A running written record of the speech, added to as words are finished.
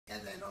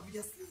and then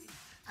obviously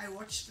I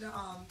watched the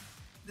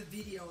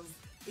videos.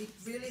 It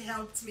really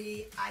helped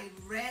me. I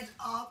read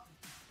up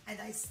and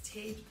I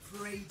stayed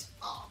prayed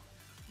up.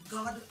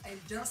 God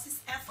endorsed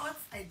his efforts,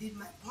 I did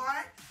my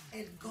part,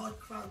 and God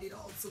crowned it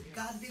all. So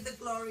God be the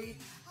glory.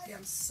 I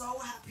am so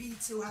happy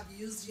to have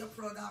used your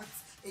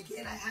products.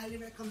 Again, I highly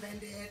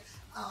recommend it.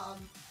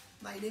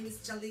 My name is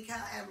Jalika.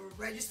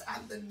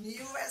 I'm the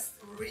newest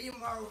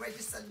REMAR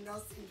registered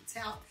nurse in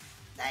town.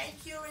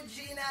 Thank you,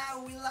 Regina.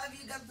 We love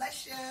you. God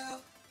bless you.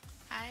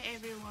 Hi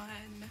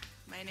everyone,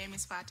 my name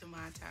is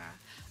Fatumata.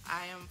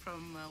 I am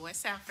from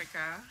West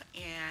Africa,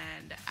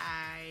 and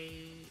I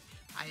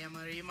am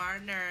a REMAR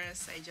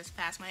nurse. I just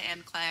passed my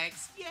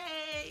NCLEX.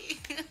 Yay!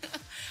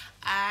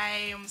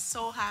 I am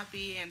so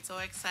happy and so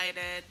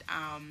excited.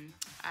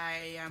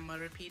 I am a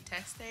repeat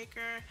test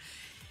taker.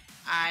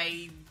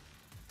 I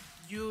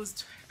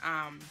used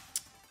all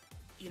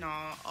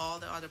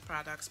the other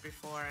products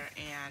before,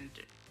 and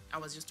I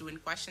was just doing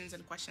questions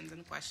and questions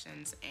and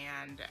questions,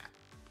 and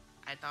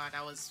I thought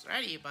I was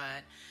ready,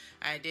 but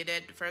I did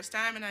it the first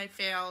time and I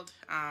failed,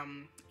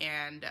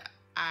 and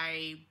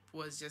I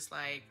was just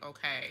like,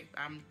 okay,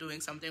 I'm doing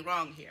something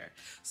wrong here.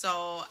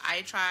 So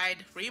I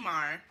tried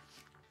REMAR.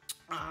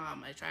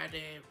 I tried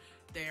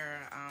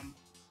their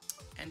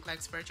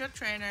NCLEX virtual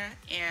trainer,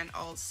 and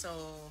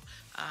also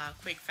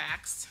quick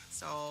facts.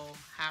 So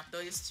have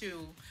those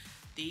two.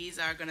 These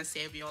are gonna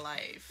save your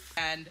life.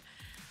 And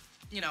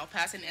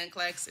passing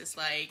NCLEX is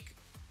like,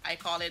 I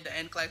call it the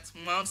NCLEX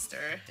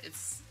monster.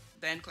 It's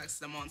the NCLEX is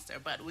the monster,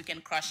 but we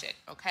can crush it,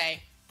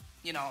 okay?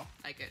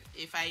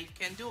 If I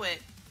can do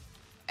it,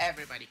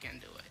 everybody can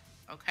do it,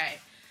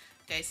 okay?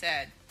 Like I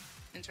said,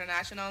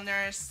 international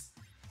nurse,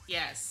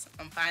 yes,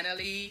 I'm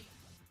finally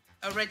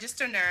a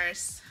registered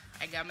nurse.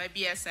 I got my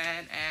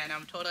BSN, and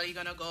I'm totally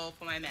gonna go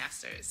for my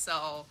master's.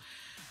 So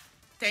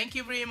thank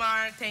you,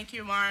 REMAR. Thank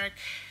you, Mark.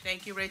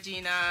 Thank you,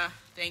 Regina.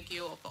 Thank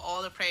you for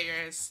all the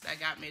prayers that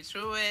got me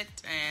through it.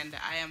 And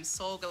I am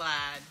so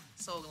glad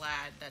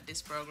that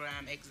this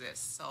program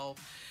exists. So,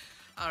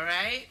 all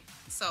right.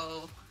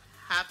 So,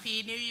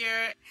 Happy New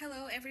Year.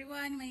 Hello,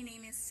 everyone. My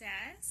name is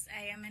Sass.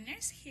 I am a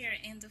nurse here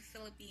in the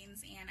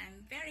Philippines, and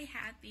I'm very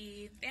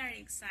happy, very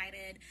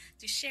excited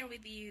to share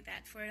with you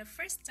that for the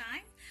first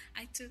time,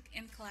 I took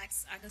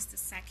NCLEX August the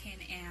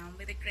 2nd, and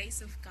with the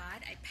grace of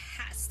God, I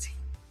passed.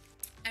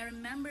 I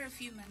remember a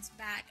few months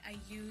back, I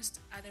used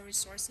other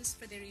resources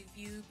for the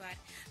review, but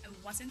I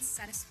wasn't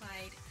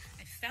satisfied.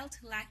 I felt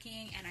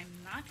lacking and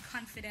I'm not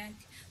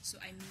confident, so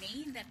I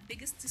made that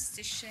biggest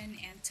decision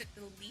and took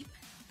the leap.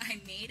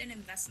 I made an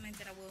investment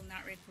that I will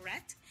not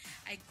regret.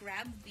 I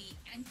grabbed the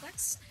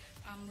NCLEX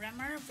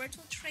REMAR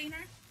virtual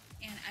trainer,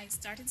 and I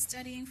started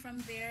studying from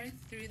there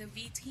through the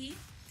VT.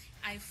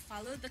 I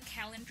followed the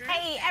calendar.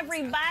 Hey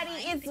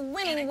everybody, it's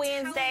Winning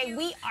Wednesday.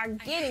 We are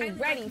getting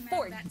ready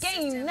for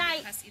game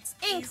night,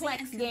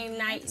 NCLEX Game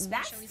Night.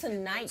 That's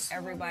tonight,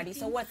 everybody.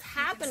 So what's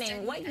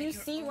happening, what you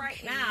see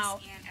right now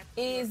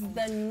is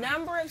the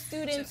number of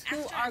students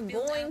who are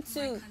going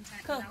to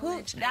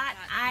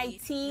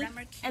Kahoot.it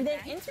and then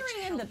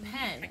entering in the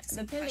pen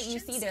that you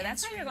see there.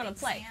 That's how you're going to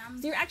play.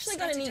 So you're actually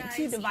going to need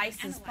two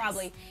devices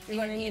probably. You're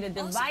going to need a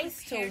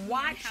device to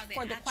watch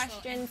for the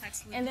questions,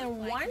 and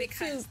then one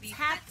to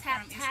tap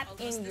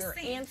in your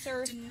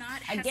answers.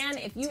 Again,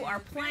 if you are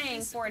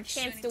playing for a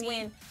chance to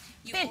win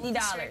 $50,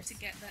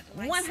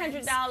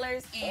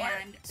 $100, or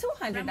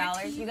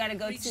 $200, you got to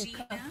go to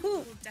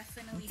Kahoot.it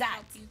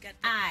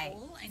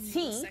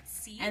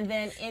and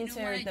then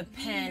enter the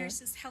PIN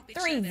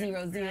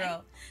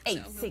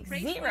 300860.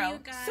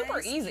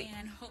 Super easy.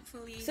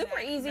 Super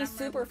easy,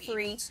 super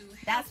free.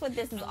 That's what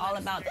this is all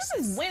about. This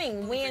is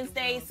Winning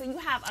Wednesday, so you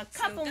have a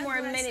couple more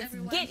minutes.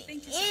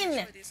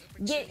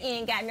 Get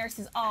in. Got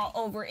nurses all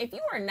over. If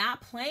you are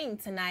not playing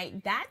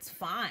tonight, that's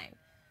fine.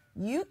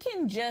 You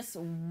can just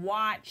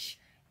watch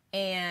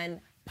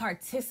and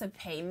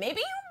participate. Maybe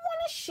you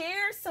want to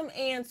share some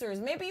answers.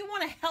 Maybe you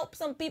want to help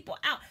some people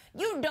out.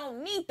 You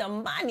don't need the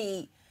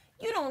money.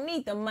 You're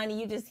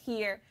just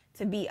here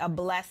to be a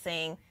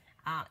blessing.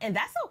 And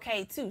that's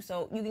okay too.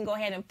 So you can go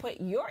ahead and put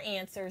your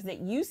answers that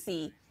you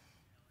see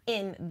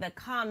in the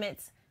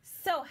comments.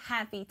 So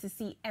happy to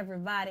see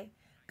everybody.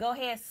 Go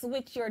ahead,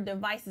 switch your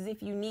devices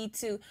if you need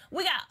to.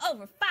 We got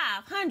over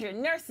 500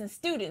 nursing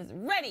students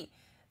ready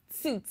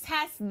to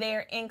test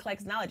their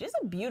NCLEX knowledge. It's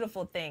a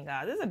beautiful thing,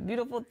 guys. It's a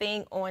beautiful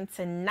thing on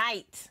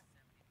tonight.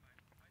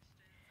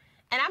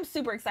 And I'm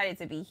super excited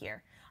to be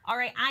here. All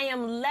right, I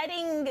am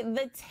letting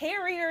the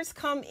Terriers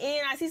come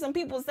in. I see some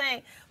people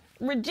saying,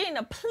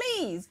 Regina,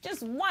 please,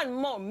 just one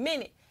more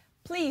minute.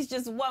 Please,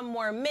 just one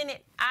more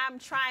minute. I'm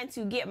trying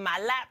to get my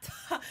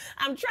laptop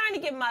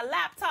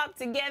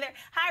together.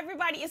 Hi,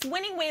 everybody. It's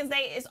Winning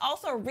Wednesday. It's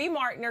also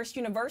REMAR Nurse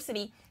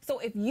University. So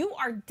if you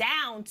are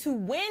down to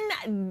win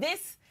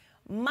this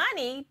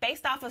money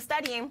based off of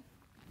studying,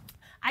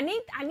 I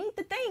need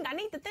the thing.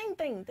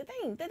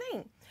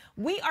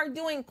 We are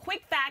doing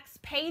quick facts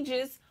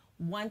pages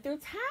 1 through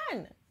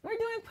 10. We're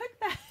doing quick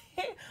facts.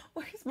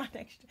 Where's my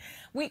next?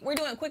 We're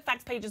doing quick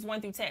facts pages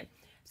 1 through 10.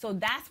 So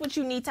that's what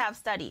you need to have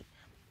studied.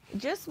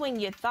 Just when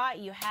you thought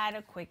you had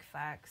a quick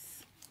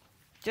fax.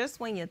 Just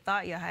when you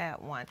thought you had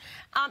one.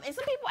 And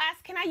some people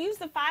ask, can I use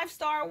the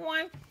 5-star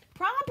one?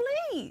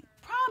 Probably.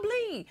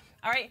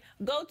 All right,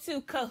 go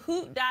to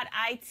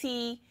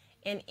kahoot.it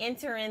and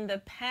enter in the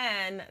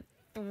PEN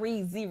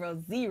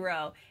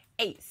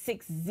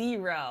 300860.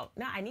 No,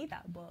 I need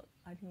that book.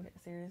 I need it,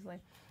 seriously.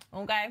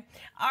 Okay.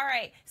 All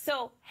right.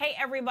 So, hey,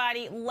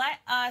 everybody, let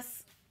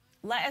us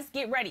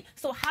get ready.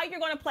 So how you're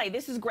going to play,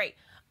 this is great.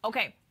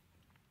 Okay.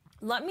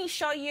 Let me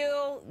show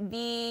you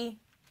this.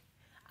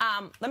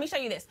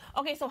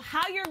 Okay, so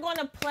how you're going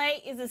to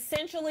play is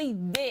essentially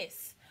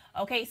this.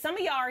 Okay, some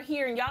of y'all are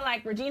here and y'all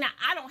like, Regina,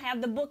 I don't have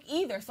the book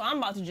either, so I'm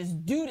about to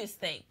just do this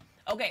thing.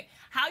 Okay,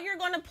 how you're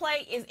going to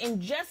play is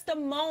in just a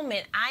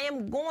moment, I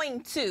am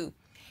going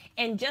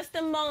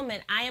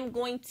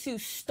to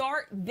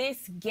start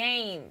this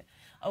game.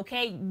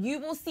 Okay, you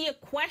will see a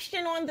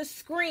question on the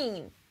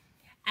screen,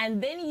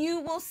 and then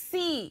you will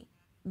see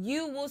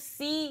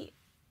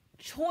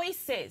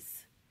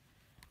choices.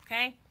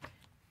 Okay,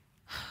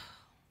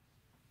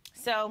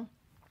 so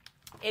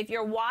if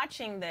you're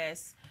watching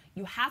this,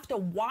 you have to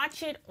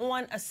watch it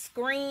on a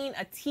screen,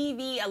 a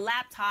TV, a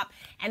laptop,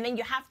 and then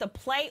you have to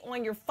play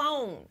on your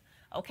phone.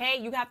 Okay,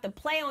 you have to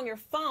play on your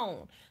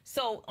phone.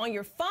 So on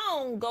your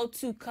phone, go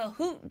to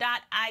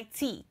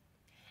kahoot.it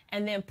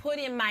and then put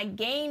in my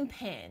game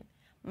pin.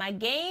 My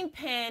game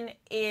pin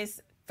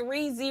is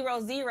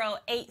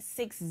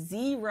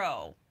 300860.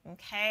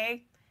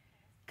 Okay,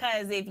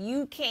 because if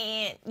you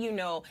can't,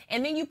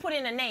 and then you put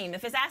in a name.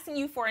 If it's asking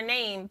you for a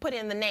name, put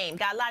in the name.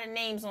 Got a lot of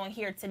names on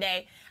here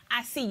today.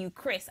 I see you,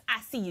 Chris.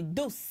 I see you,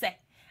 Dulce.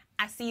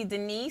 I see you,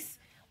 Denise.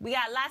 We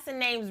got lots of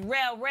names.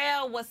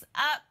 Rel, what's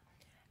up?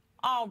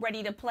 All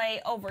ready to play.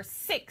 Over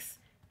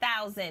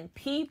 6,000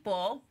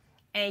 people.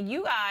 And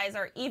you guys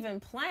are even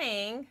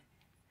playing.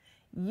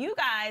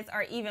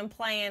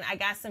 I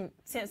got some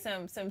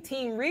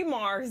team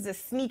remarks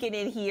just sneaking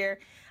in here.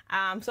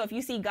 So if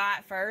you see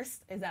God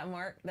First, is that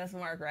Mark? That's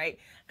Mark, right?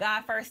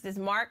 God First is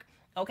Mark.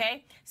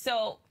 Okay.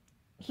 So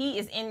he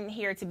is in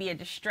here to be a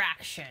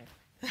distraction.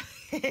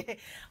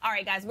 All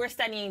right, guys, we're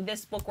studying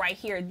this book right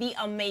here, The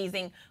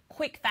Amazing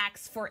Quick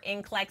Facts for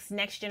NCLEX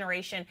Next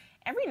Generation.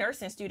 Every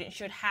nursing student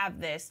should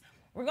have this.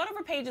 We're going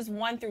over pages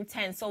 1 through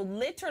 10. So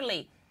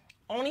literally,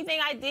 only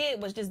thing I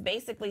did was just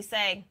basically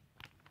say,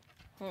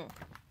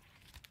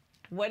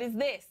 what is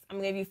this? I'm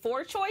going to give you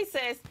 4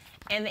 choices,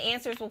 and the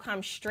answers will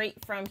come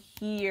straight from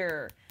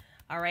here.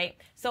 All right.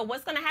 So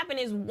what's going to happen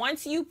is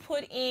once you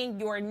put in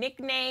your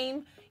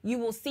nickname, you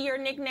will see your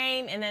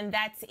nickname, and then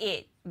that's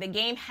it. The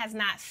game has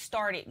not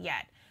started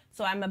yet.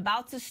 So I'm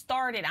about to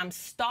start it. I'm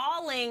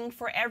stalling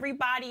for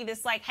everybody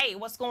that's like, hey,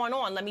 what's going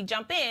on? Let me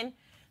jump in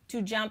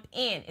to jump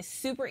in. It's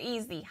super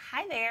easy.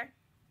 Hi there.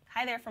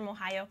 Hi there from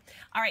Ohio.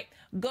 All right.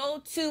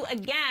 Go to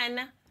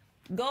again,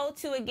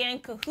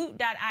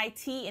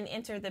 kahoot.it and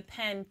enter the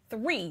PEN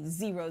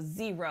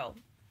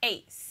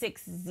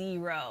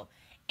 300860.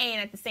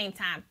 And at the same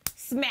time,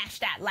 smash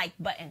that like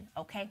button,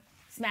 okay?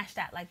 Smash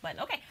that like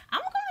button. Okay,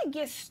 I'm gonna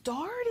get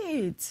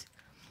started.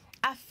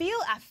 I feel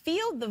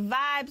the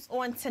vibes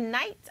on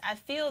tonight.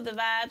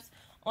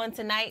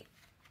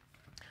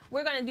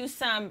 We're gonna do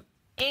some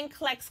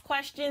NCLEX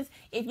questions.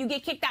 If you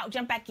get kicked out,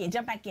 jump back in.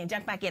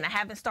 I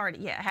haven't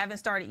started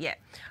yet.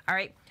 All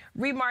right.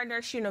 Remar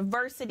Nurse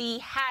University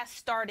has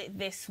started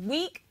this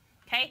week.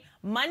 Okay.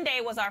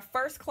 Monday was our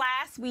first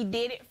class. We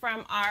did it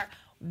from our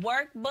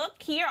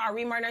workbook here, our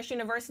Remar Nurse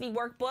University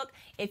workbook.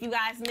 If you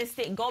guys missed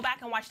it, go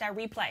back and watch that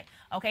replay.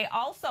 Okay.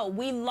 Also,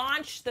 we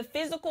launched the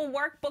physical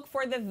workbook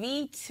for the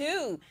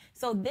V2.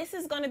 So this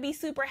is going to be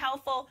super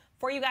helpful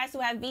for you guys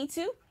who have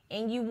V2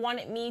 and you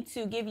wanted me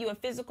to give you a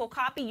physical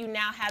copy. You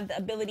now have the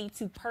ability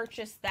to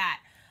purchase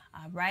that.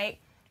 All right.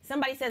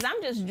 Somebody says,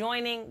 I'm just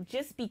joining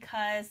just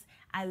because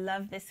I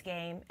love this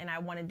game and I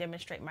want to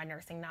demonstrate my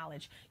nursing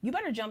knowledge. You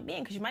better jump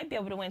in because you might be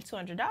able to win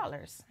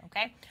 $200.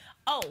 Okay.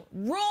 Oh,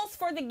 rules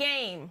for the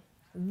game.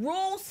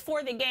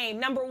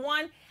 Number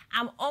 1,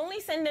 I'm only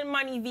sending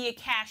money via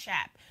Cash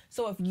App.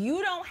 So if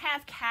you don't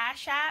have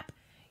Cash App,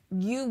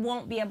 you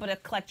won't be able to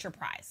collect your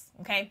prize.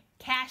 Okay.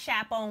 Cash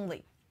App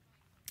only.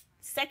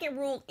 Second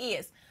rule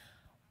is,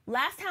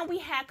 last time we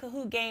had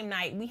Kahoot Game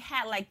Night, we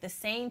had like the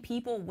same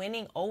people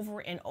winning over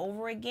and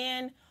over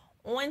again.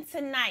 On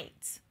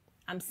tonight,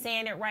 I'm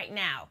saying it right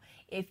now,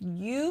 if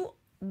you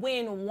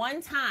win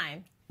one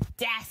time,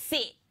 that's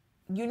it.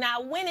 You're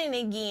not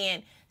winning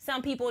again.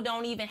 Some people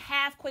don't even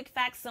have quick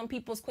facts. Some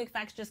people's quick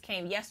facts just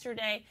came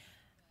yesterday.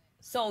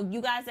 So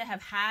you guys that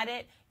have had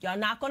it, y'all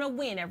not going to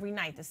win every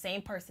night. The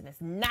same person.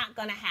 It's not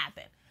going to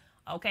happen.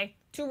 Okay?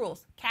 2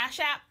 rules. Cash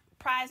App,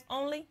 prize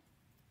only.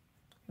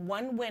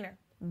 One winner,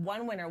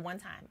 one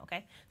time.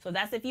 Okay? So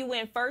that's if you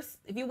win first.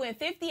 If you win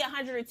 $50,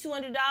 $100, or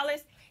 $200,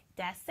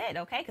 that's it.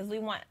 Okay? Because we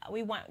want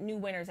new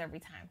winners every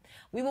time.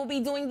 We will be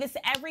doing this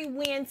every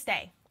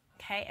Wednesday.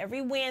 Okay?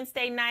 Every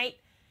Wednesday night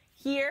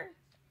here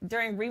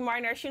during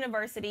Remar Nurse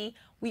University,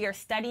 we are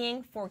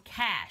studying for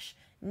cash.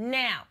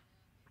 Now,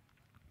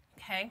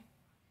 okay,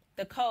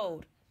 the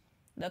code.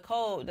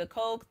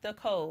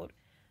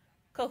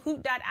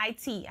 Kahoot.it. I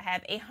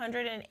have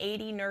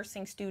 880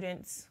 nursing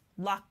students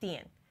locked in.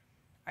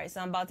 All right, so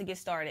I'm about to get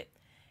started.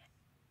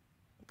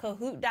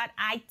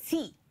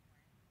 Kahoot.it.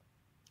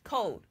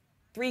 Code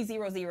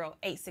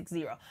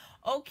 300860.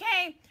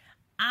 Okay,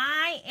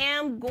 I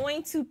am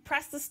going to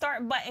press the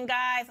start button,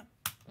 guys.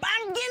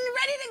 I'm getting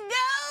ready to go.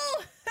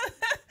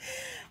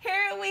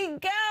 Here we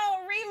go.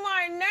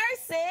 Remar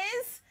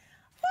nurses.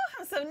 Whew,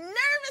 I'm so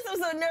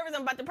nervous.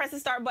 I'm about to press the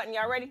start button.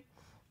 Y'all ready?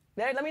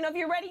 Let me know if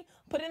you're ready.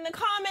 Put it in the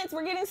comments.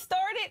 We're getting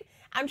started.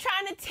 I'm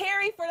trying to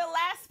tarry for the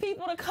last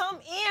people to come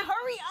in.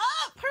 Hurry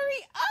up.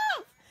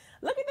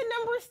 Look at the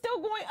number, is still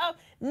going up.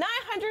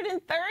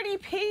 930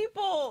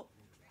 people.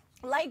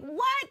 Like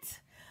what?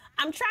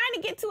 I'm trying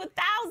to get to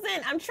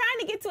 1,000.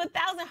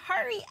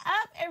 Hurry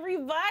up,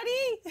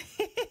 everybody.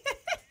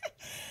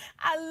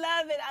 I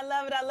love it.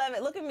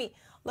 Look at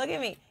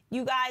me.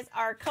 You guys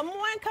are, come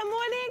on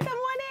in.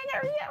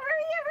 Hurry up.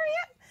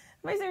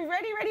 Everybody say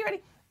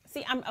ready.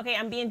 See,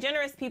 I'm being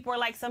generous. People are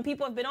like, some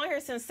people have been on here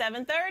since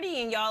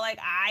 7:30 and y'all like,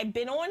 I've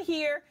been on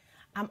here.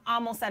 I'm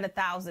almost at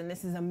 1,000.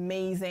 This is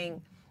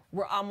amazing.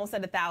 We're almost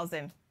at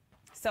 1,000.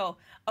 So,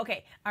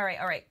 okay. All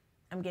right.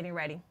 I'm getting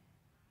ready.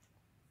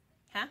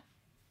 Huh?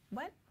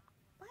 What?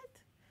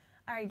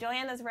 All right,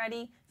 Joanna's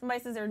ready.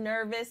 Somebody says they're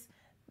nervous.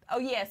 Oh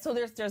yeah, so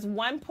there's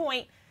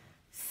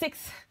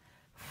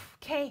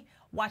 1.6K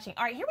watching.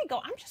 All right, here we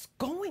go. I'm just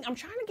going. I'm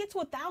trying to get to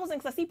 1,000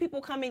 because I see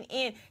people coming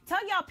in.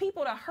 Tell y'all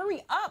people to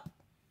hurry up.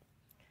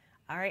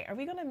 All right, are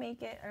we gonna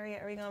make it? Are we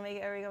gonna make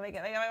it?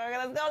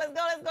 Let's go.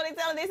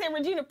 They say,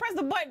 Regina, press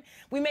the button.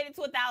 We made it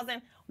to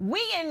 1,000.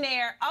 We in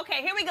there.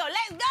 Okay, here we go.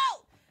 Let's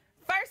go.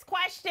 First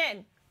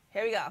question.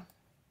 Here we go.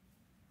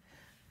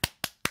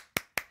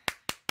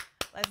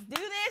 Let's do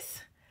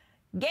this.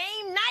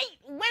 Game night,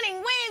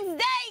 winning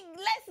Wednesday.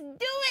 Let's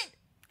do it.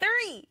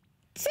 3,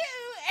 2,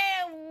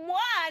 and 1.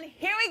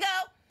 Here we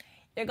go.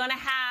 You're going to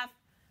have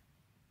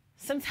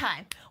some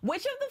time.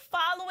 Which of the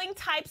following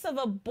types of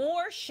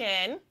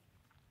abortion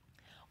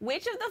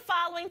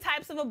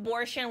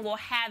will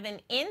have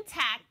an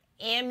intact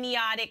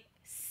amniotic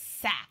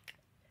sac?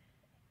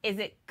 Is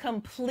it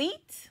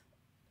complete,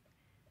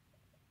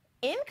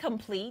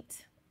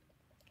 incomplete,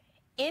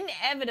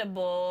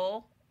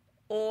 inevitable,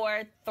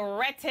 or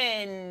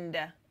threatened?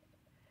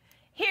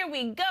 Here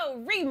we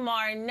go,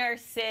 Remar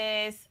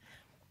nurses.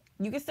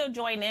 You can still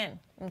join in,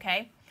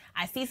 okay?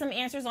 I see some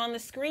answers on the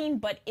screen,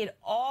 but it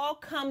all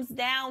comes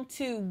down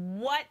to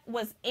what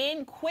was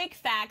in Quick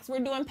Facts. We're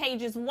doing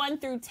pages 1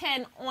 through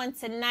 10 on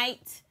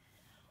tonight.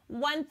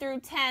 1 through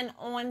 10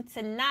 on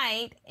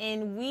tonight,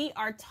 and we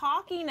are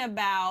talking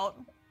about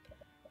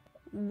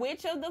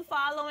which of the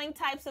following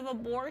types of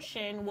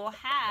abortion will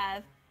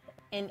have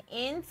an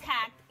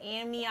intact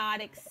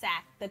amniotic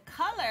sac. The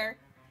color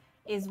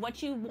is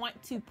what you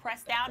want to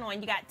press down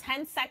on. You got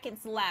 10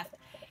 seconds left.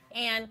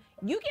 And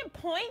you get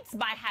points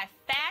by how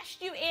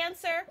fast you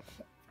answer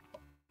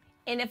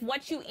and if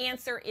what you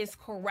answer is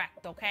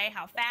correct, okay?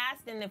 How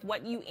fast and if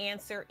what you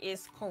answer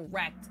is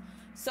correct.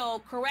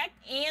 So correct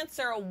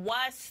answer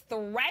was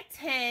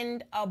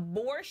threatened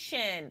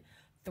abortion.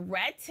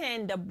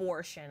 Threatened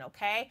abortion,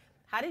 okay?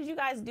 How did you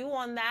guys do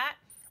on that?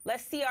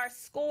 Let's see our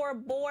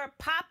scoreboard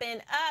popping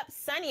up.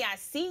 Sunny, I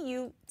see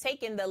you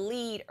taking the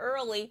lead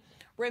early.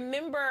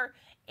 Remember,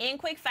 in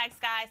Quick Facts,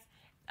 guys,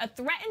 a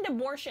threatened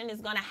abortion is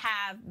going to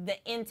have the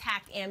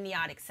intact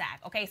amniotic sac.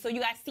 Okay, so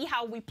you guys see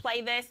how we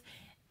play this?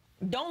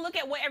 Don't look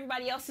at what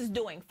everybody else is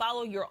doing.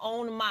 Follow your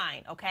own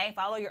mind, okay?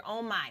 Follow your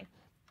own mind.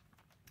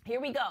 Here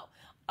we go.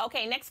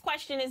 Okay, next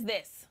question is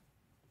this.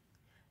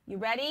 You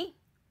ready?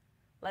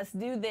 Let's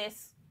do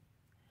this.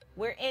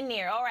 We're in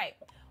there. All right.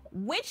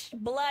 Which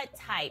blood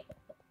type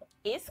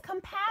is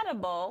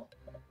compatible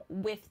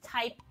with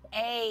type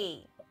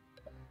A?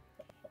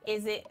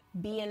 Is it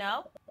B and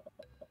O,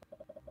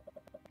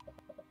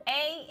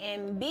 A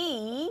and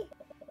B,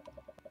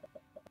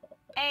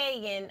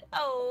 A and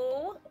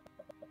O,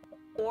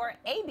 or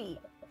AB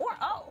or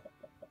O?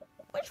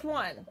 Which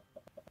one?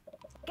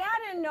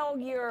 Gotta know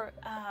your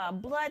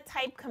blood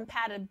type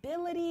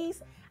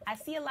compatibilities. I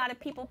see a lot of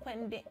people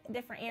putting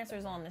different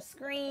answers on the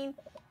screen.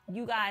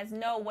 You guys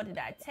know, what did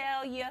I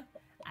tell you?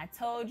 I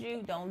told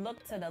you, don't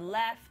look to the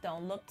left,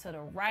 don't look to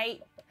the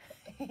right.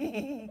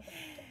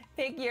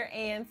 Pick your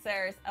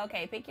answers.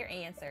 Okay, pick your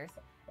answers.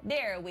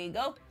 There we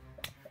go.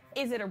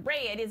 Is it a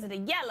red? Is it a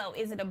yellow?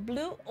 Is it a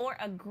blue or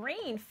a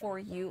green for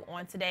you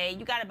on today?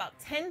 You got about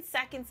 10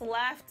 seconds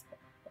left.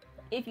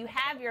 If you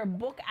have your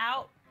book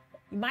out,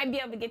 you might be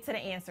able to get to the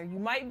answer. You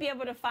might be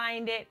able to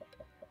find it,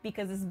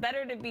 because it's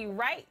better to be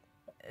right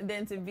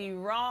than to be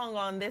wrong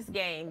on this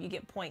game. You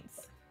get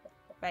points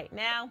right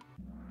now.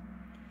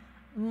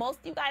 Most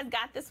of you guys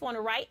got this one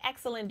right.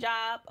 Excellent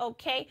job.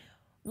 Okay,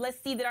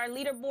 let's see that our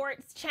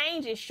leaderboards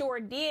change. It sure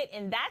did,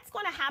 and that's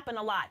going to happen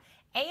a lot.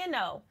 A and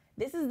O.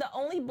 This is the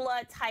only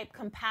blood type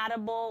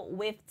compatible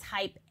with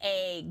type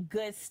A.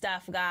 Good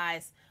stuff,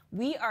 guys.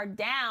 We are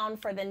down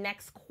for the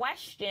next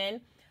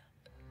question.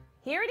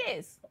 Here it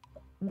is.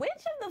 Which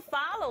of the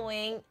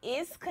following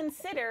is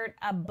considered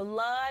a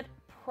blood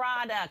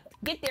product?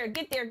 Get there,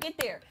 get there, get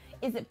there.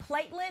 Is it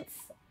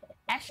platelets,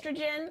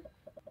 estrogen,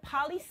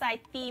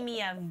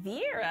 polycythemia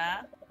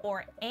vera,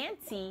 or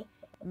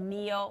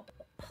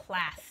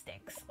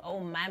anti-neoplastics? Oh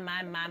my.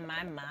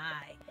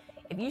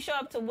 If you show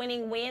up to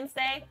Winning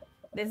Wednesday,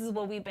 this is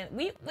what we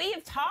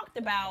have talked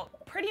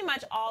about pretty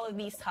much all of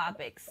these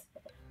topics.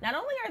 Not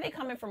only are they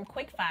coming from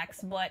quick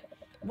facts, but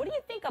what do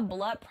you think a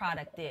blood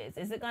product is?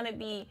 Is it going to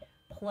be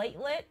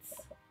platelets,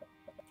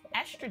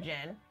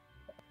 estrogen,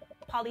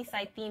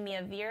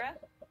 polycythemia vera,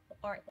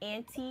 or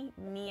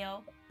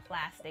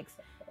anti-neoplastics?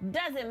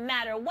 Doesn't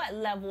matter what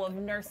level of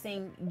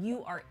nursing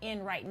you are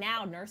in right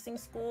now, nursing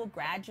school,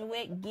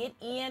 graduate, get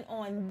in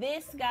on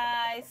this,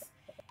 guys.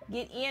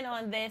 Get in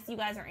on this. You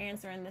guys are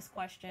answering this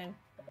question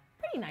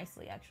pretty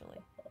nicely, actually.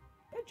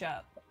 Good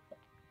job.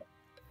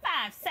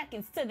 5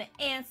 seconds to the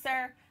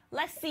answer.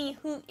 Let's see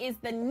who is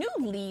the new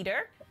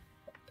leader.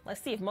 Let's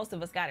see if most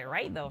of us got it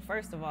right, though.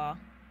 First of all,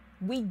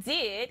 we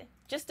did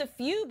just a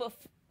few,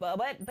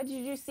 but did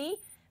you see?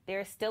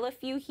 There's still a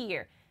few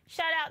here.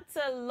 Shout out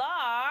to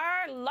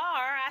Lar.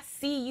 I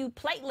see you.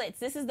 Platelets.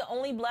 This is the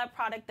only blood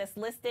product that's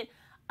listed.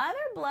 Other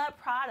blood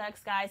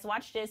products, guys,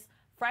 watch this.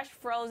 Fresh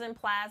frozen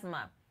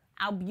plasma,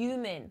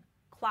 albumin,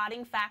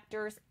 clotting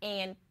factors,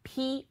 and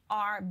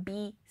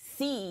PRBCs,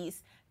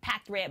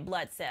 packed red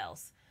blood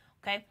cells.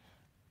 Okay.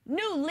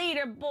 New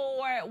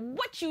leaderboard.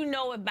 What you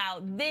know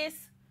about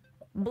this?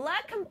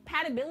 Blood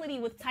compatibility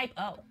with type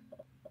O.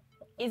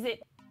 Is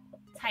it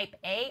type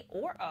A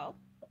or O?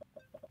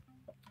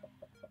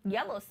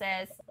 Yellow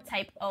says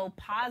type O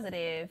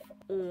positive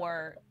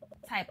or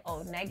type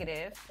O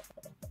negative.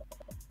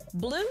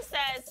 Blue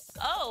says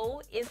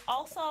O is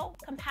also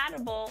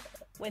compatible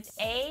with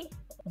A,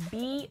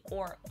 B,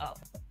 or O.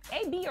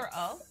 A, B, or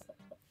O.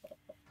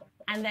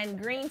 And then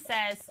green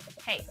says,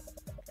 hey,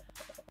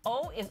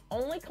 O is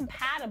only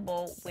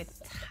compatible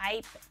with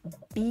type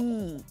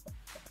B.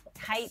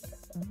 Type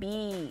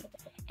B.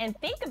 And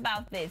think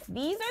about this.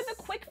 These are the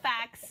quick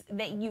facts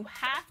that you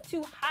have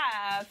to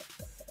have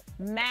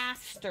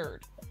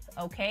mastered,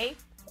 okay?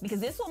 Because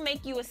this will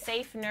make you a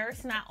safe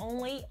nurse, not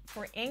only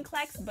for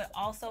NCLEX, but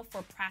also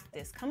for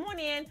practice. Come on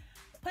in,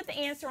 put the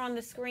answer on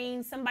the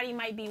screen. Somebody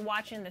might be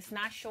watching that's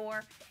not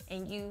sure,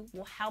 and you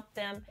will help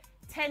them.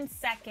 10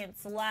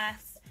 seconds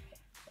left.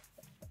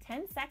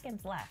 10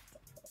 seconds left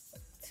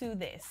to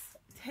this.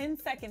 10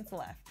 seconds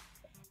left.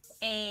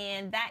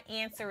 And that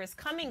answer is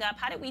coming up.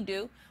 How did we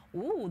do?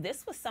 Ooh,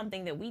 this was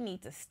something that we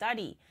need to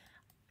study.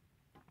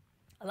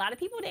 A lot of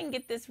people didn't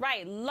get this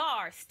right.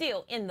 Lar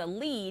still in the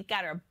lead,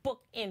 got her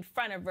book in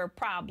front of her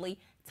probably.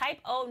 Type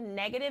O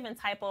negative and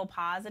type O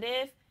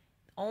positive,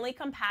 only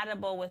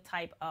compatible with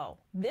type O.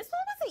 This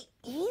one was an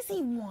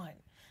easy one.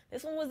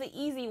 This one was an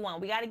easy one.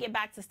 We got to get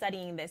back to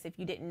studying this if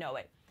you didn't know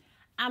it.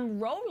 I'm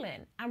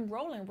rolling.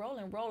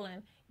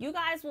 You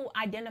guys will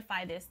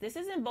identify this. This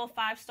is in both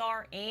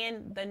 5-star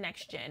and the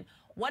next gen.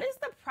 What is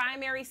the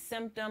primary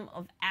symptom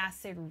of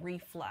acid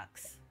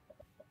reflux?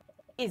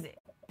 Is it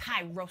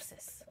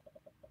pyrosis,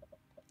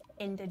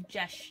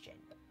 indigestion,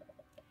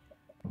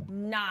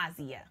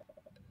 nausea,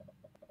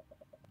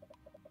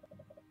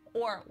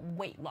 or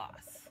weight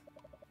loss?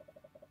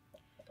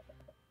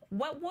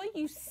 What will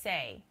you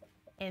say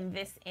in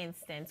this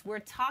instance? We're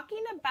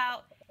talking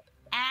about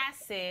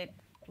acid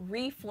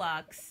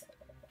reflux,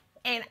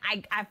 and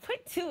I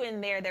put 2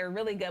 in there. They're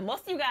really good.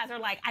 Most of you guys are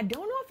like, I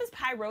don't know if it's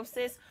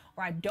pyrosis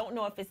or I don't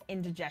know if it's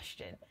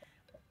indigestion.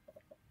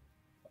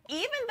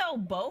 Even though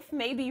both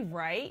may be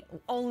right,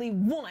 only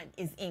one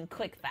is in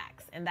quick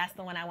facts, and that's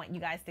the one I want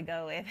you guys to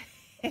go with.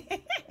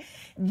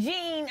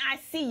 Jean, I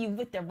see you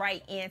with the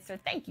right answer.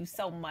 Thank you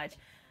so much.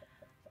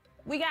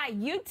 We got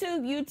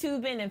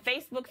YouTubing, and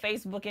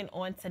Facebooking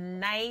on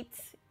tonight.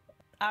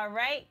 All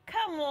right,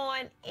 come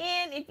on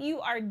in if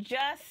you are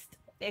just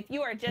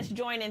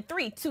joining.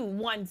 3, 2,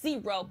 1,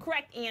 0.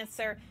 Correct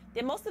answer.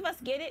 Did most of us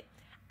get it?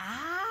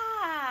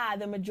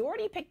 The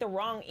majority picked the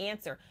wrong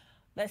answer.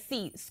 Let's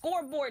see.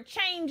 Scoreboard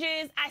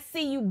changes. I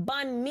see you,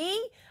 Bun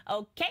Me.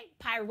 Okay,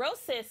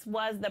 pyrosis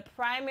was the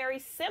primary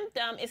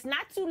symptom. It's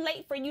not too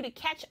late for you to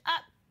catch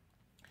up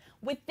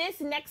with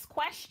this next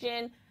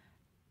question.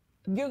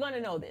 You're going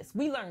to know this.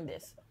 We learned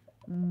this.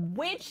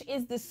 Which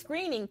is the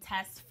screening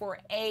test for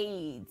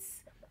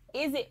AIDS?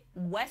 Is it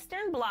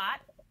Western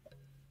blot?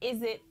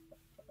 Is it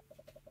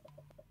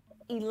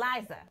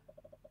ELISA?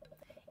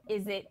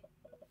 Is it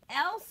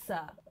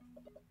ELSA?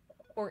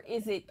 Or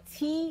is it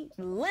T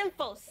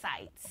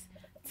lymphocytes?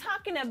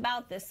 Talking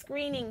about the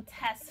screening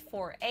test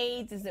for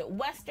AIDS. Is it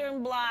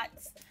Western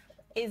blots?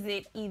 Is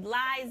it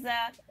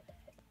ELISA?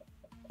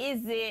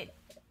 Is it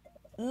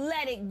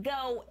Let It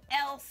Go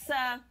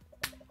ELSA?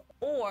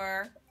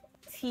 Or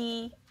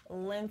T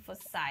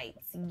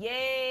lymphocytes?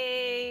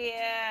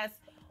 Yes.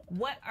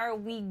 What are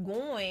we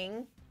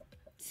going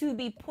to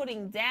be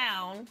putting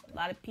down? A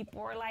lot of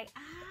people are like,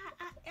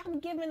 I'm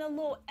giving a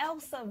little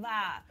ELSA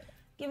vibe,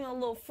 giving a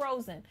little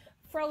frozen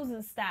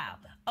style.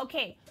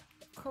 Okay,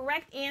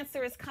 correct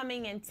answer is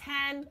coming in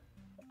 10,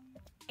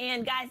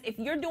 And guys, if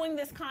you're doing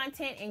this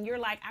content and you're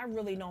like, I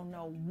really don't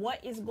know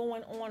what is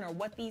going on or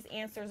what these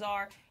answers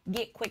are,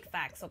 get quick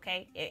facts,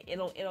 okay?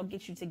 It'll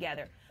get you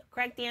together.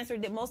 Correct answer,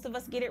 did most of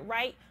us get it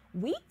right?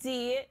 We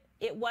did.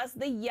 It was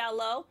the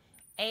yellow.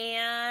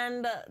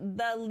 And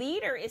the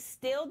leader is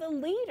still the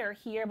leader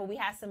here, but we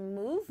had some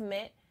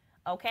movement,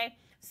 okay?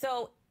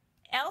 So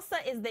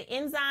ELSA is the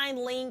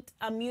enzyme-linked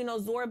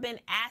immunosorbent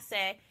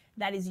assay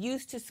that is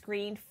used to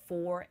screen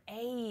for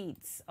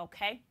AIDS,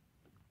 okay?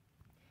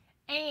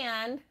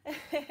 And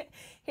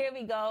here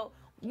we go.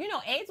 You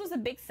know, AIDS was a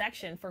big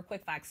section for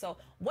quick facts. So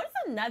what's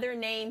another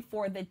name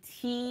for the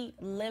T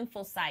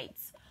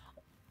lymphocytes?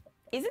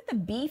 Is it the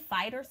B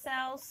fighter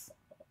cells,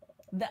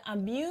 the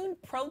immune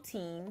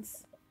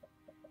proteins,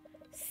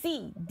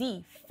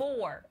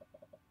 CD4,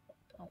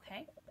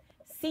 okay?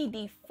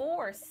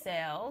 CD4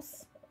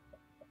 cells,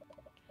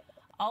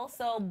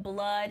 also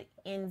blood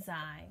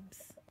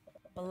enzymes.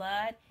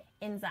 Blood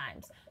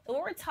enzymes. So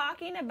what we're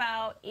talking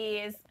about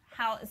is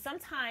how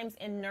sometimes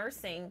in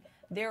nursing,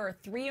 there are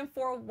 3 and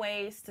 4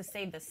 ways to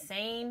say the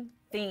same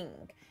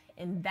thing.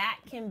 And that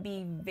can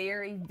be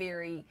very,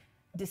 very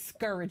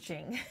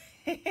discouraging.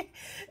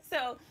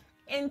 So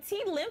in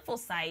T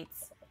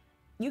lymphocytes,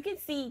 you can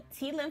see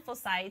T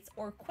lymphocytes,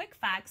 or quick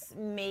facts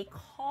may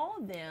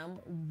call them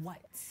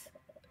what?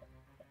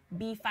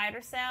 B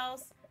fighter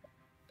cells,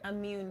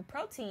 immune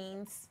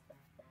proteins,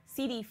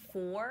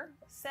 CD4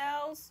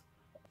 cells,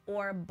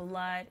 or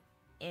blood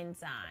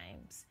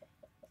enzymes.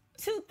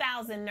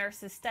 2,000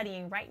 nurses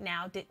studying right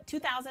now. Did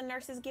 2,000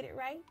 nurses get it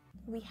right?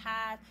 We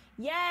have,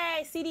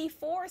 yay,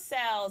 CD4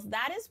 cells.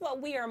 That is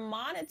what we are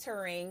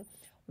monitoring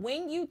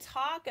when you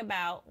talk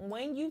about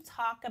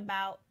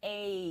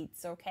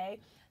AIDS, okay?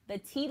 The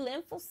T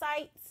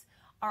lymphocytes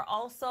are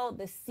also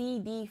the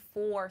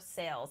CD4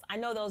 cells. I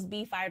know those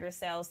B fighter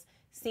cells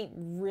seem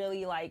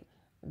really right,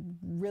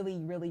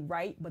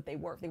 but they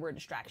were a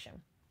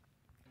distraction.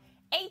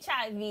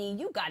 HIV,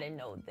 you gotta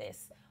know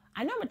this.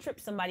 I know I'm gonna trip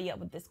somebody up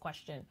with this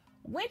question.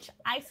 Which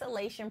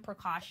isolation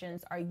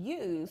precautions are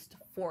used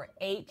for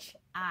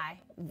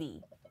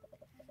HIV?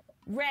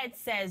 Red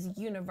says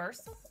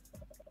universal,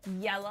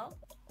 yellow,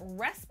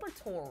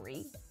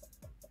 respiratory,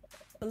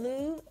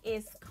 blue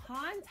is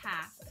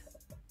contact,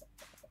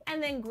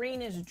 and then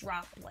green is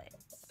droplet.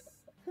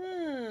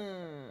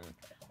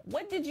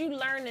 What did you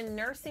learn in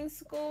nursing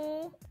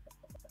school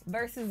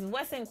versus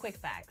what's in quick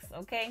facts,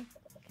 okay?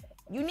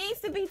 You need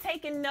to be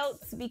taking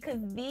notes because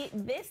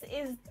this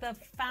is the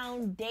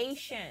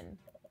foundation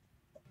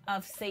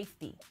of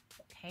safety,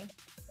 okay?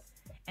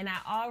 And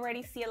I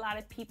already see a lot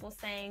of people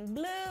saying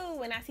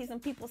blue, and I see some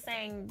people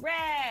saying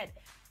red,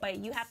 but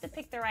you have to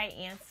pick the right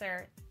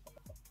answer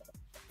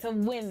to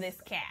win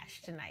this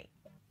cash tonight,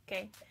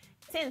 okay?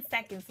 10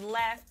 seconds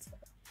left.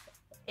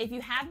 If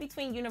you have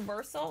between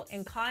universal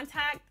and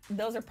contact,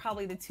 those are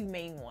probably the 2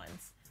 main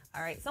ones,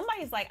 all right?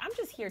 Somebody's like, I'm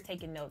just here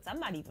taking notes. I'm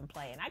not even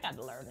playing. I got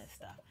to learn this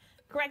stuff.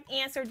 Correct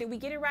answer, did we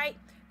get it right?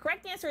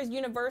 Correct answer is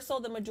universal.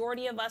 The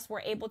majority of us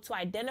were able to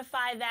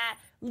identify that.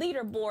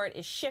 Leaderboard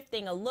is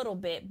shifting a little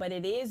bit, but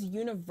it is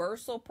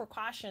universal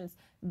precautions.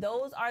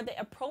 Those are the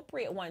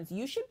appropriate ones.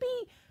 You should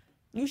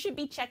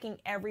be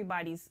checking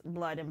everybody's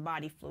blood and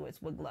body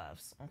fluids with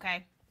gloves,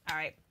 okay? All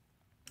right,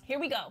 here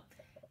we go.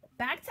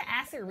 Back to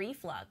acid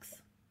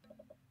reflux.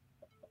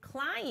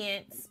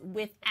 Clients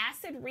with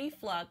acid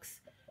reflux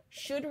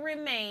should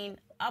remain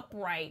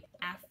upright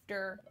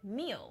after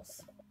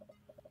meals.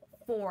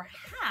 For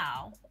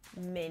how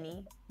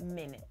many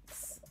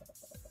minutes?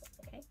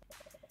 Okay.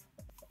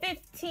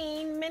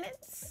 15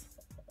 minutes,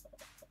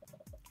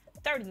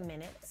 30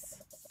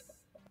 minutes,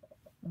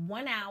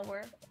 1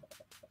 hour,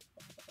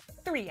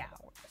 3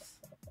 hours.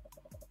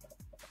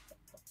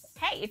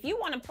 Hey, if you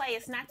want to play,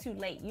 it's not too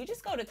late. You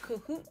just go to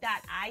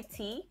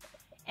kahoot.it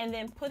and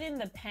then put in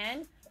the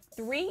pen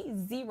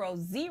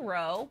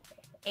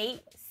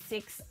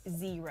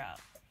 300860.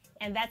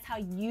 And that's how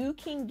you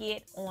can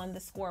get on the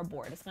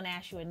scoreboard. It's gonna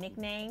ask you a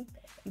nickname.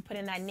 You put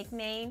in that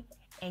nickname,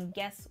 and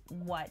guess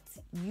what?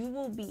 You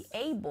will be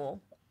able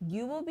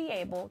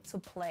to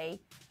play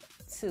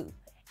too.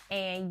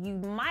 And you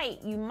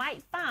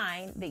might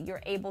find that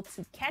you're able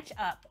to catch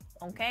up,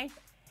 okay?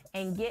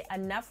 And get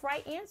enough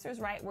right answers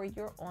right where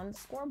you're on the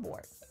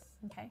scoreboard,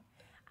 okay?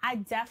 I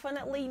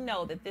definitely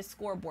know that this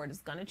scoreboard is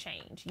gonna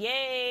change.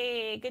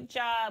 Yay, good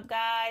job,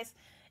 guys.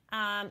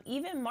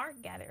 Even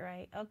Mark got it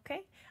right,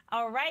 okay?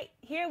 All right,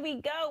 here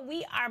we go.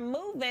 We are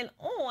moving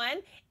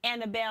on.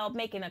 Annabelle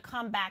making a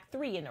comeback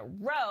 3 in a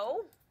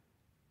row.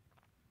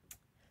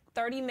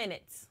 30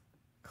 minutes.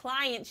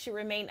 Clients should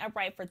remain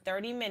upright for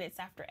 30 minutes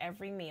after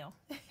every meal.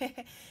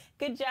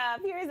 Good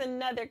job. Here's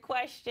another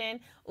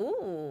question.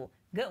 Ooh,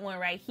 good one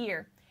right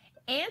here.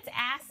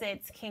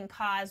 Antacids can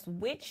cause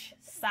which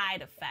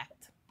side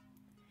effect?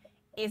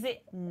 Is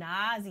it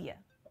nausea?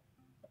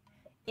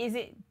 Is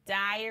it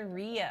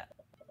diarrhea?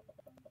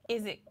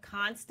 Is it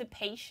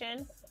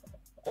constipation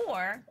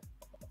or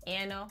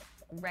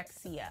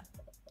anorexia?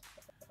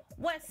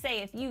 What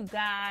say if you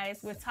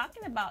guys, we're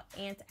talking about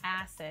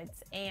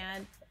antacids,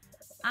 and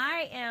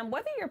I am,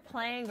 whether you're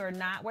playing or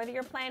not, whether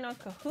you're playing on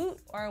Kahoot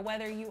or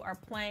whether you are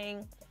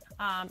playing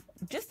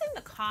just in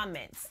the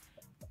comments,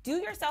 do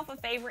yourself a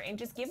favor and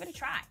just give it a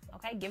try,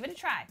 okay? Give it a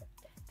try.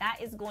 That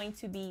is going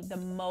to be the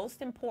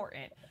most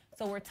important.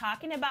 So we're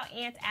talking about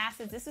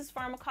antacids. This is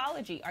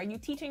pharmacology. Are you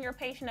teaching your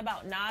patient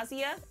about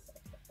nausea,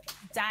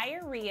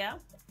 diarrhea,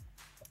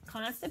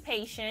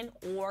 constipation,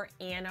 or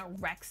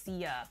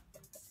anorexia?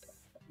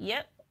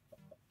 Yep.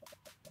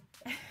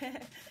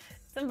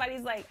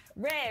 Somebody's like,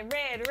 red,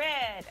 red,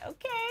 red.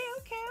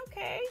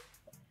 Okay.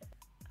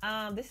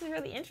 This is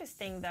really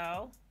interesting,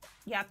 though.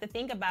 You have to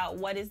think about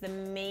what is the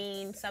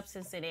main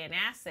substance in an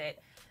acid.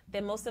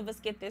 Then most of us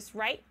get this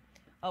right.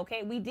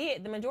 Okay, we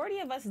did. The majority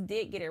of us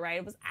did get it right.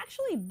 It was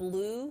actually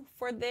blue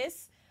for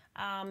this.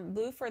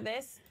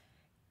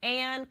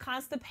 And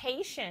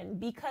constipation,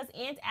 because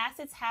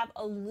antacids have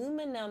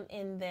aluminum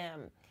in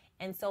them.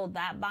 And so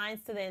that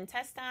binds to the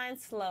intestine,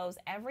 slows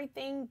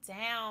everything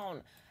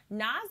down.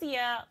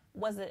 Nausea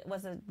was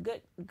a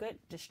good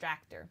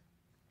distractor.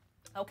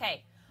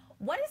 Okay,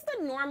 what is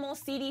the normal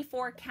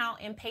CD4 count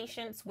in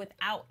patients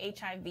without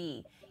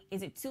HIV?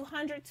 Is it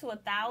 200 to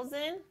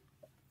 1,000,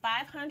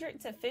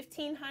 500 to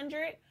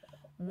 1,500,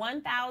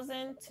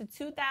 1,000 to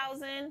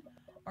 2,000,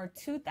 or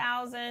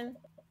 2,000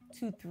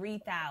 to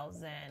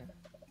 3,000?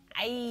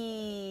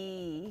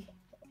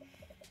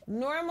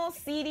 Normal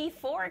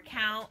CD4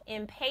 count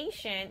in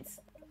patients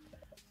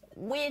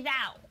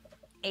without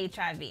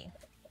HIV.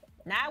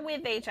 Not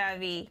with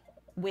HIV,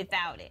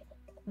 without it.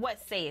 What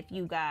sayeth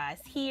you guys?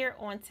 Here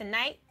on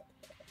tonight,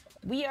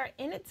 we are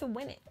in it to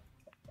win it.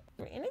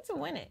 We're in it to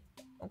win it,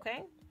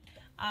 okay?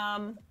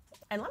 And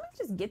let me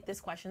just get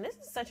this question. This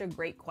is such a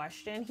great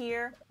question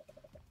here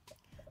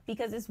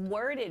because it's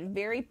worded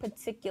very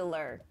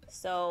particular.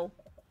 So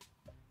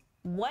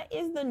what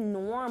is the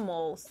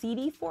normal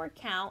CD4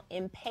 count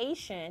in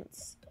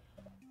patients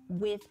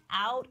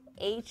without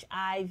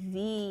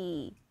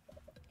HIV?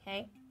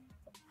 Okay.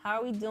 How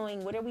are we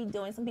doing? What are we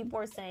doing? Some people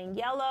are saying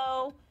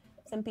yellow.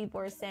 Some people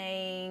are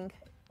saying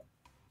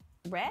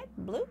red,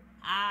 blue.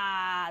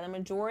 The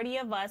majority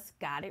of us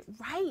got it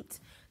right.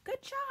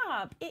 Good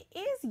job. It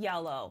is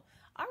yellow.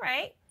 All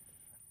right.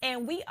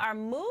 And we are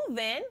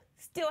moving.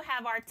 Still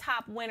have our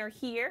top winner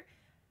here.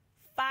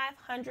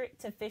 500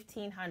 to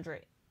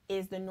 1,500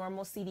 is the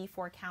normal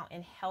CD4 count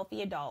in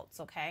healthy adults,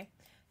 okay?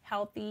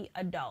 Healthy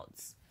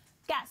adults.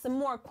 Got some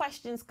more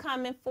questions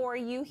coming for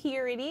you.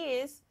 Here it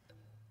is.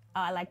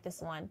 Oh, I like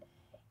this one.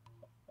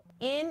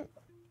 Let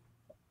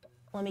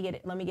me get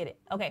it.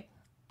 Okay.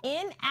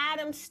 In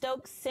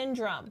Adams-Stokes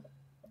syndrome,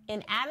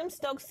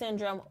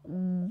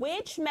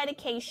 which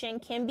medication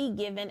can be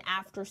given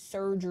after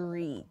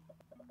surgery?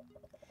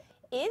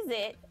 Is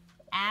it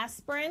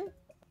aspirin?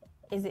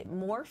 Is it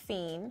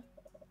morphine?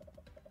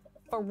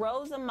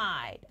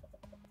 Furosemide?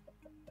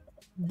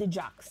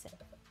 Digoxin?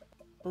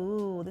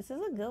 Ooh, this is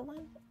a good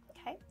one.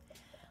 Okay.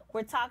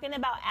 We're talking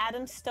about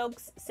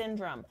Adams-Stokes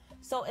syndrome.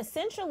 So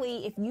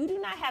essentially, if you do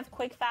not have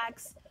quick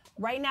facts,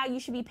 right now you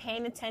should be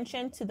paying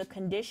attention to the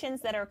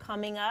conditions that are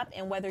coming up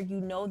and whether you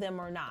know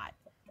them or not.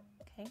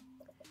 Okay.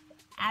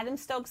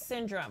 Adams-Stokes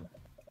syndrome.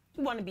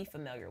 You want to be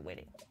familiar with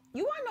it.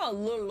 You want to know a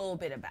little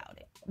bit about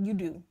it. You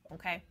do.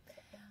 Okay.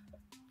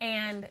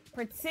 And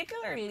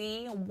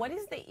particularly, what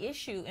is the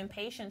issue in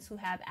patients who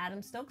have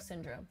Adams-Stokes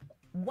syndrome?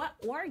 What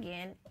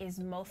organ is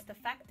most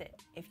affected?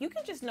 If you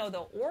can just know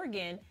the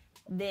organ,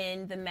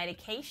 then the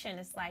medication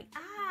is like,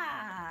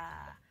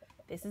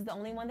 this is the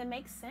only one that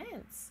makes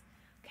sense.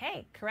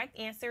 Okay, correct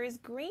answer is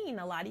green.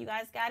 A lot of you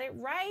guys got it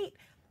right.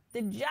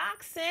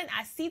 Digoxin,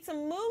 I see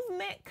some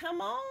movement.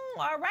 Come on,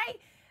 all right.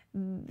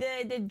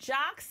 The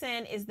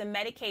digoxin is the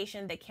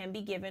medication that can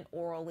be given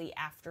orally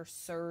after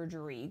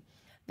surgery.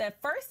 The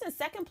first and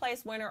second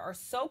place winner are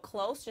so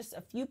close, just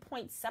a few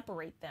points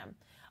separate them.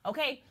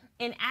 Okay,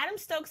 in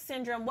Adams-Stokes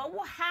syndrome, what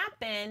will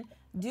happen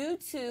due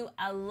to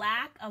a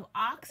lack of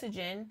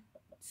oxygen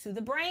to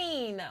the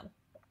brain?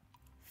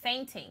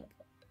 Fainting,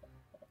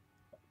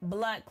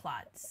 blood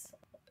clots,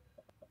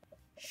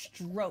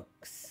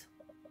 strokes,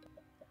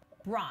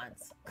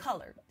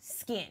 bronze-colored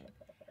skin.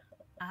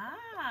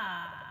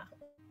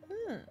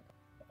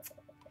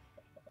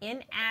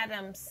 In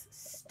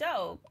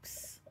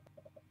Adams-Stokes,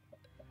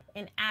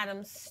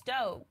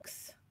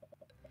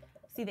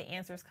 see the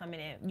answers coming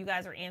in. You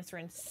guys are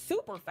answering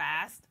super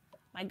fast.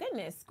 My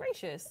goodness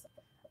gracious.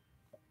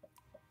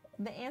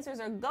 The answers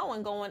are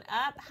going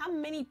up. How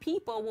many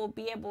people will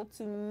be able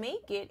to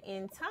make it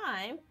in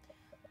time?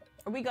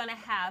 Are we going to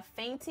have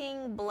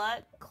fainting,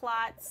 blood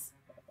clots,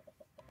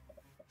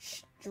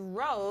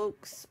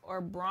 strokes,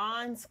 or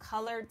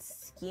bronze-colored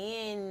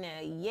skin?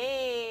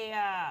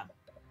 Yeah.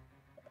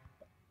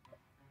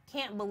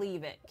 Can't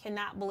believe it.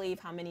 Cannot believe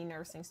how many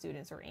nursing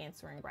students are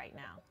answering right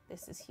now.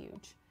 This is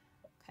huge.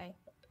 Okay.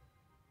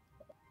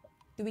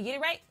 Did we get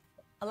it right?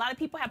 A lot of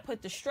people have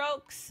put the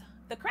strokes.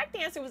 The correct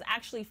answer was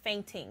actually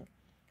fainting.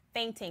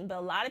 But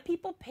a lot of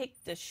people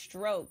picked the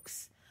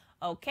strokes.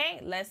 Okay,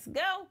 let's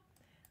go.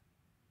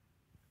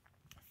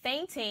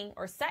 Fainting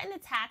or sudden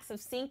attacks of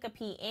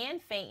syncope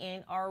and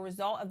fainting are a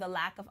result of the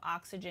lack of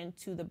oxygen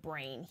to the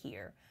brain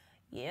here.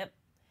 Yep.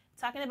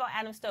 Talking about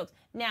Adam Stokes.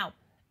 Now,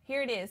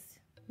 here it is.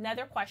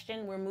 Another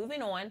question. We're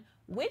moving on.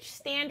 Which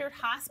standard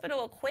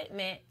hospital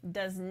equipment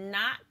does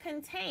not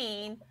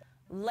contain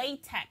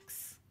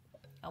latex?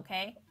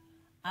 Okay.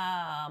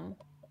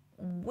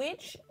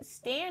 Which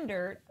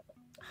standard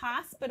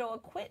hospital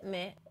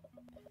equipment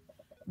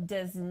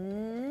does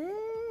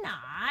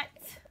not,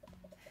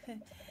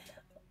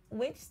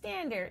 which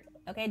standard,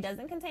 okay,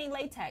 doesn't contain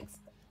latex?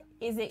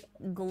 Is it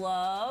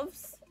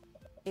gloves?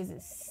 Is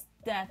it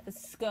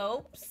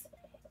stethoscopes?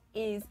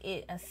 Is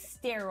it a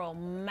sterile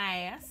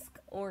mask?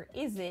 Or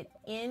is it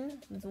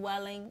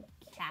indwelling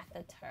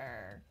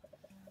catheter?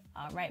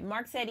 All right,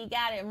 Mark said he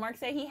got it. Mark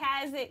said he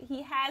has it.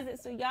 He has it,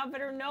 so y'all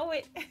better know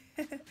it.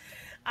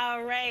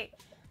 All right,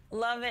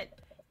 love it.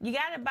 You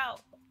got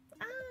about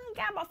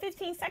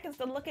 15 seconds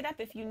to look it up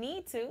if you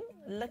need to.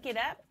 Look it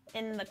up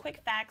in the quick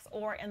facts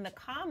or in the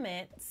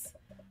comments.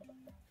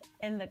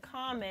 In the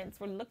comments,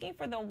 we're looking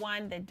for the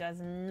one that does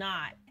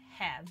not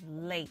have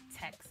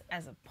latex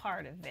as a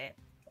part of it.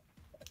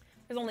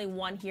 There's only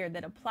one here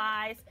that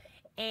applies,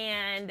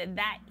 and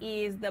that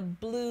is the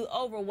blue.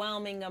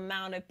 Overwhelming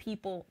amount of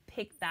people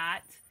pick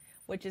that,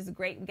 which is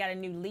great. We got a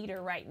new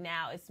leader right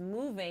now. It's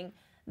moving.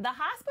 The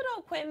hospital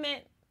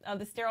equipment of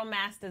the sterile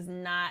mask does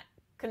not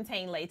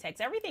contain latex.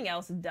 Everything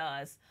else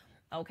does.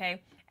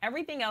 Okay,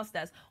 everything else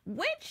does.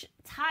 Which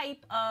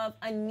type of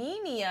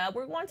anemia,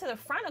 we're going to the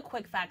front of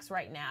quick facts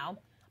right now,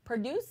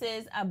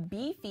 produces a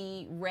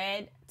beefy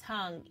red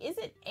tongue? Is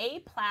it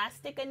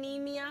aplastic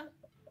anemia,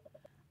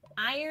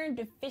 iron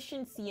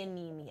deficiency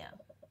anemia,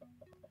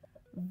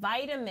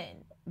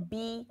 vitamin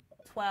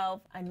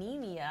B12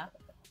 anemia,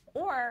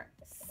 or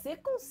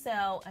sickle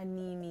cell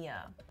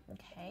anemia?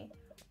 Okay,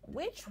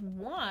 which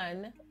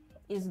one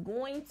is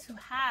going to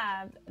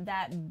have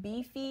that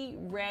beefy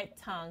red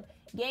tongue?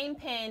 Game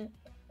pin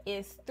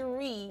is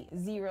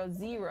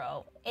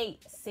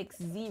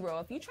 300860.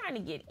 If you're trying to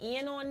get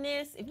in on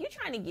this,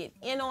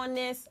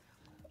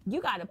 you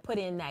got to put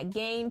in that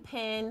game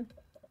pin.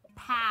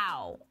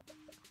 Pow.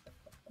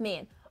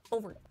 Man,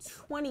 over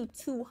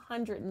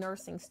 2,200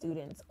 nursing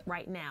students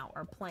right now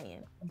are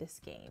playing this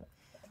game.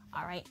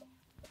 All right.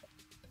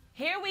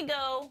 Here we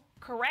go.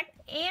 Correct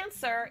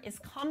answer is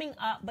coming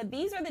up, but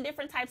these are the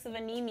different types of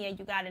anemia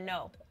you got to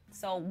know.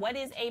 So what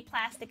is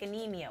aplastic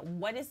anemia?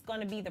 What is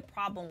going to be the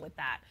problem with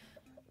that?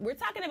 We're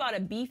talking about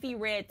a beefy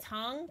red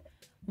tongue.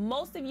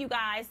 Most of you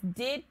guys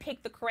did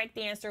pick the correct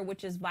answer,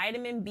 which is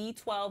vitamin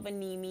B12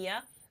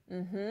 anemia.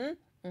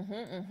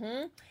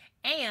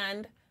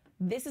 And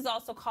this is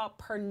also called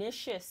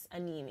pernicious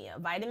anemia.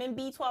 Vitamin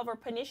B12 or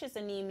pernicious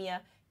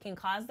anemia can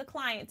cause the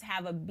client to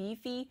have a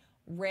beefy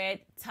red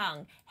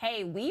tongue.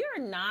 Hey, we're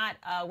not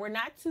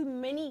too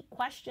many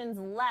questions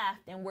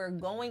left, and we're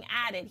going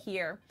at it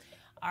here.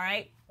 All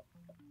right.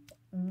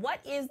 What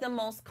is the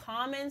most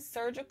common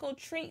surgical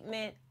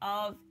treatment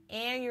of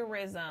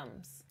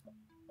aneurysms?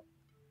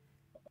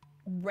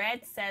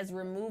 Red says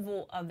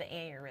removal of the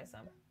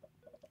aneurysm.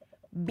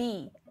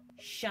 B,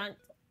 shunt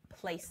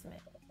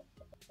placement.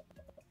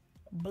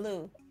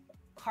 Blue,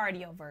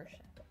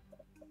 cardioversion.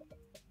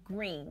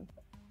 Green,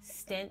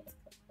 stent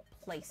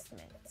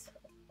placement.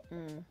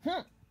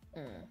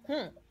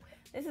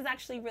 This is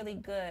actually really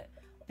good,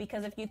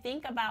 because if you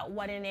think about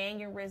what an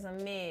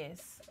aneurysm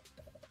is,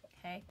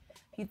 okay,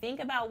 if you think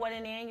about what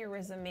an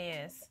aneurysm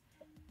is,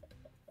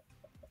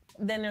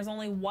 then there's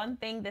only one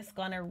thing that's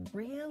gonna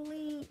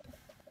really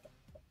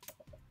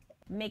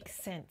make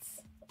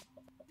sense,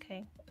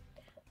 okay?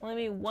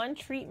 Only one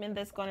treatment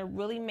that's gonna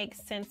really make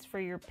sense for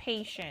your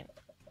patient.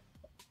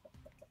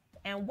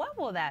 And what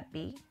will that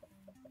be?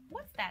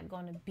 What's that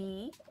gonna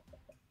be?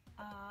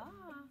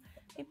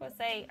 People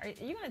say, are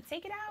you gonna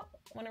take it out?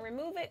 Wanna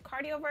remove it?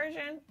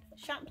 Cardioversion,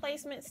 shunt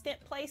placement, stent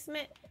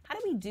placement? How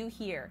do we do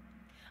here?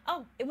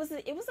 Oh, it was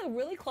a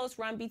really close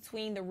run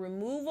between the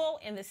removal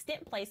and the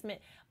stent placement,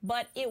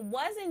 but it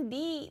was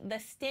indeed the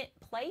stent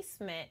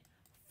placement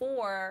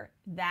for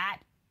that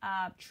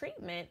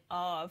treatment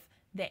of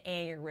the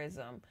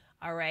aneurysm.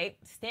 All right,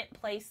 stent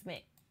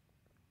placement.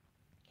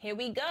 Here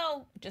we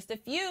go, just a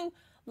few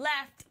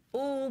left.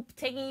 Ooh,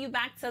 taking you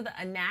back to the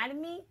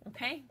anatomy,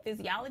 okay,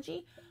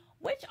 physiology.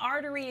 Which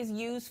artery is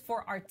used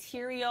for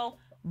arterial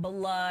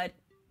blood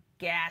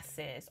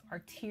gases?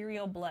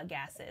 Arterial blood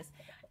gases.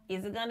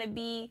 Is it gonna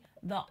be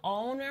the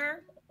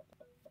ulnar,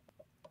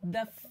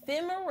 the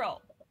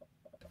femoral,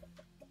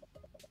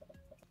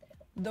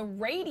 the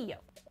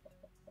radial,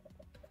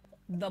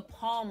 the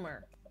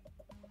palmar?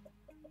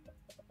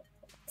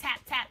 Tap,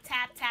 tap,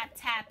 tap, tap,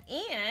 tap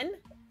in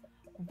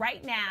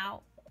right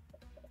now.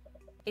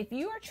 If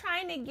you are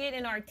trying to get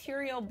an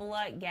arterial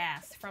blood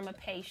gas from a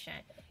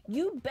patient,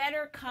 you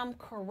better come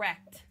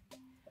correct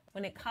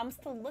when it comes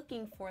to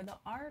looking for the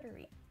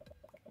artery.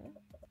 Okay?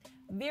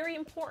 Very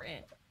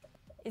important.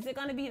 Is it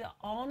going to be the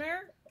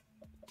ulnar,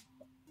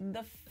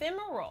 the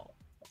femoral?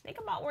 Think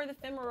about where the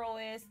femoral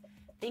is.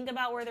 Think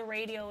about where the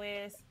radial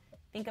is.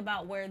 Think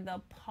about where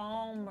the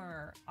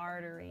palmar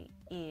artery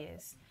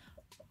is.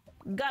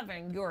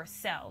 Govern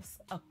yourselves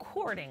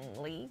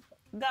accordingly.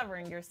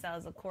 Govern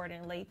yourselves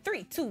accordingly.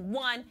 3, 2,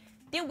 1.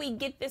 Did we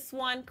get this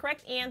one?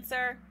 Correct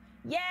answer.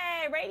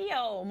 Yay,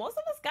 radio. Most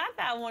of us got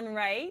that one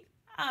right.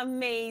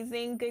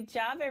 Amazing. Good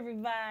job,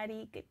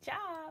 everybody. Good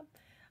job.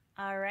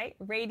 All right.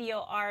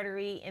 Radial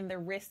artery in the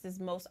wrist is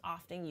most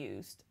often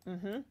used.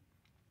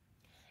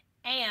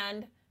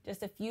 And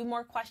just a few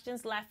more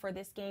questions left for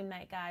this game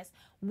night, guys.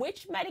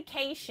 Which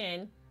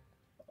medication,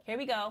 here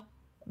we go.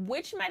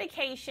 Which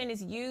medication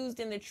is used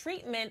in the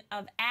treatment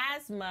of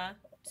asthma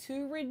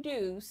to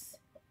reduce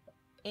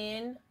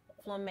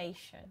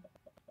inflammation?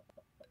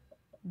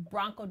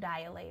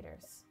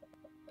 Bronchodilators,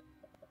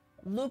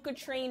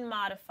 leukotriene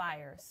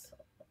modifiers,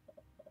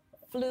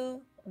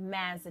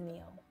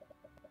 flumazenil,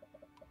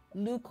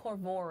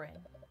 leucovorin.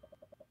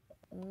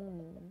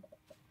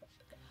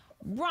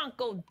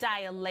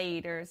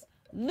 Bronchodilators,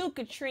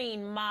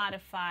 leukotriene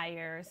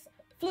modifiers,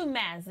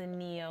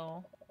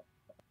 flumazenil,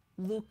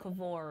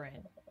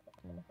 leucovorin.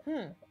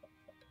 Is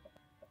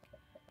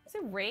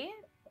it red?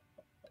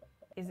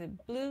 Is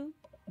it blue,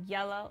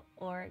 yellow,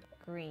 or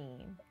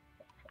green?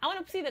 I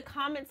want to see the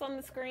comments on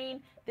the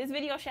screen. This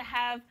video should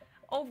have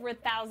over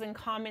 1,000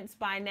 comments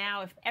by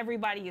now if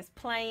everybody is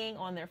playing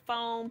on their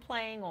phone,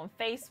 playing on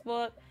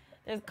Facebook.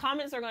 The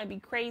comments are going to be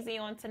crazy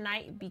on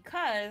tonight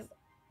because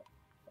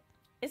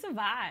it's a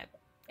vibe.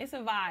 It's a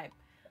vibe.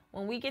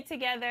 When we get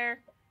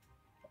together,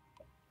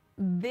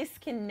 this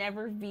can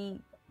never be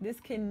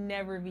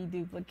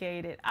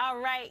duplicated. All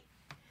right.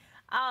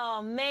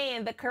 Oh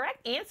man, the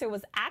correct answer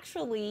was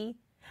actually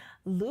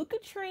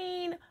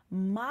leukotriene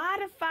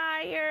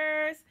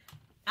modifiers.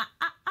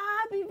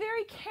 Be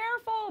very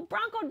careful.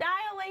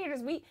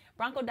 Bronchodilators.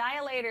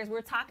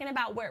 We're talking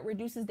about where it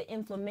reduces the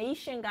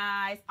inflammation,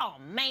 guys. Oh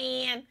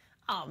man.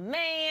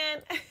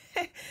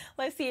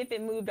 Let's see if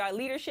it moved our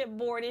leadership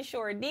board. It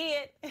sure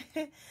did.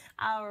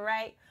 All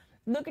right.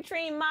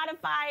 Leukotriene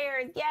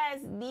modifiers. Yes,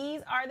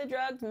 these are the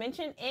drugs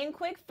mentioned in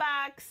Quick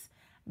Facts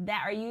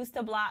that are used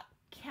to block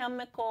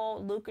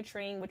chemical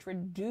leukotriene, which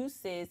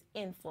reduces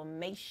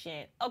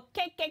inflammation.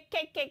 Okay.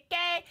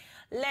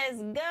 Let's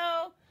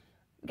go.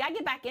 Gotta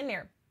get back in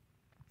there.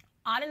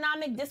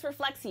 Autonomic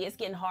dysreflexia. It's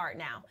getting hard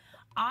now.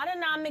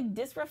 Autonomic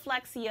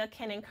dysreflexia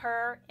can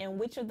occur in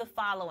which of the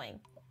following?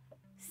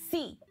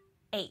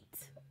 C8,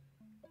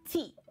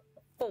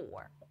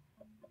 T4,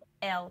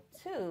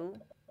 L2,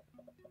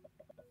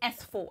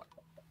 S4.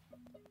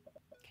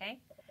 Okay.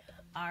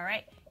 All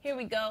right. Here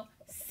we go.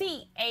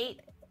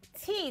 C8,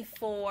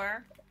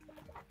 T4,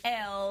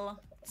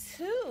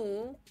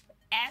 L2,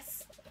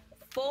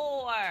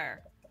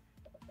 S4.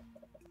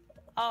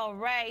 All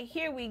right.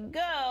 Here we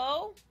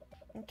go.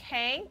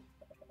 Okay.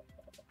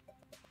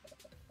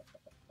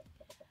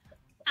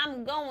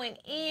 I'm going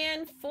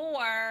in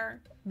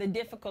for the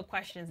difficult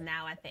questions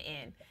now at the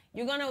end.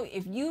 You're going to,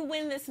 if you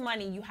win this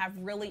money, you have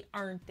really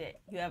earned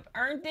it. You have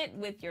earned it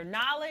with your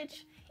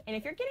knowledge. And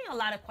if you're getting a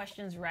lot of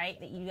questions right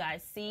that you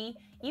guys see,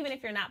 even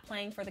if you're not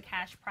playing for the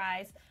cash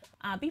prize,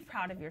 be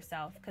proud of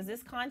yourself because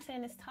this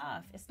content is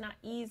tough. It's not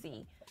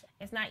easy.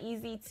 It's not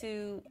easy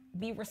to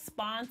be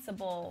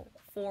responsible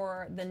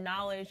for the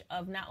knowledge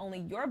of not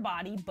only your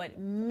body, but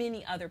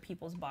many other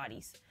people's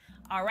bodies.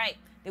 All right.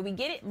 Did we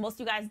get it? Most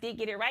of you guys did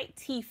get it right.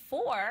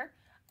 T4.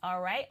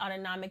 All right.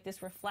 Autonomic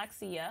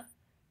dysreflexia.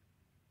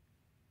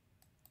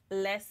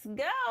 Let's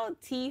go.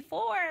 T4.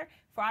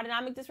 For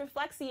autonomic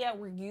dysreflexia,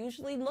 we're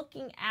usually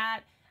looking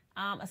at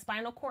a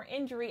spinal cord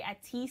injury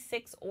at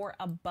T6 or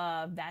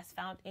above. That's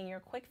found in your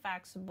Quick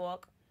Facts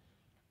book.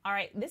 All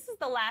right. This is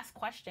the last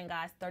question,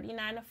 guys.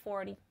 39 to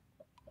 40.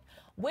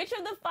 Which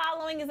of the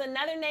following is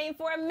another name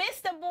for a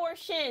missed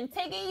abortion?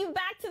 Taking you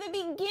back to the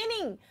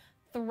beginning.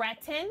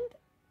 Threatened,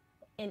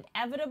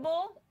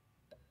 inevitable,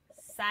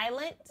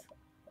 silent,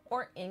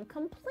 or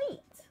incomplete?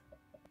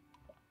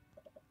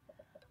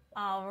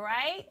 All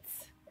right.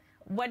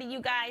 What do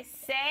you guys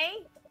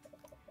say?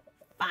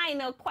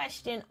 Final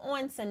question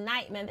on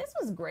tonight, man. This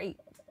was great.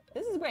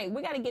 This is great.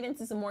 We got to get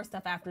into some more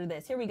stuff after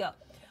this. Here we go.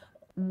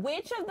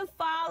 Which of the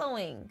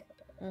following?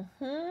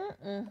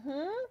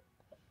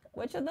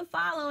 Which of the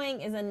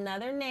following is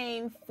another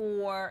name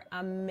for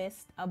a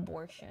missed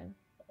abortion?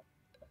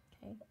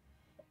 Okay.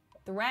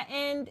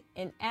 Threatened,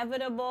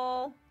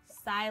 inevitable,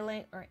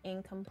 silent, or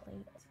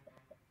incomplete?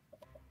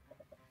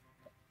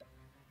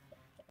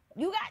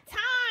 You got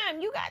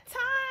time. You got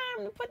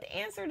time to put the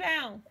answer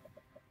down.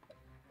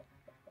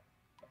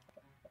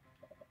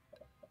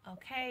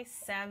 Okay,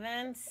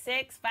 7,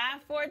 6,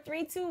 5, 4,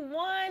 3, 2,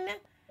 1.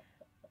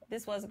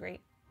 This was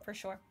great, for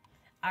sure.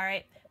 All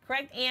right,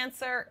 correct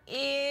answer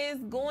is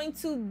going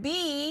to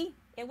be,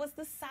 it was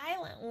the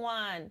silent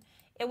one.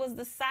 It was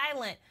the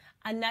silent.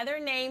 Another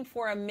name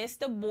for a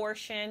missed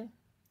abortion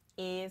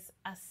is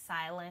a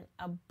silent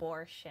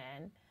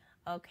abortion.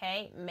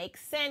 Okay,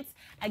 makes sense.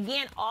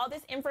 Again, all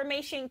this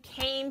information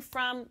came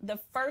from the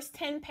first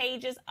 10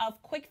 pages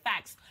of Quick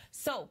Facts.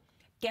 So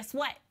guess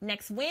what?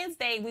 Next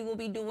Wednesday, we will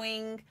be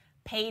doing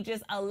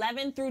pages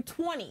 11 through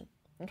 20.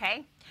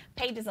 okay?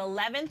 Pages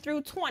 11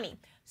 through 20.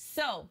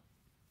 So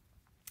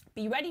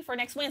be ready for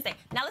next Wednesday.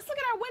 Now let's look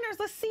at our winners.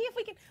 Let's see who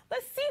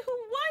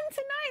won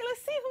tonight.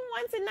 Let's see who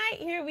won tonight.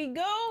 Here we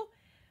go.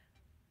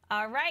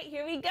 All right,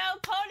 here we go.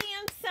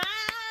 Podium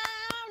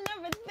time,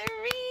 number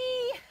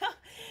 3.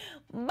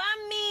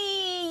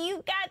 Bummy,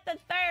 you got the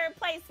 3rd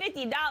place,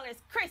 $50.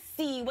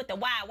 Chrissy with the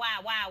Y,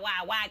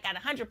 got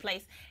 100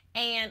 place.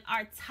 And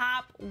our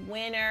top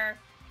winner,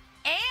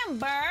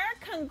 Amber,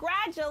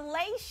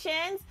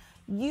 congratulations.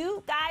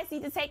 You guys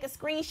need to take a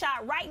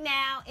screenshot right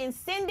now and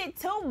send it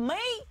to me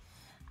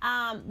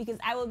because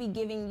I will be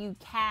giving you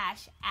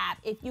Cash App.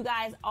 If you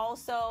guys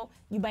also,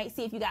 you might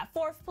see if you got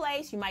 4th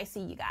place, you might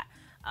see you got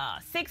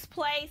 6th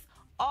place,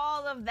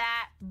 all of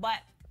that. But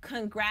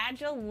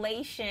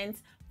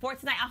congratulations for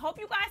tonight. I hope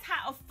you guys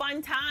had a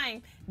fun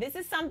time. This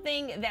is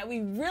something that we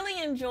really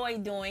enjoy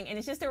doing, and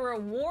it's just to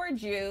reward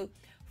you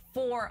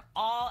for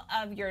all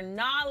of your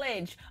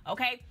knowledge,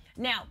 okay?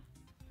 Now,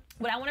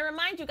 what I want to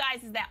remind you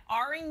guys is that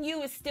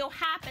RNU is still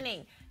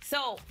happening.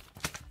 So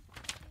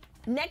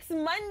next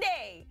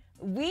Monday,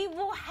 we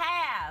will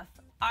have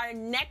our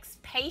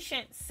next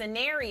patient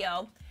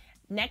scenario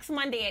next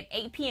Monday at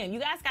 8 p.m. You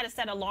guys got to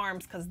set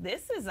alarms because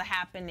this is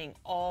happening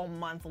all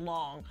month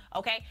long,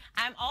 okay?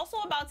 I'm also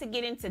about to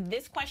get into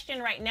this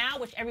question right now,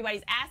 which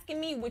everybody's asking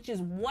me, which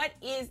is what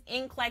is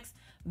NCLEX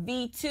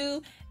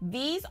V2?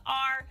 These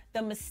are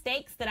the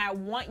mistakes that I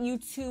want you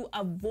to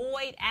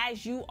avoid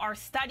as you are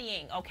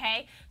studying,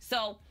 okay?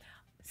 So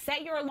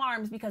set your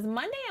alarms because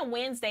Monday and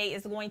Wednesday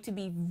is going to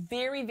be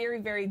very, very,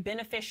 very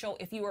beneficial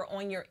if you are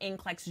on your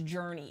NCLEX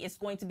journey. It's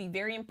going to be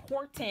very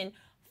important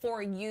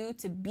for you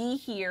to be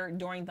here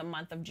during the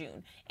month of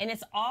June. And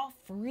it's all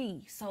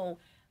free, so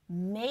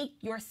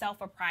make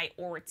yourself a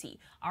priority,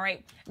 all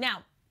right?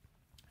 Now,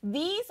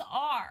 these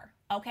are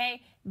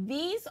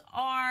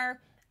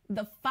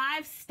the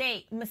 5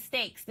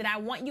 mistakes that I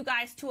want you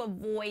guys to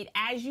avoid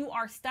as you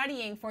are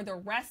studying for the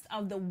rest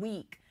of the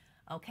week,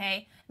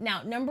 okay?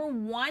 Now, number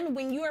 1,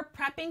 when you are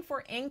prepping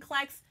for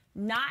NCLEX,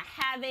 not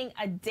having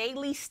a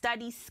daily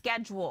study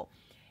schedule.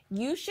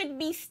 You should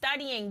be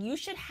studying, you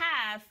should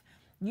have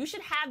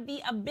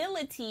the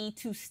ability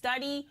to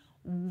study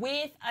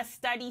with a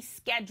study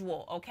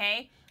schedule,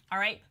 okay? All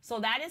right, so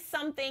that is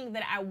something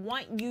that I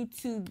want you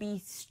to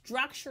be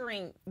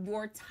structuring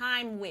your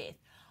time with.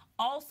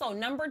 Also,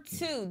 number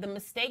 2, the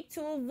mistake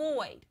to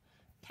avoid,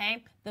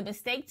 okay? The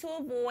mistake to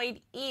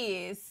avoid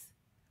is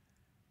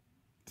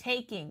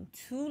taking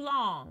too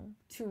long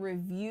to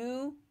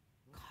review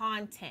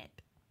content,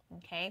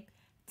 okay?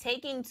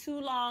 Taking too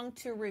long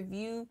to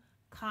review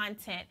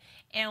content.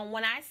 And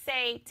when I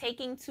say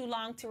taking too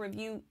long to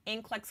review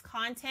NCLEX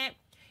content,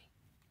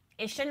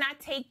 it should not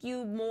take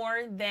you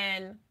more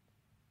than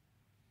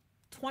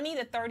 20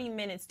 to 30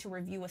 minutes to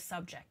review a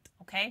subject,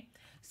 okay?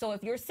 So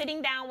if you're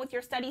sitting down with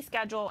your study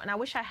schedule, and I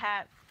wish I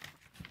had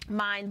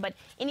mine, but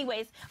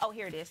anyways, oh,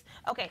 here it is.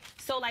 Okay,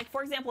 so like,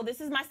 for example,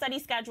 this is my study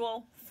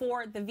schedule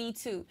for the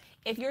V2.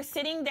 If you're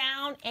sitting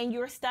down and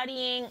you're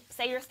studying,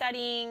 say you're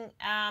studying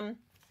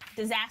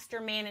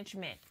disaster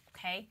management,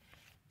 okay?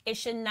 It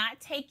should not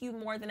take you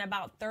more than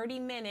about 30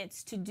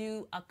 minutes to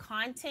do a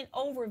content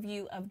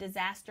overview of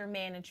disaster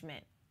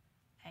management,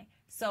 okay?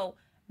 So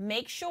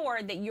make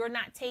sure that you're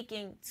not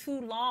taking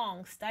too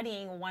long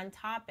studying one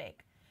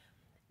topic.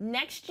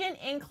 Next Gen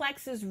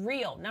NCLEX is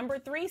real. Number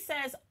 3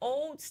 says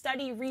old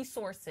study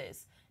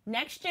resources.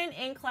 Next Gen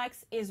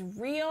NCLEX is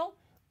real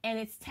and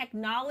it's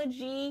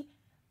technology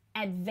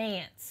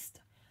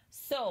advanced.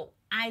 So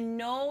I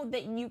know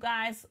that you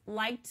guys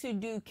like to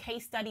do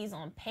case studies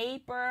on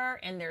paper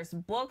and there's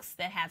books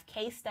that have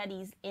case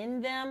studies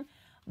in them,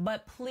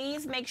 but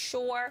please make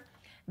sure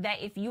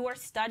that if you are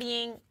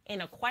studying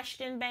in a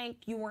question bank,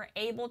 you are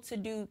able to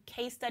do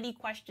case study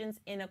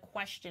questions in a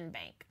question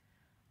bank,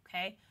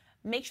 okay?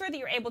 Make sure that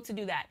you're able to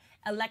do that.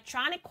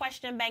 Electronic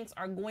question banks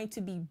are going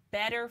to be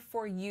better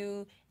for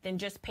you than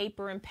just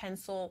paper and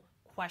pencil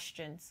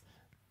questions.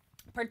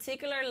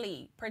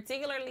 Particularly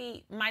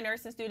my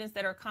nursing students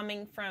that are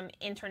coming from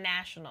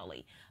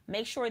internationally.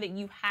 Make sure that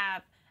you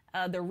have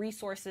the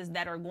resources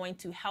that are going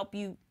to help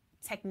you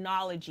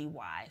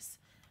technology-wise.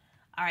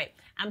 All right,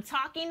 I'm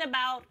talking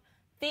about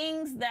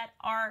things that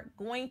are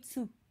going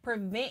to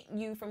prevent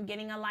you from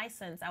getting a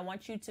license. I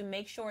want you to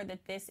make sure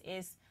that this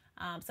is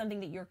something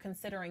that you're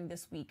considering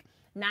this week.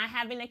 Not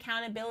having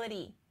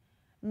accountability.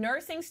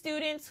 Nursing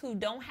students who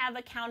don't have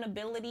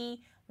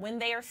accountability when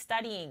they are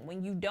studying,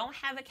 when you don't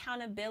have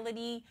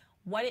accountability,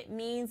 what it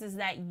means is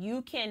that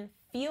you can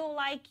feel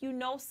like you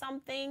know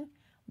something,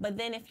 but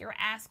then if you're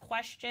asked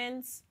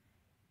questions,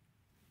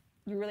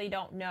 you really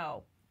don't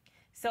know.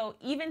 So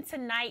even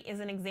tonight is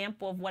an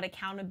example of what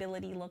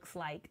accountability looks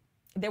like.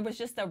 There was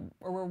just a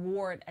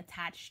reward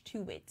attached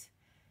to it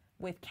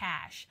with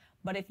cash.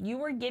 But if you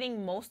were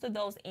getting most of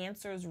those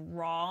answers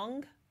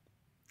wrong,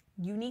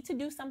 you need to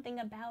do something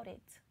about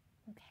it,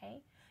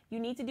 okay? You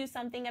need to do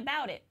something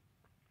about it.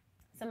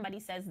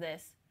 Somebody says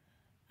this.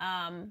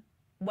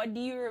 What do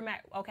you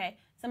remember? Okay,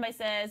 somebody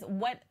says,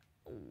 what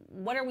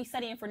what are we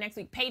studying for next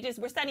week?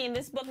 We're studying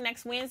this book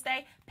next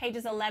Wednesday,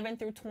 pages 11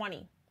 through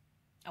 20.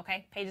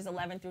 Okay, pages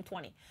 11 through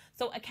 20.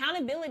 So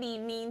accountability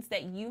means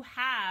that you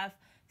have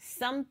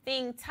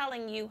something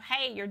telling you,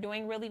 hey, you're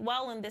doing really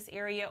well in this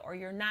area, or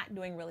you're not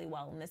doing really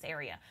well in this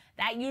area.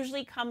 That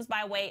usually comes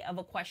by way of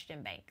a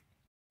question bank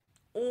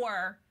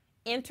or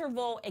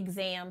interval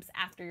exams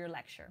after your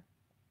lecture.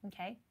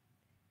 Okay.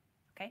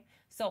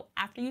 So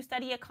after you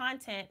study a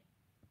content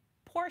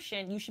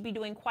portion, you should be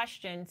doing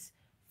questions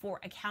for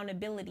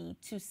accountability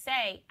to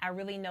say, I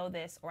really know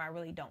this, or I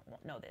really don't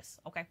know this.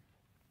 Okay.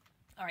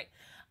 All right.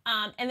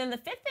 And then the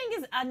fifth thing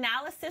is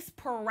analysis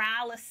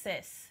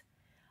paralysis.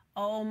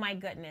 Oh my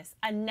goodness.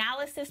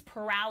 Analysis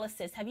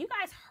paralysis. Have you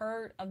guys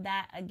heard of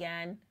that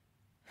again?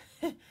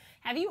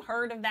 Have you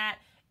heard of that?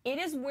 It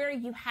is where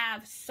you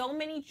have so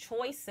many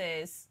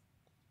choices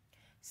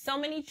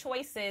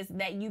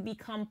that you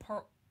become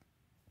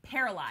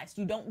paralyzed.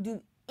 You don't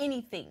do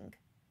anything.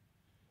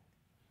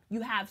 You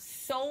have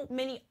so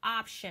many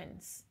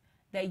options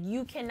that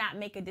you cannot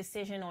make a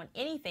decision on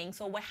anything.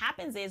 So what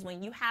happens is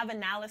when you have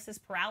analysis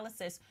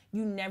paralysis,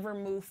 you never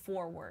move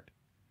forward.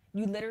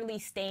 You literally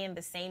stay in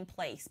the same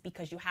place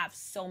because you have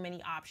so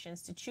many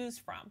options to choose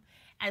from.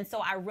 And so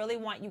I really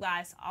want you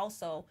guys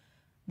also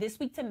this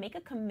week to make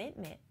a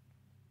commitment.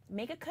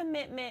 Make a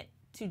commitment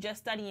to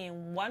just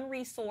studying one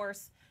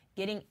resource,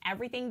 getting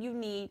everything you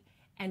need,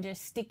 and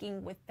just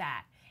sticking with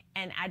that.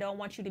 And I don't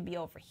want you to be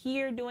over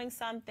here doing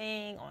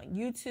something on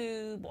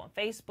YouTube, on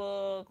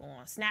Facebook,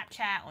 on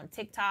Snapchat, on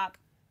TikTok.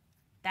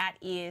 That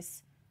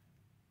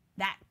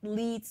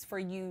leads for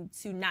you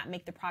to not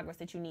make the progress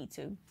that you need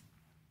to.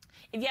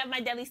 If you have my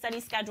daily study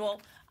schedule,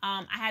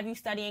 I have you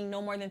studying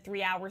no more than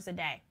 3 hours a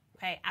day.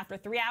 Okay. After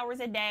 3 hours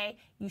a day,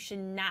 you should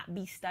not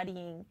be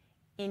studying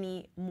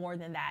any more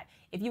than that.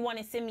 If you want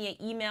to send me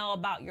an email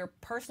about your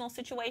personal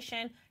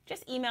situation,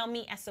 just email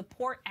me at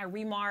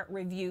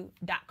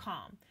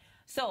support@remarreview.com.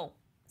 So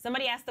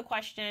somebody asked the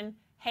question,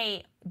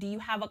 hey, do you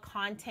have a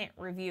content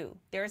review?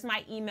 There's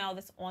my email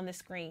that's on the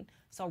screen.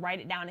 So write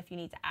it down if you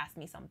need to ask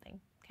me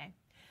something. Okay.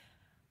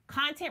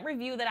 Content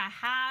review that I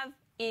have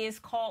is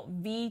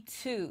called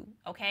V2.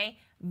 Okay.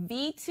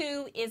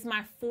 V2 is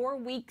my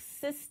 4-week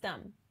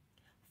system.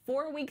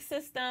 4-week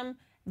system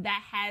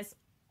that has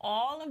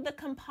all of the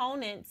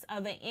components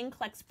of an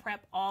NCLEX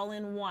prep all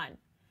in one.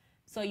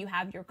 So you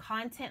have your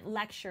content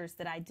lectures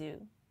that I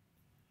do,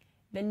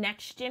 the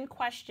Next Gen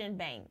question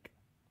bank,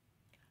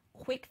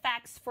 quick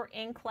facts for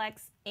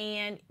NCLEX,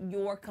 and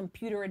your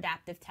computer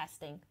adaptive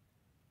testing.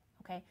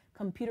 Okay,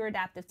 computer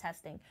adaptive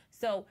testing.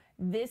 So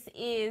this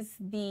is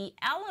the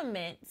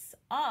elements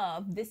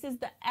of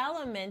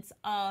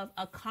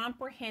a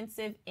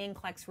comprehensive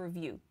NCLEX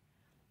review.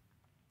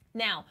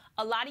 Now,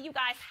 a lot of you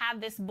guys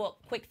have this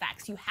book, Quick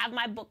Facts. You have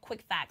my book,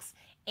 Quick Facts,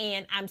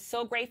 and I'm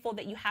so grateful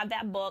that you have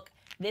that book.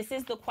 This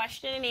is the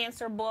question and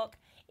answer book.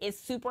 It's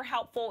super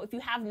helpful. If you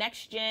have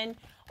Next Gen,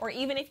 or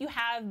even if you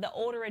have the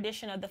older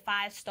edition of the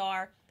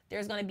 5-star,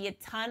 there's going to be a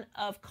ton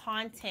of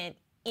content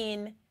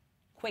in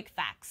Quick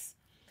Facts.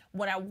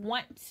 What I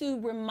want to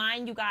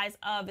remind you guys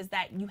of is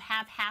that you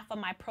have half of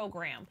my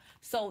program.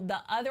 So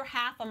the other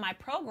half of my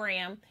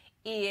program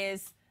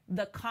is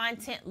the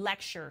content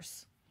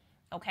lectures.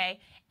 Okay,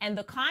 and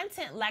the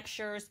content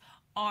lectures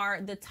are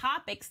the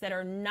topics that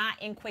are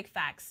not in Quick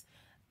Facts.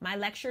 My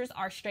lectures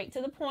are straight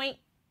to the point,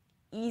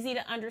 easy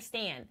to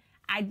understand.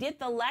 I did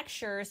the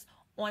lectures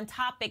on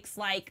topics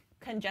like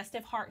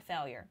congestive heart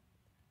failure,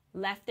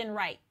 left and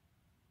right,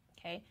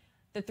 okay?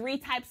 The 3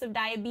 types of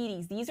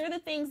diabetes. These are the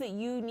things that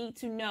you need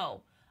to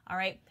know, all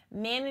right?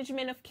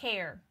 Management of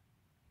care,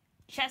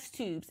 chest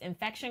tubes,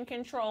 infection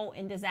control,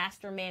 and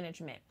disaster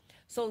management.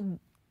 So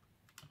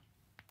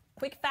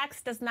Quick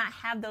Facts does not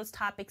have those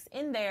topics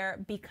in there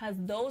because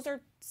those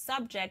are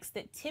subjects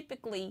that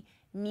typically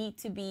need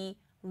to be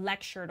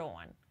lectured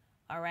on,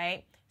 all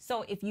right?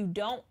 So if you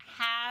don't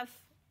have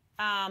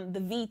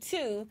the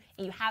V2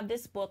 and you have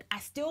this book, I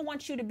still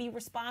want you to be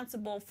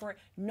responsible for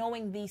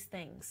knowing these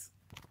things,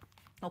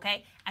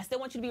 okay? I still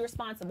want you to be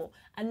responsible.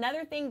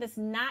 Another thing that's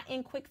not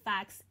in Quick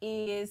Facts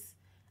is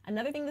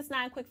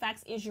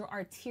your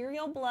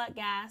arterial blood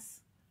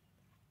gas,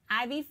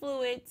 IV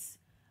fluids,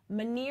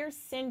 Meniere's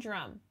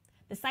syndrome.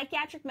 The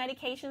psychiatric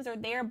medications are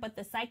there, but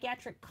the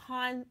psychiatric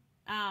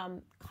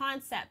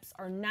concepts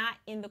are not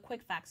in the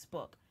Quick Facts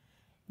book.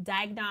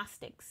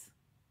 Diagnostics,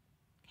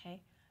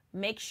 okay?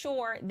 Make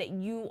sure that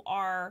you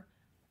are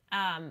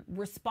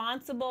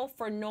responsible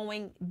for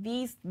knowing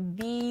these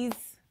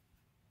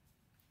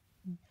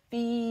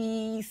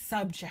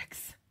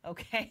subjects,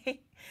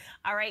 okay?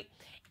 All right.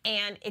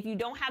 And if you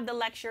don't have the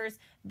lectures,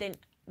 then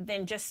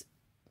just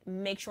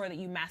make sure that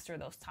you master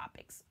those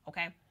topics,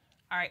 okay?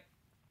 All right.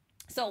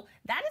 So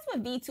that is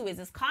what V2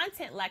 is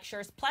content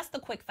lectures plus the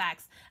Quick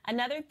Facts.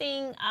 Another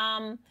thing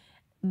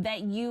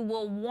that you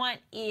will want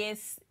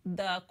is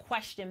the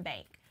question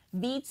bank.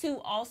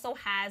 V2 also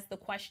has the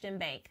question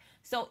bank.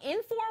 So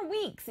in 4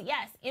 weeks,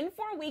 yes, in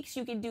 4 weeks,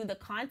 you can do the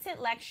content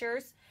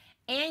lectures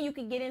and you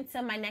can get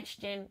into my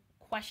Next Gen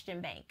question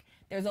bank.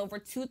 There's over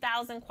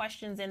 2,000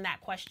 questions in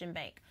that question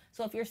bank.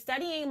 So if you're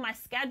studying my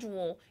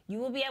schedule, you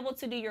will be able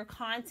to do your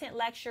content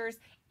lectures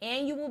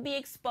and you will be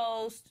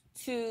exposed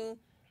to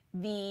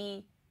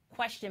the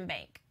question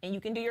bank. And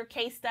you can do your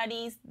case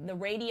studies, the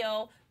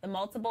radio, the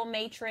multiple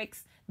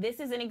matrix.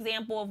 This is an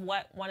example of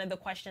what one of the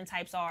question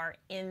types are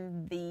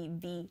in the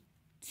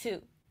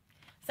V2.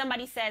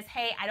 Somebody says,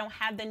 hey, I don't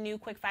have the new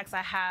quick facts.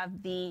 I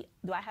have the,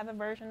 do I have a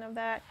version of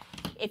that?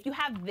 If you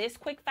have this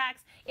quick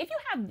facts,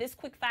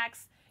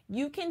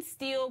 you can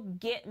still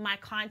get my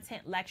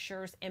content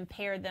lectures and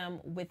pair them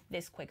with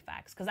this quick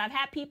facts. Because I've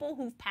had people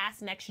who've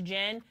passed next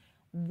gen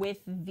with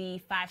the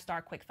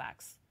 5-star quick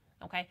facts.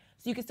 Okay,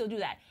 so you can still do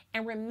that.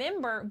 And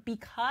remember,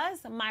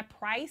 because my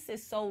price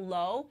is so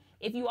low,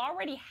 if you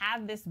already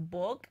have this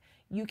book,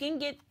 you can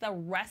get the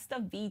rest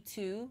of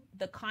V2,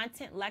 the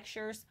content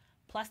lectures,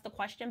 plus the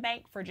question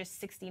bank for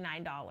just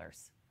 $69.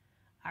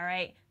 All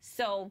right,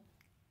 so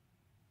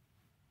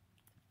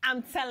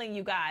I'm telling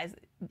you guys,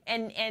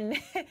 and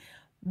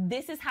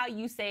this is how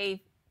you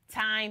save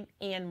time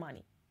and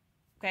money.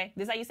 Okay,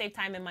 this is how you save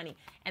time and money.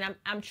 And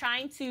I'm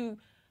trying to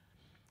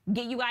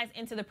get you guys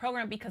into the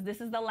program because this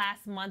is the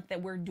last month that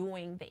we're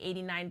doing the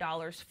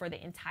 $89 for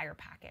the entire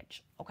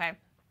package. Okay,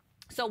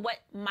 so what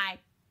my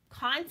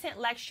content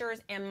lectures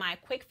and my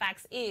quick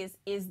facts is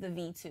the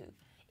V2.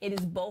 It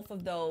is both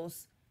of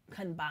those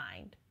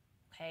combined.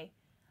 Okay,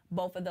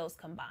 both of those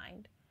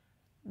combined.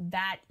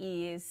 That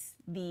is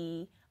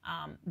the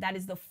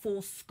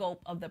full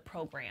scope of the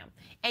program.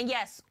 And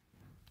yes,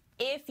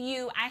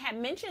 I had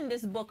mentioned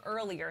this book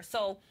earlier.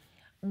 So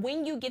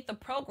when you get the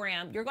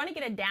program, you're going to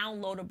get a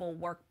downloadable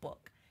workbook.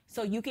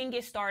 So you can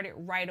get started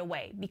right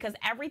away because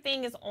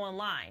everything is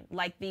online.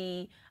 Like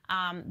the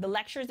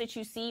lectures that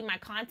you see, my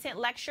content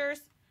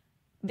lectures,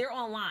 they're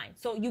online.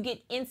 So you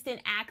get instant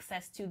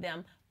access to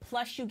them.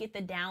 Plus you get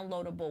the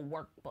downloadable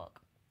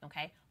workbook.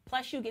 Okay.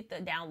 Plus you get the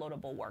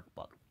downloadable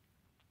workbook.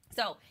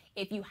 So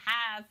if you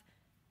have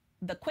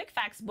the quick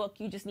facts book,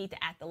 you just need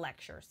to add the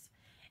lectures.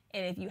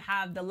 And if you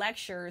have the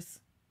lectures,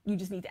 you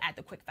just need to add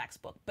the quick facts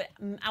book. But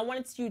I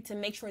wanted you to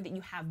make sure that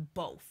you have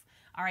both.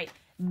 All right.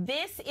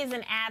 This is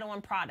an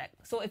add-on product.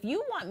 So if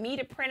you want me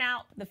to print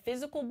out the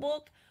physical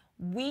book,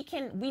 we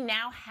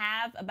now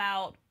have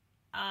about,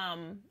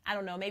 I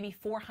don't know, maybe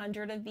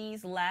 400 of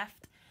these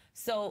left.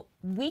 So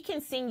we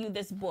can send you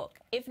this book.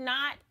 If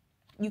not,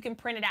 you can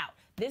print it out.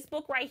 This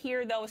book right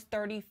here, though, is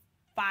 $35.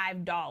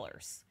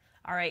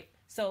 All right.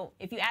 So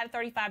if you add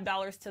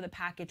 $35 to the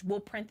package, we'll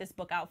print this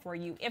book out for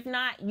you. If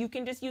not, you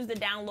can just use the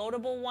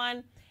downloadable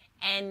one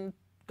and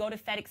go to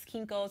FedEx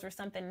Kinko's or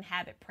something and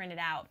have it printed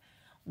out.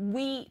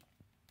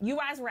 You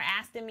guys were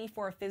asking me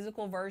for a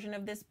physical version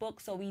of this book,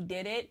 so we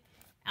did it.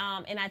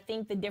 And I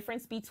think the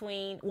difference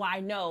between, I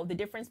know the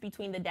difference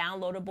between the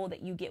downloadable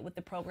that you get with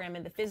the program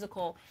and the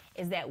physical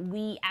is that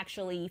we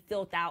actually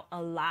filled out a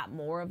lot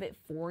more of it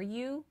for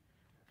you.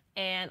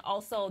 And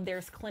also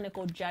there's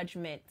clinical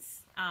judgment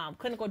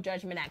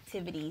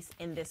activities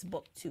in this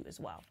book too as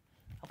well.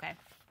 Okay.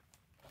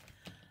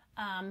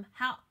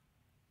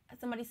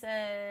 Somebody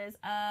says,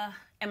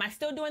 am I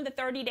still doing the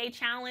 30-day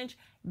challenge?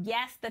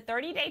 Yes, the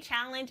 30-day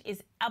challenge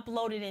is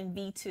uploaded in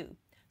V2.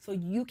 So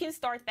you can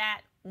start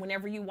that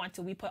whenever you want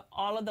to. We put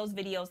all of those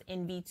videos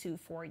in V2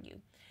 for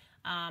you.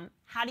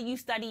 How do you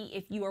study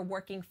if you are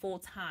working full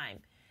time?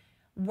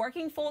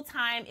 Working full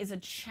time is a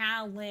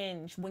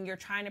challenge when you're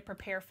trying to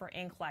prepare for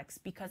NCLEX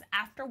because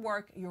after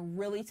work, you're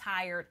really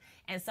tired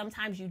and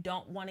sometimes you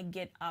don't want to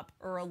get up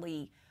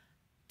early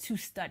to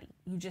study.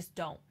 You just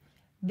don't.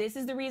 This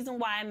is the reason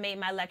why I made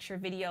my lecture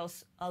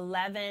videos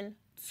 11,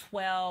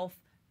 12,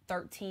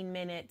 13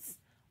 minutes,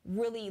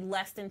 really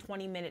less than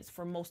 20 minutes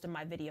for most of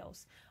my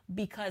videos.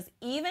 Because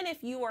even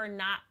if you are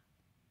not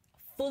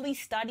fully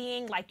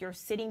studying, like you're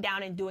sitting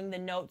down and doing the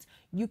notes,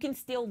 you can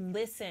still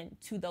listen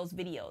to those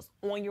videos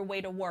on your way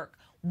to work,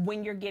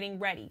 when you're getting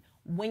ready,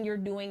 when you're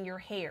doing your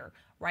hair,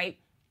 right?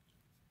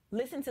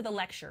 Listen to the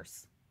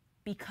lectures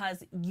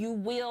because you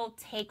will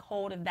take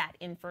hold of that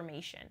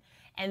information.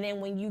 And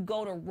then when you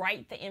go to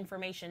write the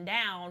information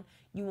down,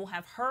 you will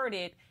have heard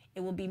it.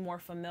 It will be more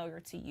familiar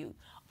to you.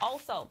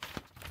 Also,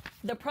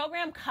 the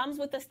program comes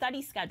with a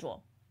study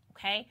schedule,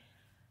 okay?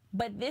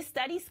 But this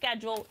study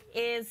schedule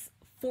is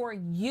for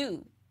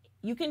you.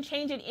 You can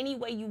change it any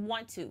way you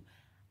want to.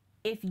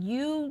 If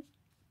you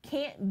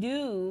can't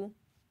do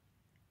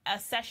a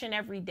session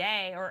every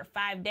day or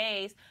 5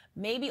 days,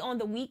 maybe on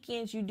the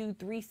weekends you do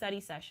 3 study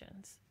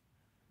sessions.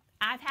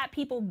 I've had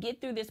people get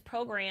through this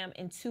program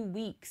in 2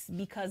 weeks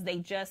because they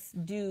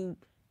just do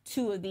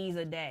 2 of these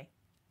a day.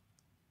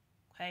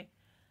 Okay?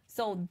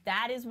 So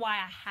that is why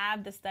I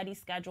have the study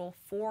schedule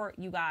for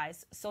you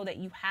guys so that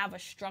you have a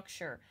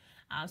structure.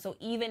 So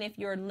even if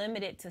you're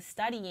limited to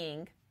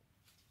studying,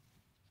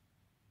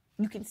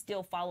 you can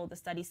still follow the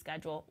study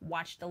schedule,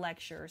 watch the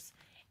lectures,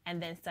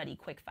 and then study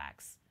quick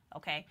facts.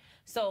 Okay?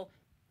 So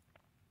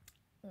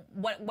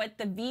what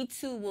the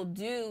V2 will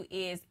do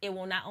is it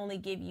will not only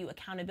give you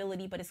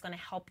accountability, but it's going to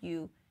help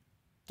you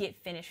get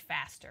finished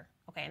faster,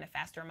 okay, in a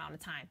faster amount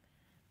of time.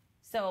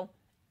 So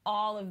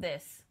all of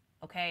this,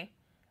 okay,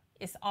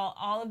 It's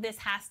all of this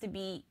has to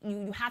be,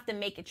 you have to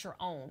make it your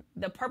own.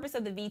 The purpose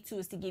of the V2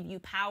 is to give you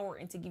power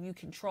and to give you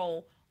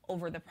control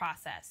over the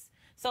process.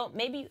 So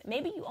maybe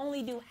you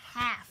only do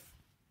half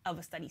of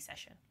a study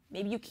session.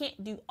 Maybe you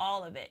can't do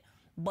all of it,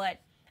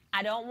 but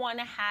I don't want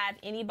to have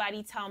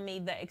anybody tell me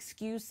the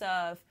excuse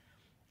of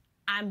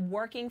I'm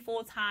working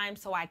full time,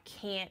 so I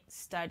can't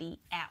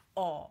study at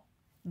all.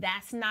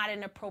 That's not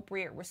an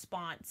appropriate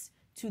response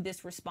to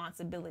this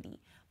responsibility,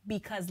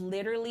 because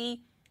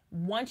literally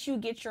once you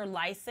get your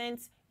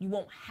license, you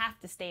won't have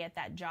to stay at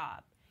that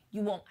job.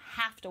 You won't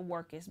have to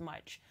work as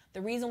much. The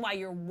reason why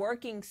you're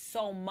working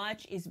so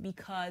much is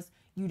because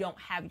you don't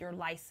have your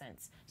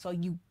license. So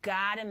you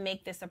gotta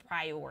make this a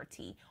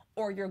priority,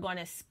 or you're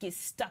gonna get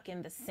stuck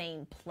in the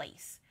same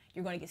place.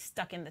 You're gonna get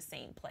stuck in the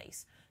same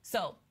place.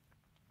 So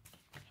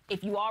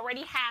if you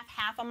already have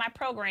half of my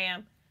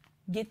program,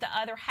 get the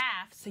other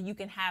half so you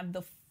can have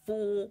the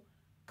full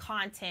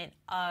content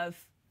of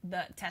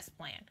the test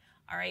plan.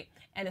 All right.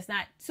 And it's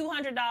not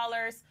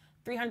 $200,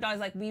 $300.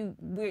 Like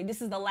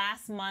this is the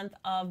last month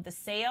of the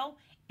sale,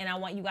 and I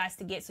want you guys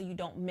to get so you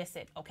don't miss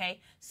it.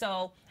 Okay.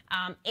 So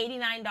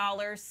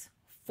 $89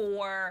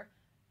 for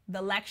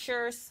the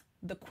lectures,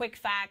 the quick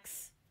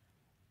facts,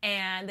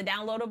 and the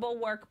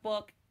downloadable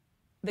workbook,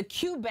 the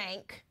Q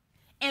bank,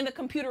 and the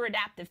computer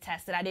adaptive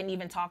test that I didn't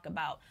even talk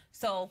about.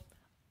 So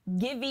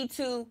get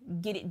V2,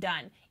 get it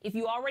done. If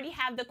you already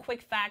have the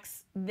quick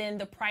facts, then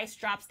the price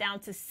drops down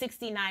to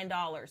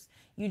 $69.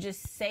 You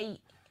just say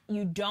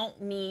you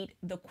don't need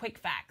the quick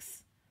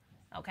facts,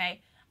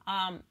 okay?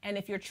 And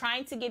if you're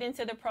trying to get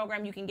into the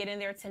program, you can get in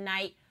there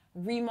tonight.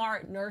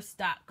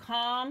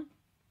 remartnurse.com,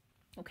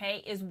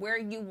 okay, is where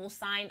you will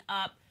sign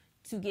up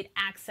to get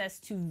access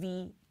to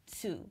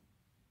V2.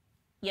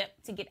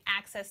 Yep, to get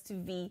access to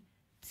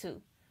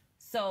V2.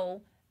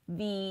 So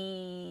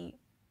the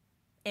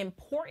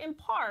important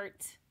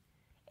part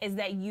is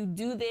that you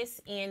do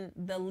this in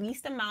the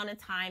least amount of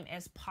time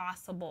as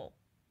possible.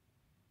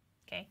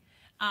 Okay.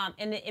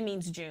 And it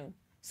means June.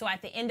 So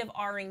at the end of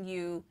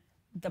RNU,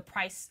 the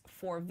price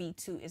for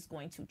V2 is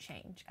going to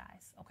change,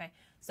 guys. Okay.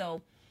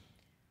 So,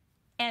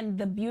 and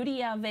the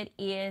beauty of it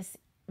is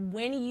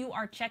when you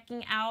are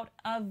checking out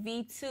of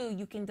V2,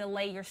 you can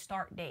delay your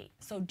start date.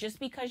 So just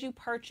because you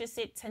purchase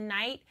it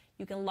tonight,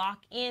 you can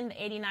lock in the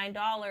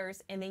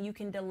 $89 and then you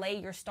can delay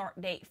your start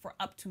date for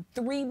up to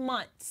 3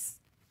 months.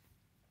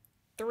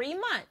 3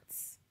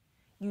 months.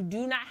 You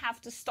do not have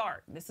to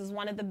start. This is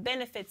one of the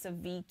benefits of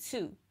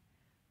V2.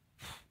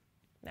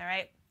 All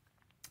right.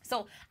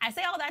 So I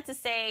say all that to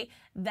say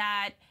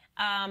that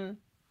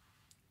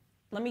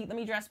let me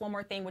address one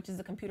more thing, which is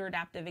the computer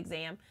adaptive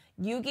exam.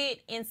 You get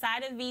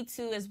inside of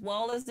V2 as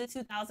well as the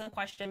 2,000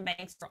 question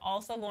banks. You're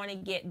also going to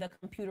get the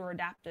computer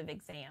adaptive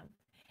exam.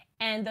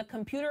 And the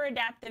computer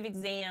adaptive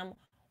exam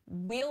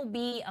will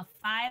be a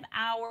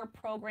 5-hour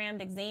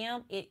programmed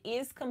exam. It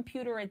is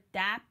computer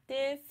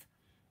adaptive,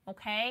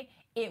 okay?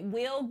 It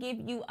will give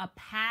you a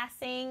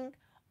passing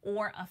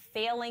or a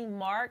failing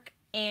mark,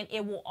 and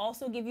it will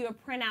also give you a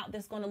printout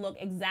that's going to look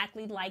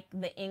exactly like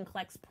the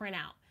NCLEX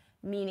printout,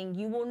 meaning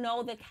you will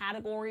know the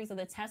categories of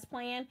the test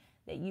plan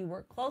that you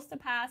were close to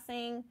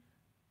passing,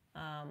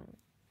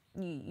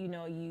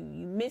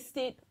 you missed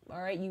it,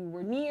 all right, you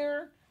were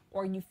near,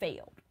 or you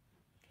failed.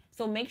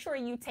 So make sure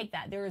you take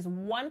that. There is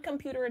one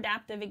computer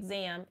adaptive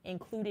exam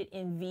included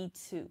in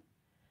V2.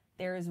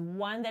 There is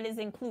one that is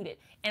included.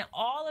 And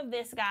all of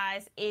this,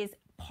 guys, is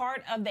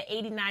part of the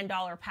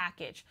 $89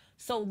 package.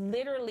 So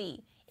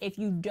literally, if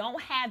you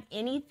don't have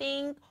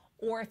anything,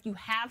 or if you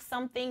have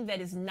something that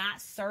is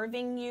not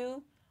serving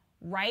you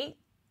right,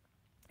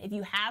 if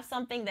you have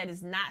something that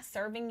is not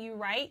serving you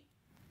right,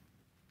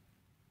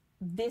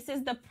 this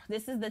is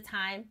the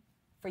time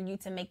for you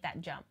to make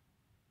that jump.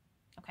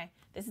 Okay,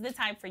 this is the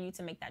time for you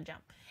to make that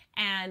jump.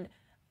 And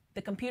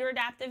the computer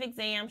adaptive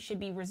exam should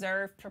be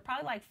reserved for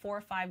probably like 4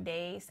 or 5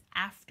 days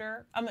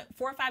after,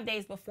 4 or 5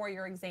 days before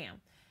your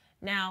exam.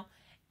 Now,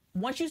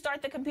 once you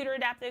start the computer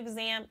adaptive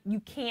exam, you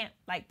can't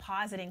like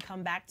pause it and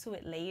come back to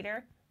it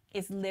later.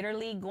 It's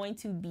literally going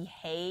to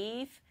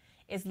behave.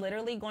 It's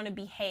literally going to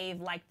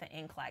behave like the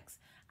NCLEX.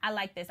 I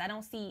like this. I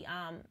don't see,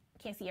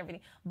 can't see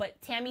everything.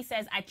 But Tammy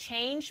says, I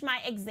changed my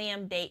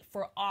exam date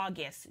for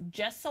August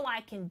just so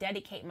I can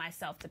dedicate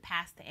myself to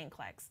pass the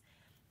NCLEX.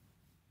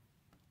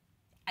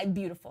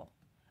 Beautiful,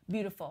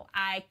 beautiful.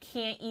 I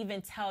can't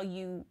even tell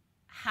you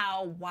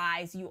how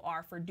wise you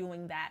are for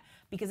doing that,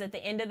 because at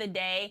the end of the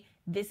day,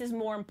 this is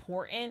more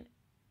important.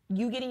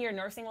 You getting your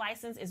nursing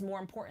license is more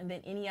important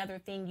than any other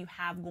thing you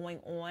have going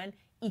on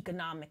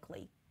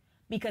economically,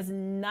 because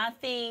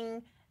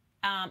nothing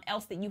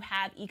else that you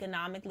have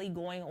economically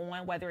going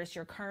on, whether it's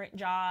your current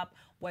job,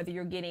 whether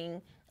you're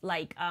getting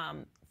like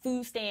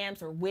food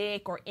stamps or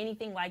WIC or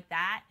anything like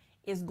that,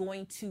 is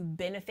going to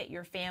benefit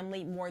your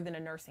family more than a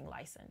nursing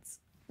license.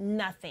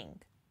 Nothing.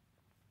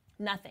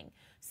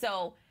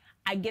 So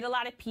I get a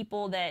lot of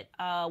people that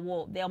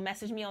they'll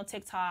message me on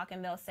TikTok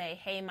and they'll say,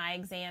 hey, my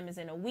exam is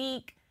in a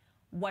week.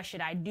 What should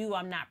I do?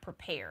 I'm not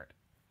prepared.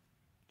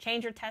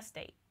 Change your test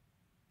date.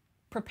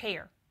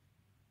 Prepare.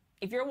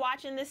 if you're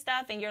watching this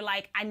stuff and you're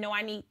like, I know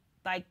I need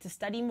like to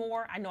study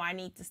more, I know I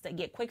need to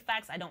get quick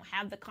facts, I don't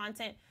have the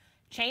content,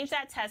 change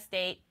that test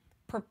date,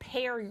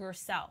 prepare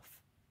yourself.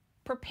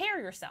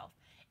 Prepare yourself.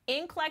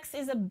 NCLEX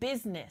is a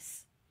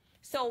business.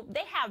 So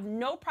they have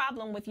no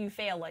problem with you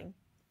failing.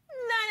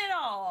 None at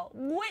all.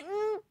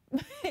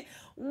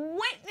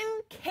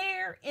 Wouldn't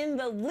care in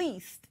the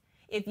least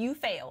if you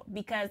failed,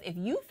 because if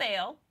you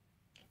fail,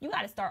 you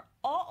got to start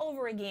all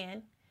over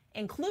again,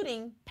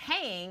 including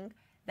paying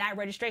that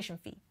registration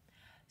fee.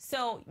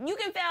 So you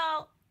can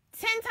fail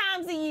 10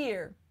 times a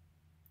year,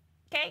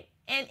 okay?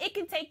 And it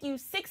can take you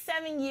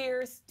 6-7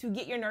 years to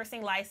get your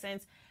nursing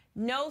license.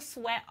 No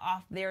sweat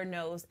off their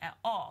nose at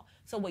all.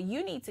 So what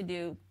you need to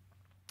do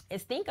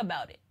is think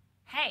about it.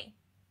 Hey,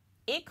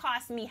 it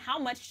costs me how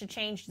much to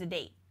change the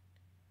date?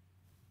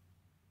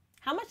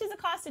 How much does it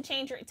cost to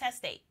change your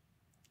test date?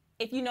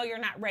 If you know you're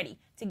not ready,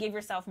 to give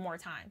yourself more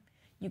time.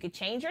 You could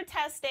change your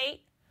test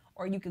date,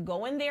 or you could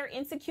go in there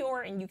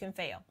insecure and you can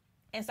fail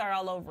and start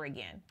all over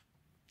again.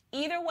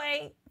 Either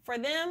way, for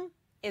them,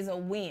 is a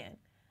win.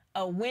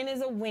 A win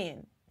is a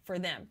win for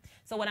them.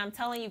 So what I'm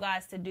telling you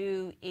guys to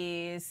do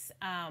is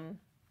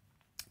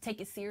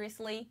take it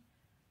seriously.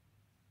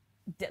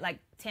 Like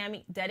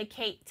Tammy,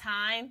 dedicate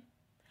time.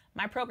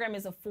 My program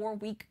is a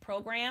 4-week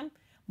program,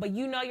 but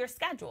you know your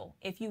schedule.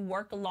 If you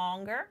work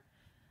longer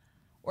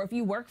or if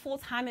you work full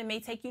time, it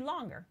may take you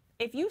longer.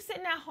 If you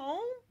sitting at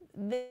home,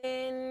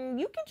 then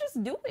you can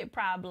just do it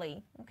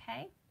probably.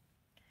 Okay.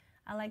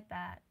 I like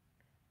that.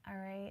 All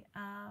right.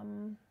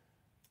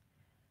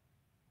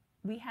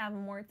 We have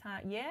more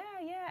time. Yeah,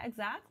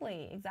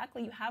 exactly.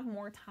 You have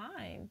more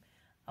time.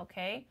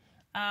 Okay.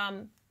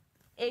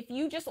 If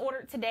you just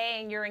ordered today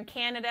and you're in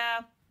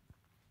Canada,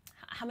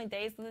 how many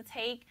days does it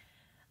take?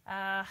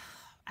 I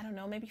don't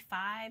know, maybe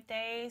 5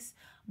 days.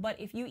 But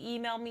if you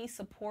email me,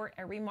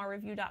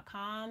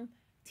 support@remarreview.com,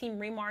 Team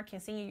Remar can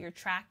send you your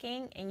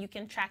tracking and you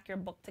can track your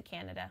book to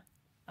Canada.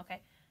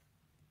 Okay.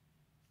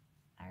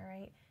 All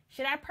right.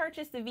 Should I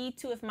purchase the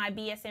V2 if my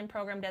BSN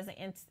program doesn't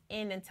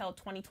end until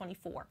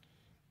 2024?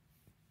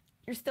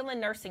 You're still in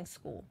nursing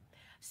school.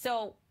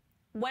 So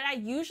what I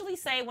usually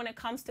say when it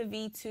comes to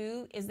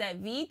V2 is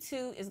that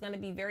V2 is going to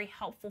be very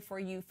helpful for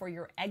you for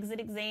your exit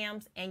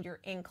exams and your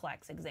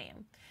NCLEX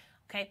exam.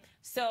 Okay,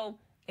 so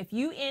if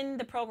you end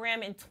the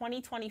program in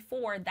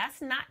 2024,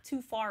 that's not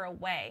too far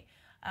away.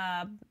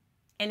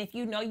 And if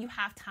you know you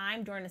have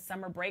time during the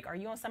summer break, are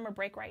you on summer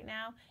break right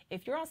now?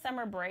 If you're on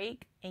summer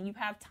break and you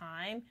have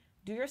time,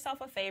 do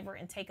yourself a favor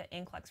and take an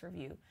NCLEX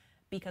review.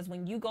 Because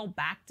when you go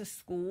back to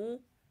school,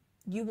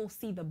 you will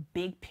see the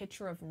big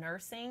picture of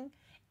nursing,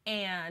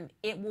 and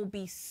it will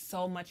be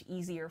so much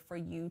easier for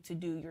you to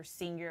do your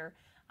senior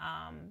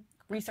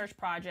research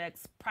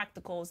projects,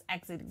 practicals,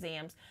 exit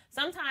exams.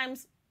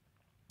 Sometimes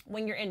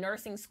when you're in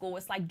nursing school,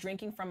 it's like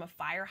drinking from a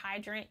fire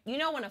hydrant. You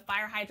know when a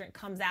fire hydrant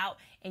comes out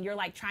and you're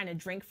like trying to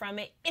drink from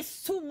it,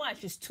 it's too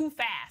much, it's too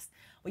fast.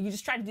 Well, you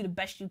just try to do the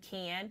best you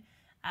can.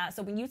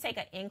 So when you take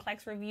an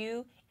NCLEX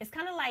review, it's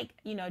kind of like,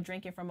 you know,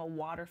 drinking from a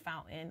water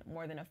fountain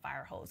more than a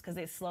fire hose, because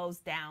it slows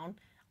down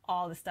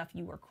all the stuff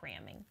you were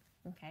cramming.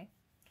 Okay.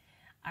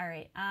 All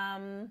right.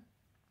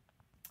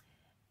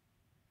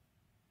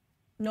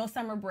 No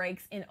summer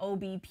breaks in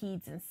OB,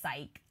 Peds, and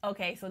Psych.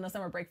 Okay, so no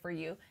summer break for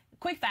you.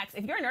 Quick facts.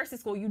 If you're in nursing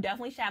school, you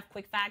definitely should have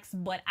quick facts,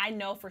 but I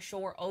know for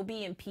sure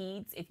OB and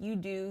Peds, if you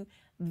do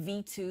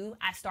V2,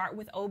 I start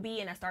with OB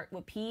and I start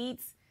with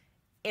Peds,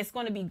 it's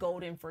going to be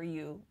golden for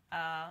you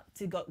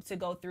to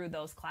go through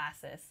those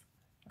classes.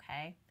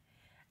 Okay.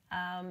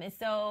 And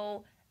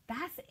so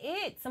that's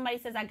it. Somebody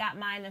says, I got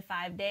mine in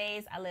 5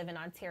 days. I live in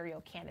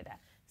Ontario, Canada.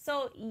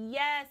 So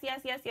yes.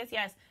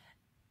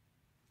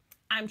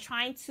 I'm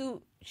trying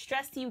to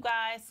stress to you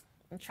guys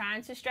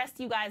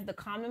the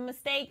common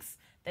mistakes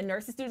the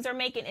nursing students are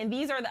making. And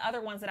these are the other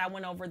ones that I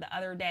went over the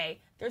other day.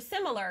 They're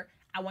similar.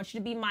 I want you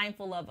to be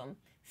mindful of them.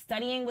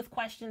 Studying with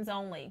questions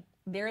only.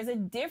 There is a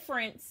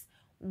difference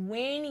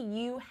when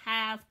you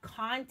have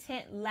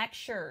content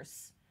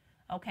lectures,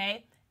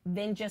 okay,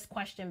 than just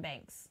question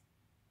banks.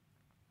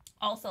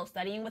 Also,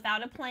 studying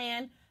without a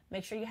plan.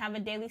 Make sure you have a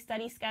daily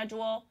study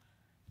schedule.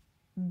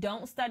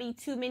 Don't study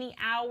too many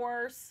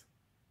hours.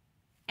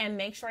 And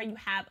make sure you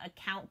have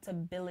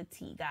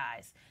accountability,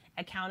 guys.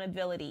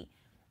 Accountability.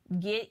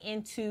 Get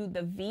into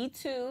the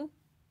V2.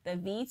 The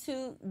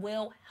V2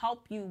 will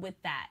help you with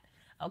that.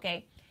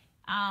 Okay.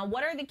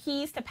 What are the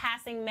keys to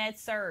passing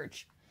Med-Surg?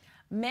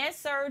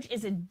 Med-Surg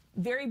is a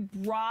very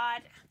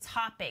broad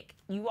topic.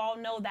 You all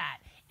know that.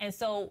 And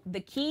so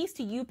the keys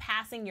to you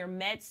passing your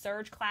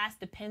Med-Surg class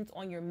depends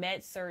on your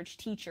Med-Surg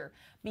teacher,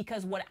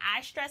 because what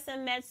I stress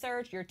in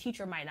Med-Surg, your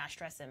teacher might not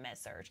stress in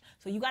Med-Surg.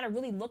 So you got to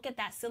really look at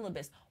that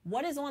syllabus.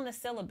 What is on the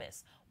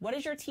syllabus? What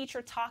is your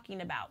teacher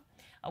talking about?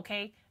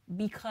 Okay,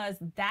 because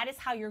that is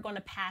how you're going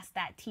to pass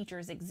that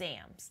teacher's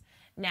exams.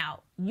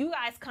 Now, you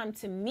guys come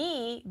to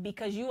me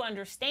because you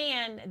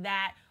understand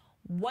that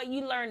what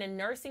you learn in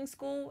nursing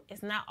school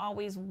is not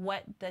always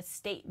what the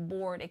state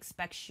board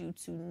expects you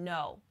to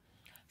know.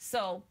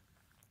 So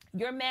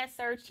Your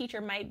med-surg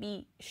teacher might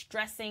be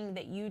stressing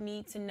that you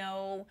need to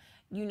know,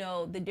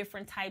 the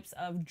different types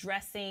of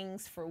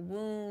dressings for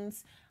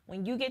wounds.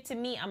 When you get to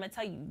me, I'm going to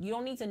tell you, you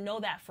don't need to know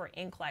that for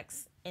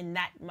NCLEX in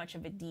that much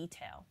of a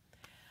detail.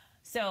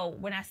 So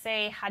when I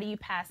say, how do you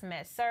pass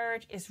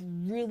med-surg, it's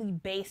really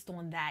based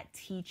on that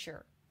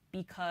teacher,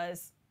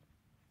 because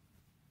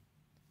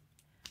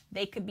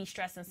they could be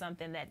stressing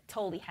something that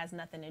totally has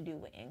nothing to do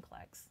with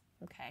NCLEX,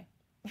 okay?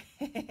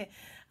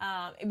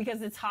 Because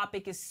the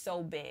topic is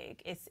so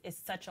big. It's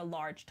such a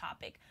large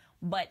topic.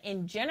 But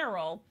in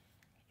general,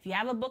 if you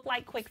have a book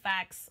like Quick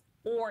Facts,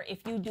 or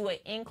if you do an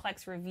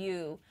NCLEX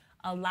review,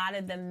 a lot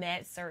of the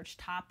med-surg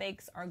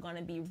topics are going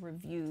to be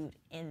reviewed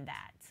in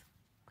that,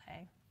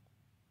 okay?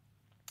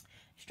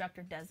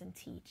 Instructor doesn't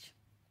teach.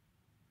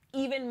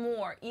 Even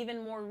more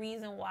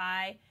reason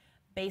why,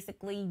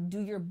 basically do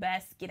your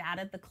best, get out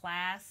of the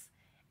class,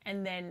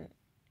 and then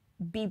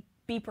be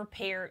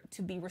prepared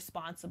to be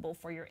responsible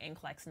for your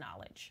NCLEX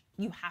knowledge.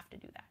 You have to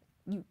do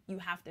that. You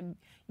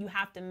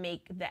have to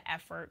make the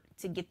effort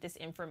to get this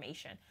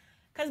information,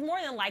 because more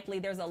than likely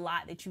there's a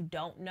lot that you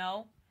don't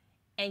know,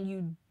 and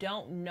you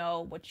don't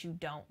know what you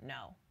don't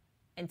know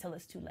until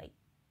it's too late.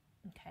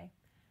 Okay.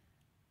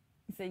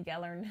 So you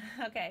gotta learn.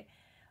 Okay.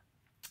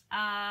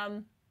 I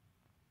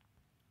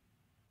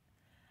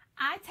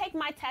take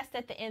my test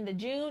at the end of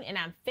June, and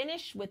I'm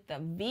finished with the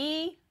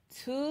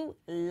V2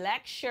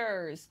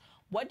 lectures.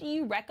 What do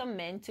you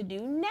recommend to do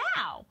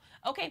now?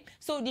 Okay,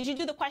 so did you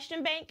do the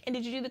question bank, and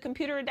did you do the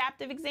computer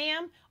adaptive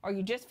exam, or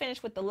you just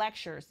finished with the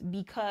lectures?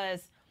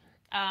 Because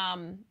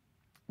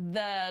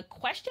the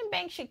question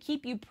bank should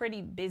keep you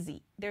pretty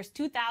busy. There's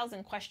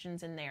 2,000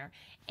 questions in there.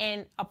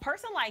 And a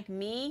person like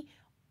me,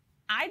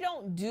 I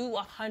don't do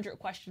 100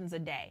 questions a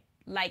day.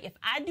 Like, if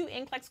I do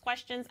NCLEX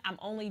questions, I'm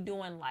only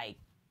doing like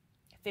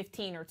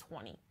 15 or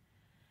 20.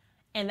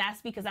 And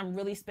that's because I'm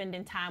really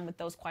spending time with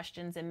those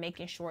questions and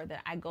making sure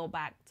that I go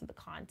back to the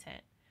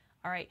content.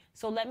 All right,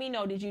 so let me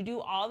know, did you do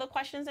all the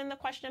questions in the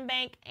question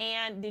bank,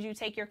 and did you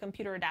take your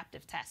computer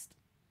adaptive test?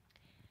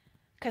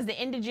 Because the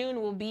end of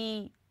June will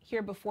be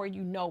here before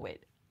you know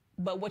it.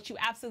 But what you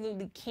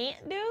absolutely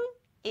can't do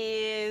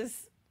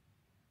is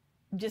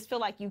just feel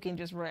like you can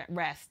just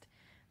rest.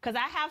 Because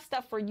I have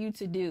stuff for you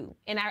to do.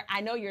 And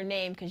I know your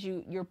name because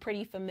you're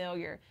pretty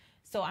familiar.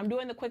 So I'm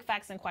doing the quick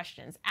facts and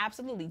questions.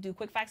 Absolutely, do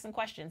quick facts and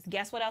questions.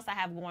 Guess what else I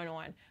have going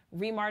on?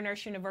 Remar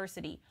Nurse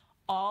University,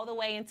 all the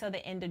way until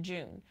the end of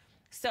June.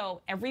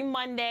 So every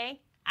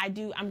Monday,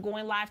 I'm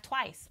going live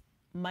twice.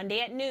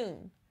 Monday at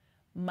noon,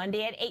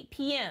 Monday at 8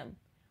 p.m.,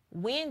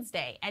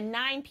 Wednesday at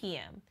 9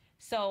 p.m.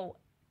 So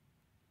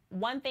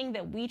one thing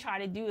that we try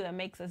to do that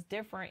makes us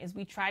different is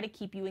we try to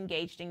keep you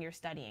engaged in your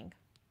studying.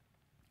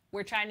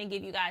 We're trying to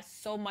give you guys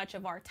so much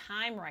of our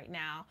time right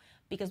now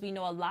because we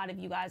know a lot of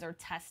you guys are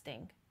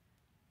testing.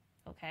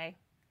 Okay?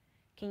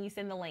 Can you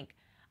send the link?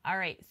 All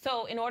right.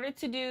 So in order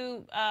to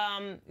do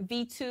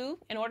V2,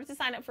 in order to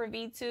sign up for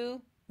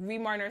V2,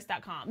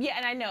 remarnurse.com. Yeah,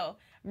 and I know,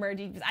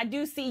 Mergy, I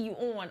do see you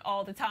on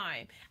all the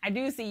time. I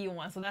do see you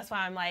on. So that's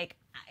why I'm like,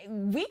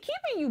 we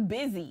keeping you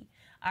busy.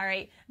 All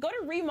right. Go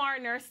to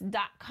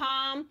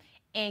remarnurse.com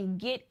and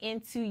get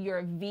into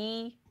your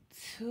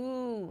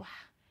V2.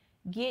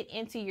 Get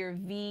into your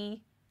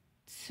V2.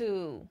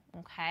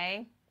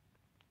 Okay.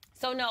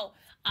 So no,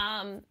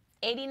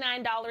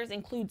 $89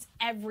 includes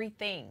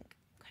everything.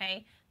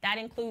 Okay. That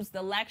includes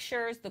the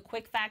lectures, the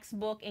quick facts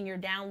book, and your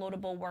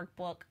downloadable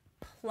workbook,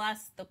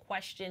 plus the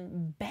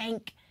question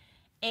bank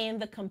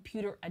and the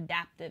computer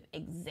adaptive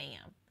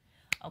exam.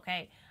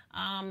 Okay.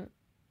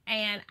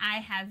 And I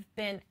have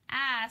been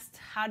asked,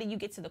 how do you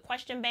get to the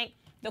question bank?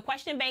 The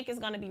question bank is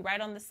going to be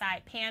right on the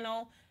side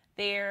panel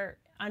there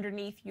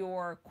underneath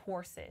your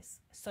courses.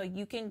 So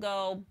you can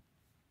go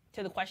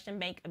to the question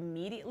bank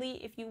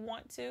immediately if you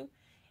want to.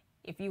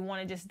 If you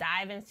want to just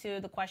dive into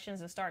the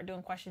questions and start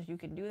doing questions, you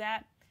can do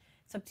that.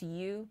 It's up to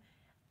you.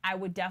 I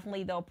would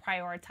definitely, though,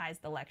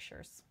 prioritize the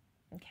lectures.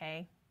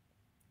 Okay?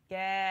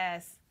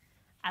 Yes.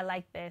 I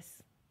like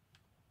this.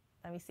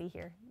 Let me see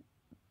here.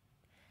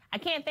 I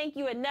can't thank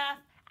you enough.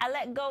 I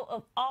let go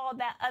of all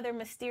that other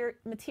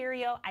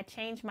material. I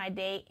changed my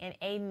day, and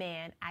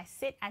amen. I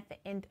sit at the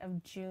end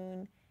of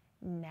June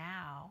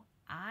now.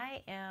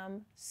 I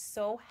am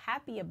so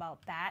happy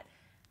about that.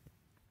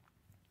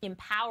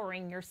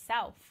 Empowering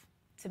yourself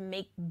to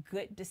make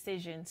good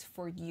decisions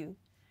for you.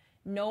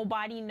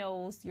 Nobody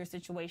knows your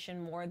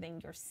situation more than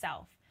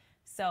yourself.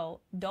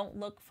 So don't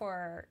look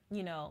for,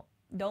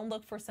 don't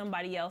look for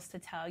somebody else to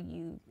tell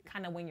you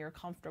kind of when you're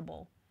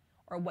comfortable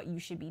or what you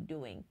should be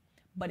doing.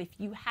 But if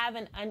you have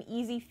an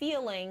uneasy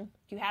feeling,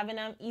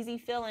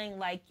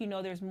 like,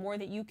 there's more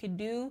that you could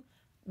do,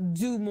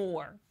 do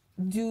more.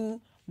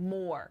 Do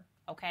more.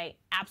 Okay?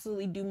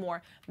 Absolutely do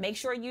more. Make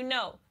sure you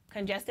know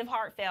congestive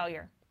heart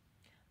failure,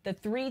 the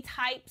 3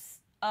 types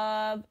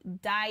of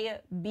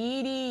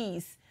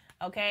diabetes.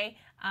 Okay?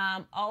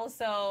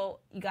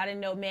 Also, you got to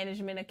know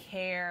management of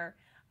care.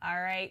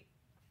 All right?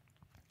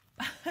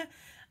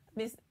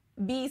 Miss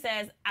B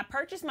says, I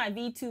purchased my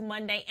V2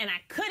 Monday and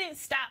I couldn't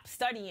stop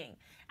studying.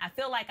 I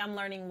feel like I'm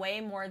learning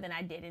way more than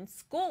I did in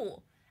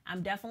school.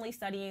 I'm definitely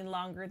studying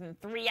longer than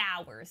 3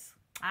 hours.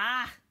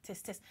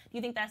 Tisk. Do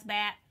you think that's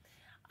bad?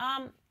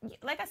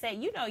 Like I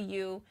said,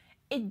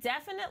 it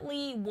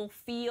definitely will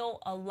feel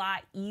a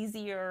lot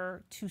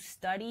easier to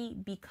study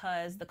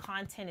because the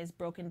content is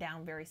broken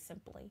down very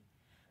simply.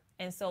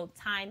 And so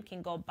time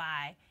can go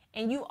by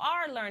and you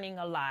are learning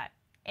a lot.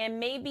 And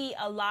maybe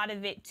a lot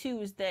of it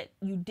too is that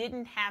you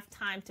didn't have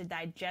time to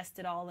digest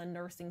it all in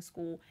nursing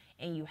school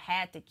and you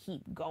had to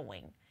keep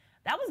going.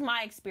 That was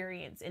my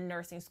experience in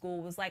nursing school.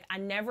 It was like I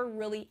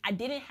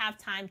didn't have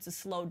time to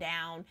slow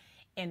down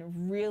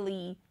and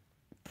really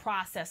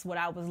process what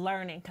I was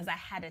learning because I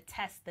had a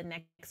test the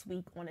next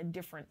week on a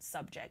different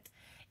subject.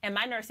 And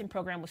my nursing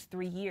program was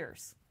 3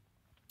 years.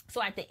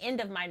 So at the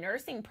end of my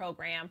nursing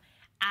program,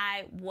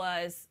 I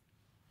was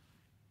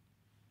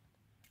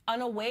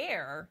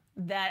unaware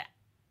that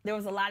there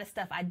was a lot of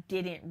stuff I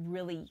didn't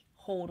really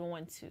hold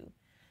on to.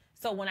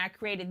 So when I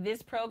created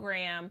this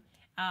program,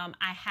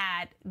 I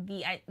had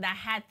the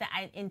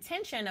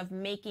intention of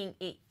making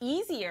it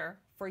easier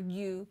for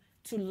you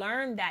to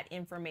learn that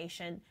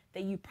information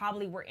that you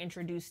probably were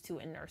introduced to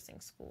in nursing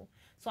school.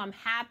 So I'm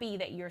happy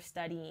that you're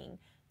studying.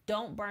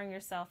 Don't burn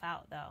yourself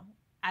out though.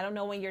 I don't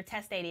know when your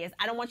test date is.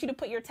 I don't want you to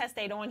put your test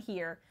date on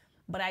here,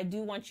 but I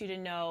do want you to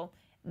know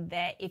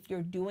that if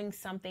you're doing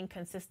something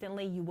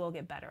consistently, you will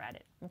get better at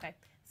it. Okay.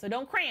 So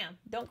don't cram.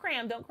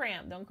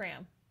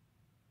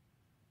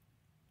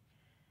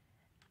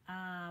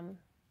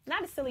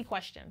 Not a silly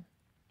question.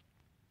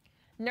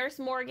 Nurse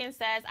Morgan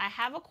says, I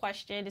have a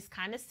question. It's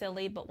kind of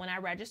silly, but when I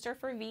register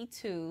for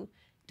V2,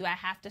 do I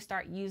have to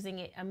start using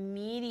it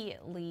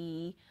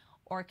immediately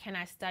or can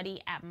I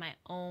study at my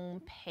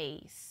own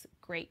pace?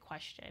 Great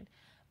question.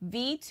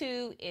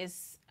 V2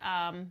 is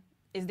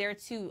there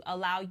to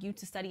allow you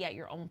to study at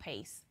your own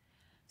pace.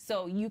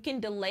 So you can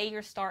delay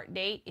your start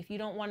date if you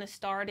don't want to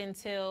start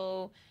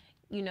until,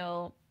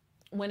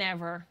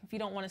 whenever. If you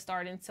don't want to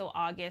start until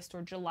August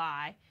or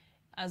July,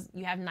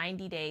 you have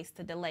 90 days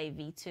to delay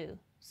V2.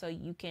 So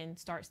you can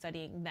start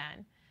studying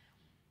then.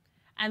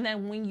 And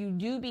then when you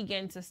do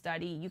begin to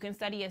study, you can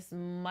study as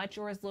much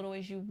or as little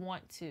as you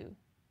want to.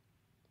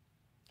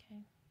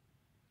 Okay.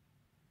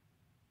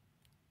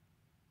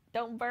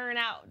 Don't burn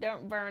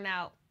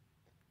out.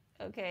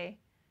 Okay.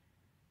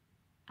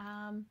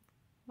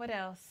 What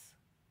else?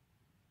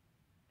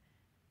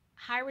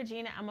 Hi,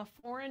 Regina. I'm a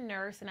foreign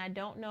nurse and I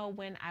don't know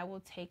when I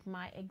will take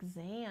my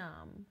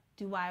exam.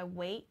 Do I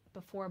wait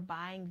before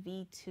buying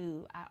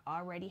V2? I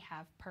already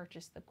have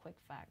purchased the quick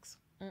facts.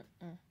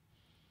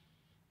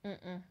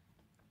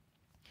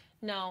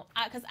 No,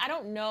 because I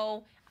don't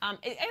know.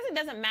 It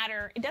doesn't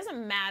matter. It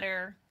doesn't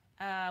matter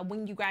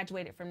when you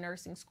graduated from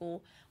nursing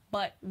school.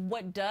 But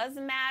what does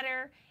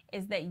matter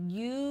is that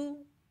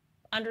you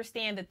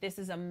understand that this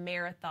is a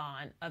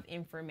marathon of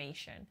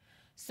information.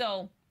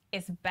 So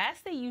it's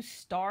best that you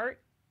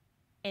start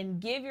and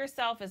give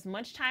yourself as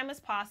much time as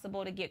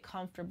possible to get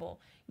comfortable.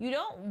 You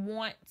don't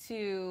want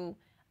to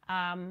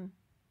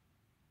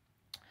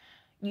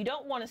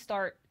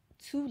start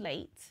too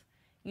late.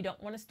 You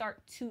don't want to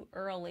start too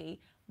early.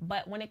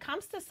 But when it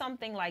comes to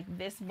something like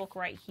this book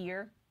right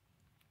here,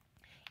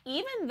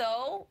 even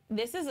though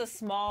this is a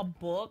small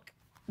book,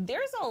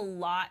 there's a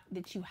lot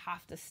that you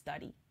have to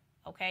study,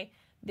 okay?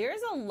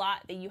 There's a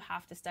lot that you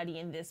have to study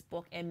in this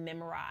book and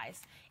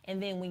memorize.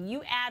 And then when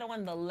you add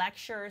on the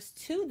lectures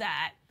to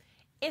that,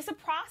 it's a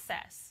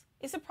process.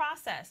 It's a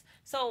process.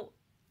 So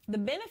the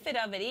benefit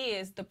of it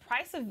is the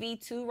price of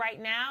V2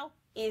 right now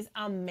is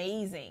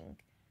amazing.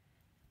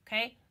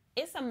 Okay?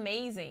 It's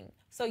amazing.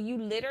 So you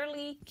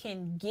literally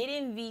can get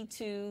in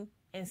V2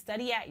 and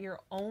study at your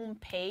own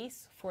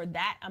pace for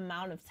that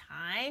amount of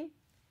time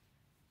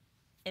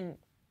and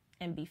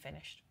be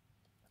finished.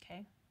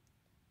 Okay?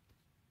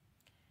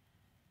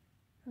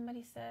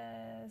 Somebody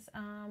says,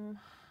 what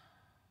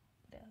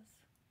else?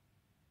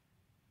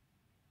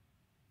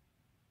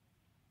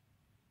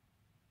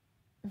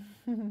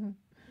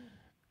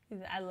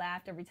 I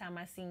laughed every time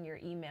I seen your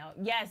email.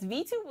 Yes,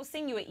 V2 will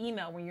send you an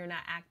email when you're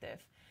not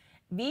active.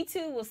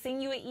 V2 will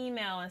send you an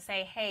email and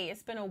say, hey,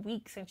 it's been a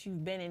week since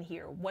you've been in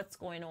here. What's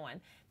going on?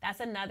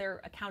 That's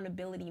another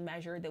accountability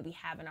measure that we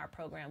have in our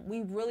program.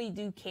 We really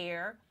do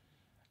care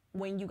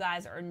when you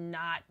guys are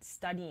not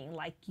studying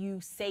like you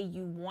say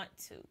you want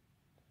to.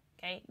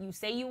 Okay? You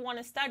say you want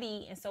to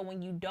study, and so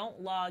when you don't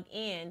log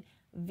in,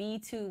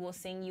 V2 will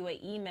send you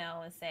an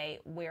email and say,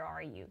 where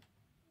are you?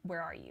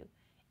 Where are you?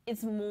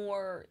 It's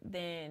more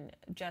than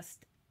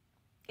just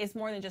a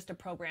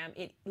program.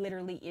 It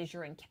literally is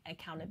your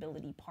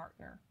accountability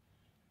partner.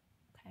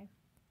 Okay.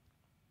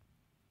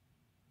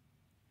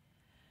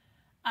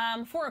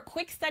 For a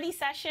quick study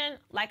session,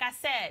 like I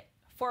said,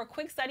 for a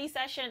quick study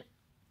session,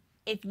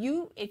 if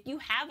you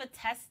have a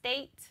test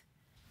date,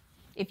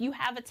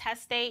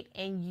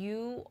 and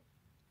you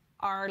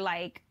are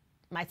like,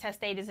 my test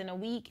date is in a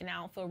week and I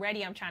don't feel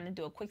ready, I'm trying to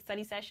do a quick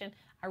study session,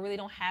 I really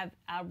don't have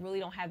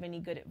any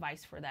good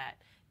advice for that,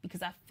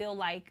 because I feel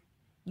like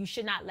you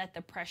should not let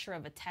the pressure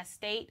of a test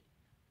date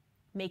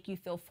make you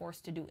feel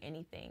forced to do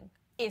anything.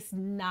 It's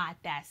not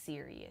that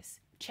serious.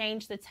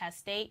 Change the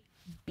test date.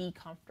 Be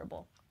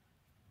comfortable.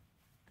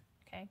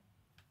 Okay.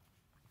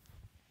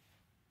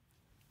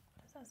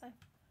 What does that say?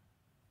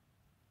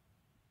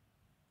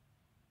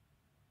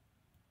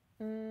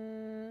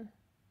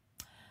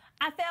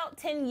 I failed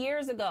 10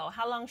 years ago.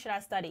 How long should I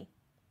study?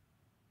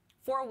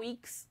 4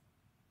 weeks.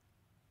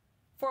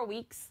 4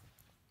 weeks.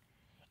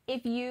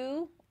 If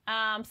you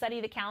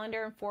study the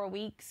calendar in 4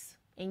 weeks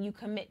and you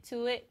commit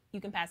to it, you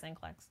can pass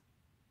NCLEX.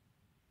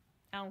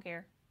 I don't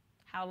care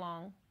how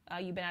long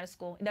you've been out of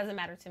school. It doesn't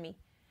matter to me.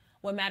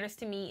 What matters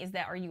to me is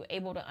that, are you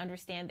able to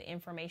understand the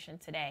information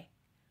today?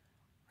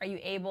 Are you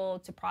able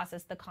to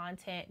process the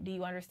content? Do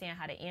you understand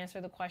how to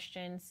answer the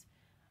questions?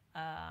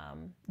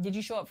 Did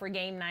you show up for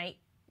game night?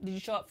 Did you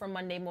show up for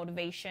Monday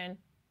motivation?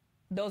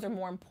 Those are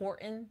more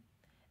important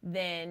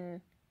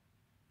than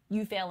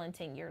you failing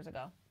 10 years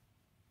ago.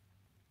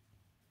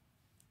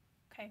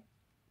 Okay.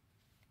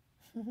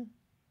 All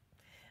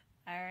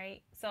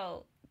right.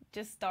 So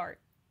just start.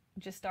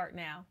 Just start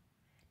now.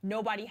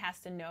 Nobody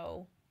has to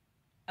know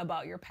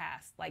about your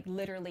past. Like,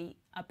 literally,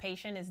 a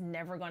patient is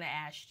never going to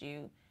ask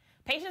you.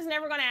 Patient's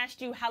never going to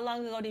ask you, how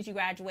long ago did you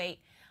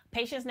graduate?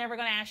 Patient's never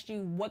going to ask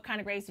you, what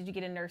kind of grades did you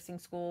get in nursing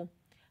school?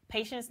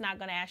 Patient's not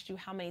going to ask you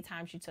how many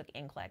times you took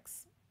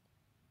NCLEX.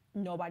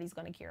 Nobody's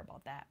going to care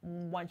about that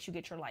once you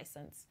get your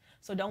license.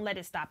 So don't let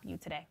it stop you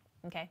today,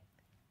 okay?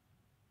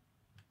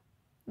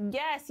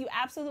 Yes, you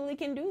absolutely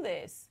can do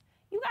this.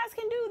 You guys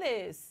can do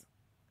this.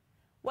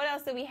 What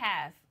else do we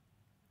have?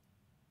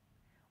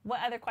 What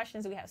other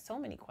questions do we have? So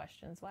many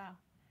questions. Wow.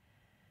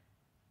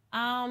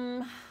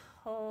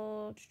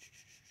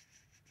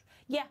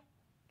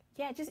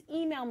 Yeah, just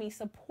email me,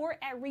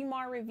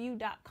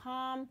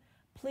 support@remarreview.com.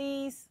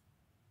 Please.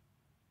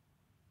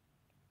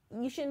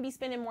 You shouldn't be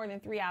spending more than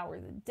 3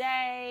 hours a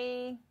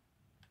day.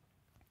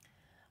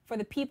 For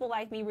the people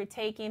like me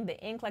retaking the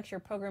NCLEX,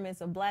 your program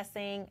is a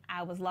blessing.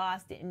 I was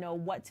lost, didn't know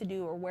what to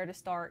do or where to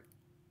start.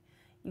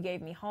 You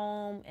gave me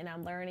home, and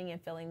I'm learning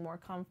and feeling more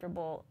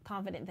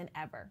confident than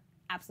ever.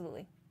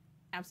 Absolutely.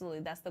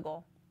 Absolutely. That's the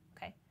goal.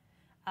 Okay.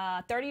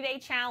 30-day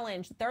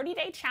challenge.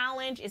 30-day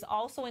challenge is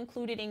also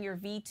included in your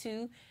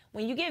V2.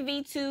 When you get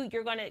V2,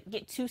 you're going to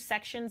get 2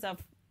 sections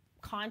of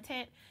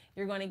content.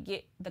 You're going to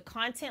get the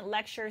content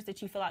lectures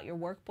that you fill out your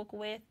workbook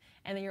with,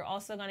 and then you're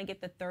also going to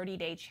get the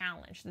 30-day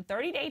challenge. The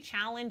 30-day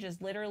challenge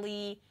is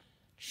literally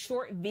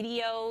short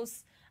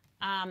videos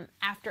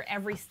after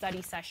every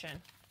study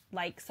session.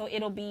 So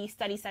it'll be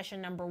study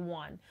session number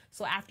 1.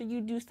 So after you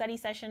do study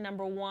session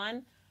number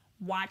 1,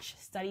 watch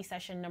study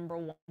session number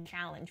 1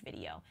 challenge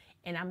video.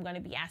 And I'm going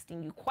to be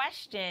asking you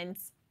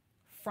questions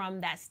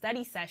from that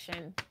study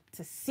session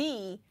to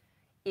see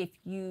if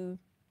you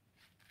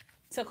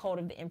took hold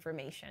of the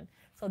information.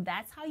 So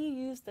that's how you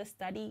use the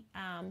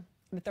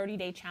the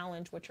 30-day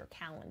challenge with your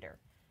calendar.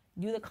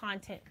 Do the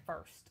content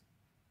first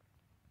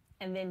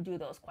and then do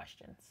those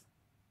questions.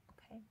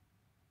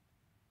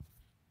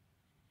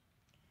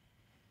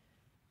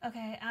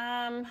 Okay.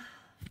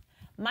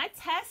 My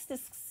test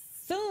is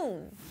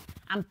soon.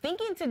 I'm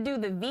thinking to do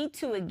the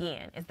V2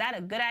 again. Is that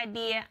a good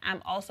idea?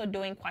 I'm also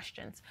doing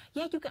questions.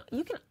 Yeah,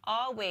 you can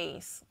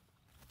always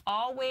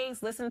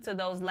listen to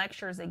those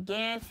lectures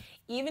again.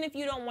 Even if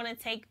you don't want to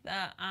take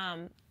the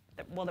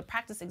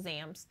practice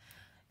exams,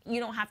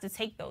 you don't have to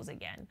take those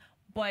again.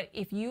 But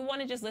if you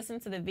want to just listen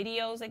to the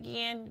videos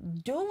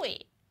again, do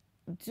it.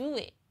 Do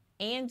it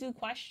and do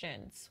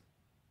questions.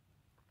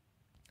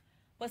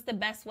 What's the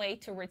best way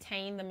to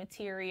retain the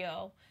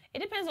material? It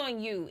depends on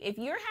you. If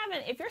you're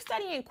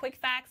studying quick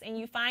facts and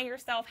you find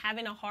yourself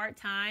having a hard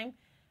time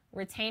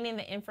retaining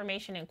the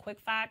information in quick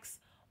facts,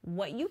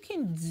 what you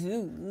can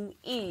do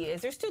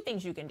is, there's 2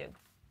 things you can do.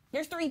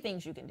 There's 3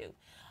 things you can do.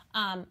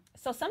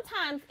 So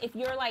sometimes if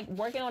you're like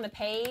working on a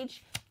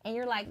page and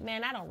you're like,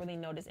 man, I don't really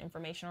know this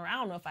information, or I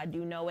don't know if I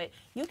do know it,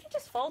 you can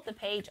just fold the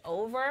page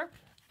over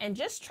and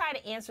just try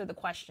to answer the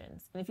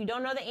questions. And if you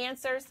don't know the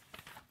answers,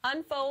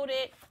 unfold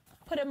it,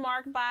 put a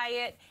mark by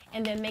it,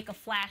 and then make a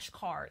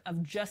flashcard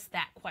of just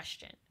that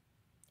question.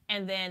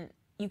 And then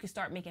you can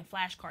start making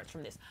flashcards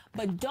from this.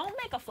 But don't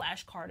make a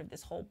flashcard of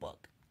this whole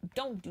book.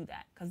 Don't do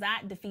that, because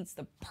that defeats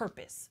the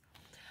purpose.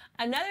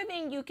 Another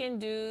thing you can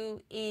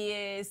do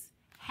is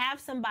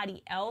have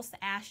somebody else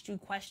ask you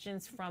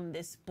questions from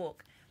this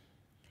book.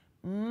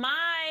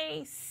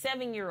 My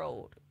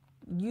 7-year-old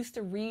used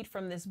to read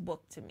from this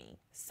book to me.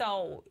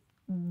 So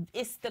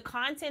the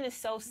content is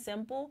so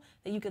simple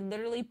that you can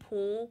literally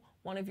pull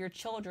one of your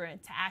children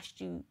to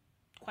ask you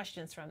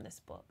questions from this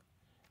book.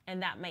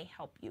 And that may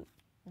help you.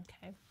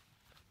 Okay.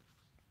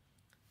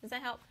 Does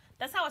that help?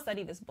 That's how I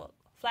study this book.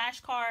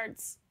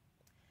 Flashcards.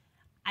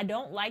 I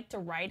don't like to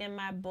write in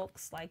my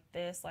books like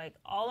this. Like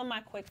all of my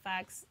quick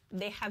facts,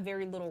 they have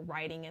very little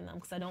writing in them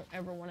because I don't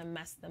ever want to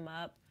mess them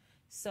up.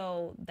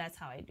 So that's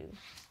how I do.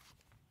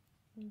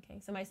 Okay.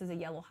 Somebody says a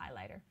yellow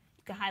highlighter.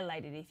 You can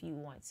highlight it if you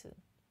want to.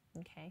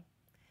 Okay.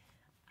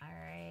 All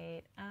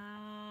right.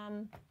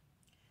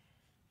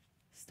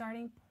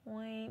 Starting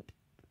point,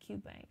 Q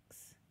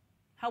banks.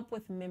 Help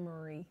with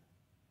memory.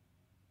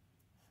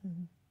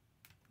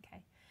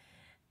 Okay.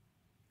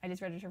 I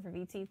just registered for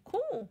VT.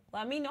 Cool.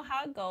 Let me know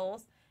how it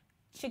goes.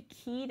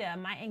 Chiquita,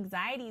 my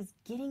anxiety is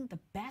getting the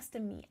best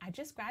of me. I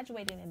just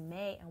graduated in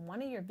May and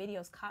one of your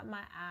videos caught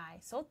my eye.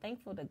 So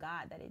thankful to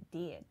God that it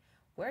did.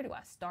 Where do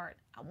I start?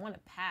 I want to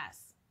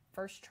pass.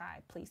 First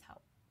try, please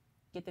help.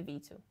 Get the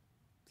V2.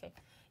 Okay,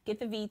 get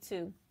the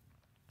V2.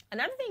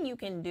 Another thing you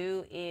can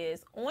do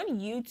is on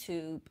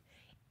YouTube,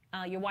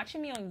 you're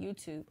watching me on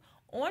YouTube.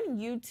 On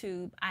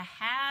YouTube, I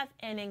have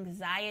an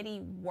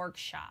anxiety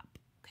workshop,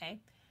 okay?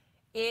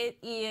 It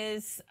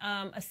is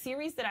a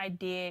series that I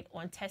did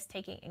on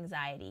test-taking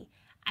anxiety.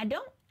 I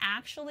don't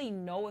actually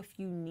know if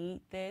you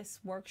need this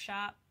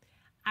workshop.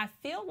 I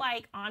feel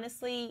like,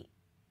 honestly,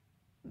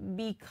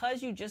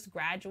 because you just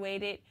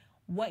graduated,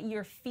 what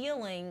you're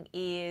feeling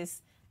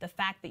is the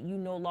fact that you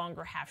no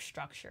longer have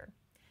structure.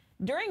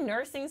 During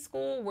nursing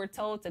school, we're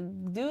told to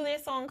do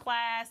this on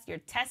class, your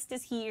test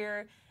is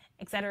here,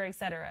 et cetera, et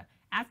cetera.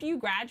 After you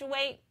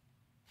graduate,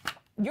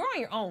 you're on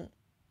your own.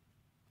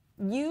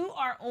 You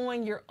are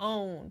on your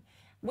own,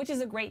 which is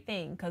a great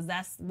thing because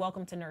that's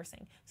welcome to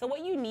nursing. So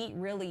what you need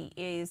really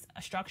is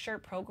a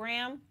structured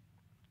program.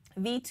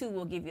 V2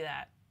 will give you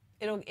that.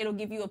 It'll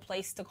give you a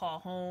place to call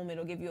home.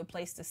 It'll give you a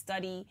place to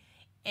study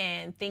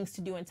and things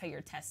to do until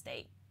your test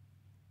date.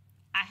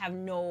 I have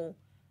no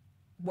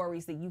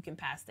worries that you can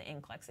pass the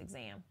NCLEX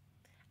exam.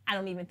 I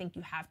don't even think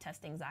you have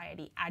test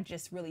anxiety. I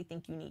just really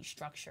think you need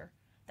structure.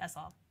 That's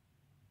all.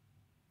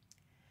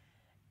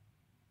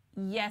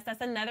 Yes,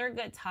 that's another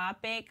good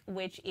topic,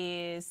 which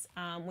is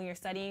when you're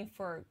studying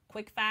for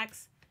quick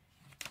facts,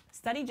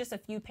 study just a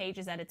few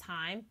pages at a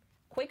time.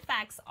 Quick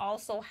facts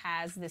also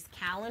has this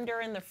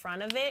calendar in the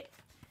front of it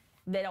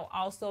that'll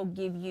also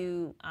give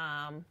you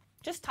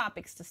just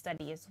topics to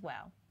study as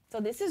well. So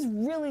this is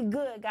really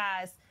good,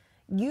 guys.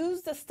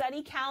 Use the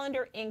study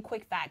calendar in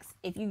quick facts.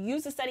 If you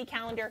use the study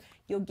calendar,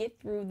 you'll get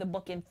through the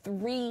book in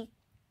 3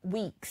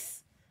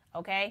 weeks,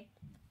 okay?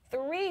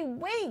 3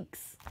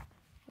 weeks.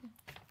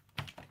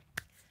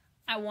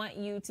 I want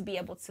you to be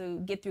able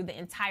to get through the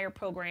entire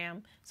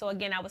program. So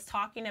again, I was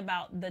talking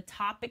about the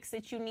topics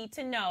that you need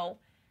to know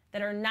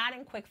that are not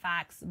in quick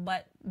facts,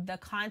 but the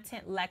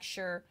content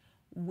lecture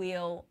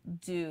will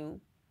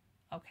do,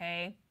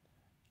 okay?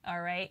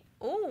 All right.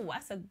 Oh,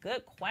 that's a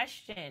good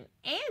question.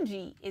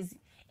 Angie is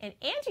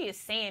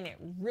saying it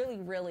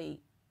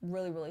really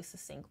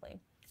succinctly.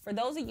 For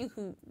those of you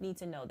who need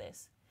to know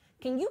this,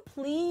 can you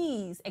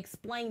please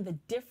explain the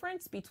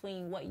difference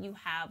between what you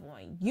have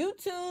on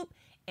YouTube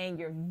and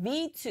your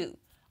V2?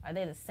 Are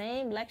they the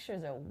same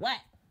lectures or what?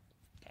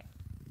 Okay.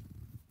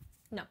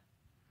 No,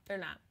 they're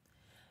not.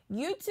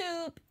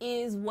 YouTube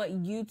is what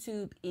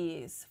YouTube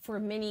is for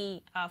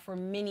many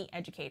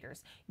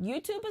educators.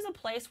 YouTube is a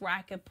place where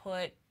I could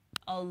put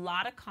a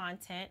lot of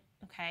content,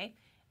 okay,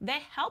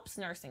 that helps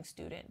nursing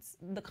students.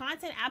 The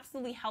content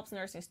absolutely helps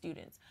nursing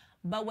students.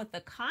 But what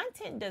the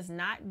content does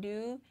not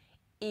do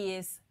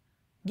is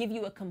give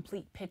you a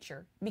complete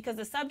picture because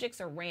the subjects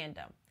are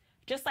random,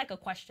 just like a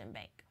question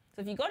bank.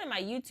 So if you go to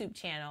my YouTube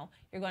channel,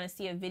 you're going to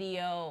see a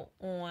video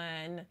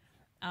on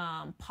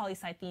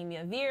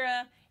polycythemia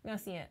vera. You're going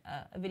to see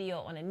a video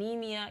on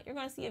anemia. You're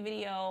going to see a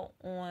video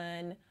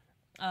on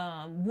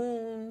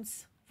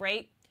wounds,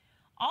 right?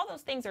 All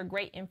those things are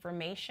great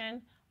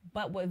information.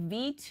 But what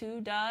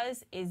V2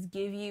 does is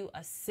give you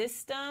a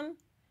system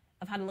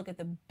of how to look at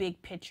the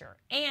big picture.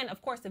 And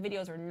of course, the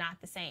videos are not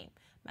the same.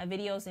 My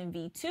videos in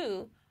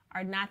V2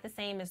 are not the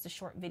same as the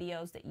short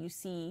videos that you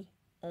see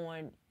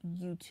on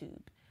YouTube.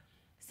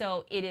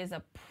 So it is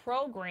a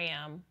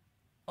program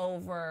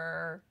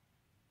over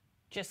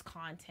just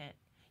content.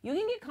 You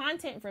can get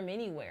content from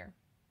anywhere.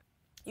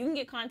 You can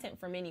get content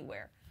from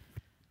anywhere.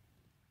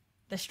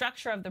 The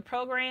structure of the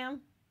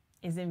program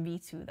is in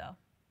V2 though.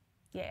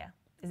 Yeah,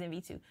 is in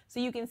V2. So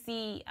you can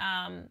see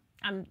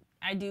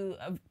I do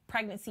a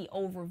pregnancy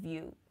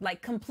overview,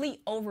 like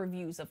complete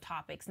overviews of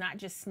topics, not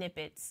just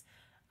snippets.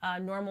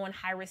 Normal and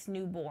high-risk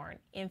newborn,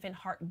 infant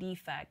heart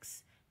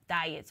defects,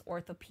 diets,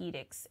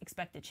 orthopedics,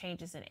 expected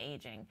changes in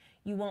aging.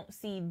 You won't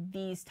see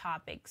these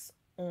topics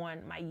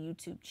on my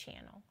YouTube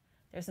channel.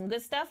 There's some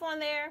good stuff on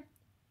there,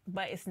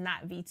 but it's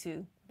not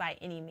V2 by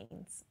any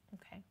means,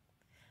 okay?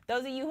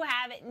 Those of you who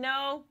have it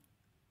know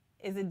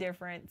is a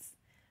difference,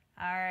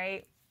 all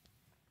right?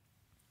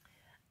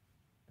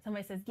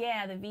 Somebody says,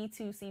 yeah, the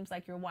V2 seems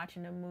like you're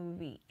watching a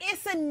movie.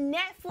 It's a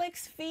Netflix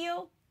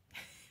feel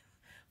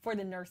for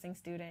the nursing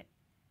student.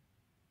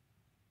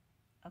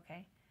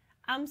 Okay.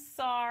 I'm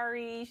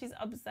sorry. She's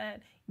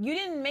upset. You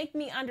didn't make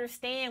me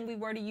understand we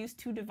were to use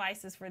 2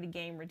 devices for the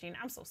game, Regina.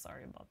 I'm so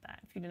sorry about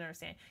that. If you didn't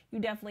understand, you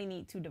definitely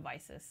need 2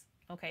 devices.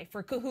 Okay.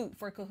 For Kahoot.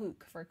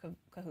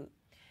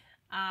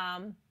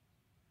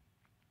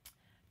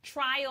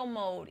 Trial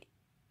mode.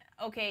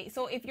 Okay,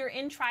 so if you're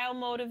in trial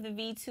mode of the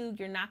V2,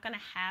 you're not going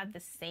to have the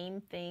same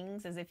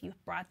things as if you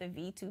brought the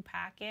V2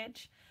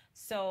 package.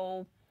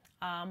 So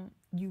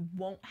you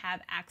won't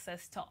have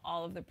access to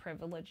all of the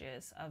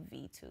privileges of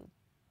V2.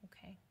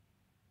 Okay.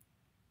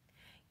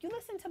 You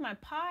listen to my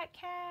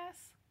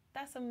podcast?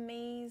 That's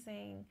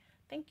amazing.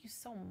 Thank you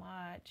so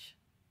much.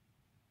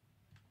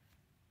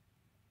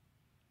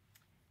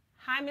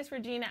 Hi, Miss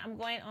Regina. I'm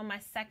going on my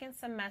second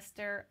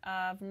semester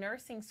of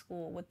nursing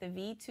school. Would the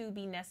V2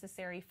 be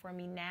necessary for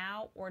me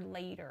now or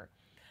later?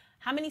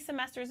 How many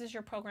semesters is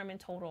your program in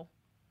total?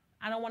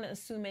 I don't want to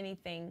assume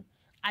anything.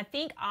 I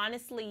think,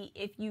 honestly,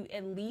 if you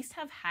at least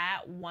have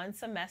had one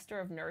semester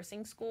of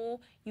nursing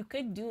school, you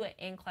could do an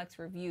NCLEX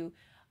review.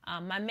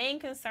 My main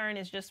concern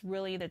is just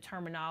really the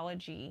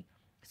terminology.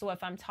 So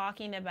if I'm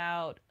talking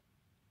about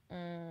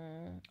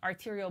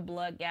arterial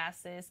blood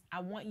gases,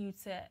 I want you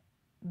to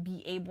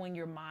be able in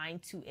your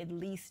mind to at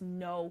least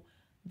know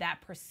that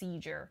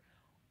procedure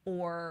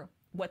or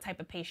what type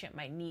of patient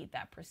might need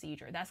that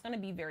procedure. That's going to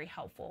be very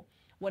helpful.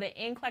 What an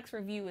NCLEX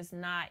review is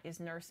not is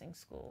nursing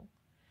school.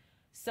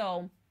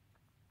 So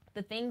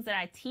the things that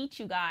I teach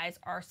you guys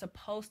are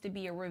supposed to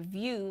be a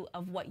review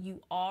of what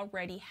you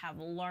already have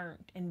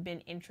learned and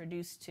been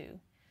introduced to.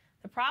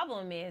 The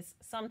problem is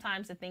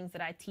sometimes the things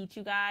that I teach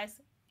you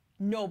guys,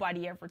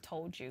 nobody ever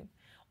told you,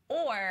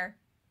 or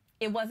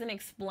it wasn't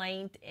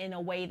explained in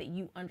a way that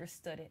you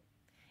understood it.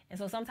 And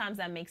so sometimes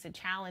that makes it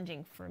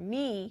challenging for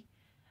me,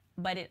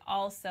 but it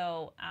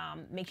also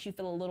makes you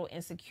feel a little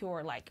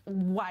insecure, like,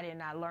 why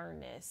didn't I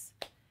learn this?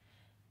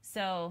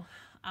 So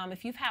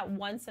if you've had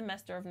one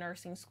semester of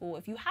nursing school,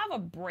 if you have a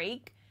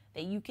break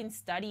that you can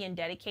study and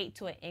dedicate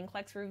to an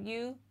NCLEX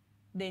review,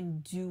 then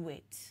do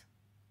it,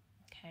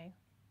 okay?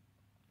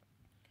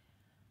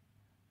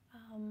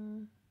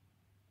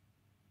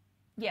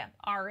 Yeah,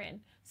 RN.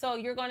 So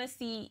you're going to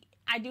see,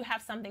 I do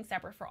have something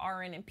separate for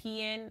RN and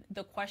PN.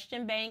 The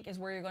question bank is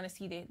where you're going to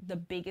see the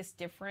biggest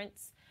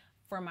difference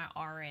for my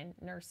RN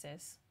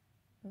nurses,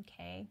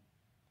 okay?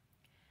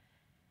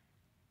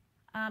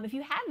 If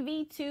you have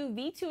V2,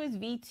 V2 is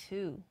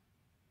V2.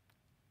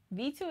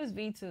 V2 is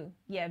V2.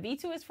 Yeah,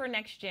 V2 is for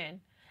next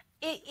gen.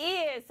 It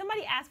is.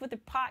 Somebody asked what the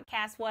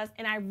podcast was,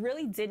 and I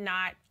really did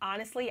not.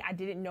 Honestly, I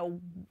didn't know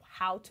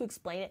how to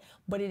explain it,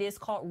 but it is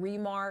called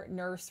Remar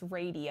Nurse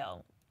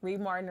Radio.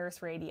 Remar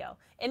Nurse Radio.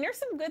 And there's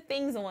some good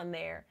things on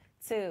there,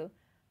 too.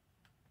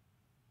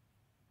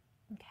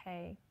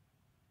 Okay.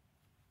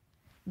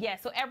 Yeah,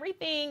 so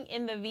everything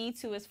in the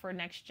V2 is for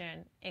next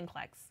gen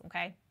NCLEX,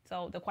 okay?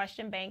 So the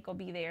question bank will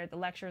be there. The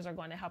lectures are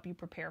going to help you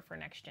prepare for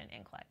next gen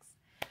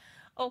NCLEX.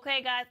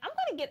 Okay, guys, I'm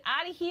going to get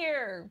out of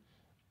here.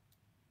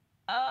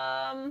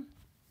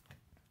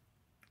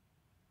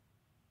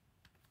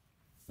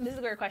 This is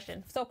a great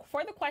question. So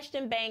for the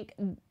question bank,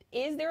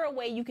 is there a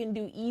way you can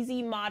do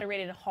easy, moderate,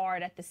 and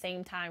hard at the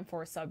same time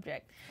for a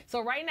subject?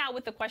 So right now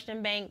with the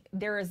question bank,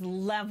 there is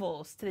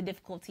levels to the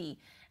difficulty.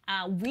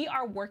 We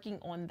are working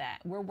on that.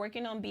 We're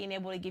working on being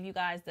able to give you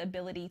guys the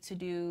ability to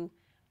do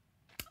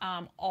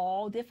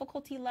all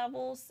difficulty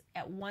levels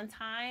at one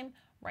time.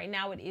 Right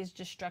now it is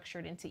just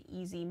structured into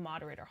easy,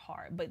 moderate, or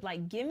hard. But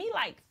like, give me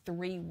like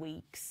 3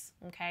 weeks,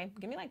 okay?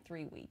 Give me like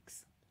 3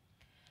 weeks.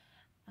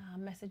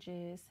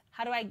 Messages.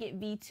 How do I get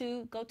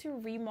V2? Go to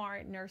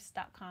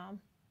remarnurse.com.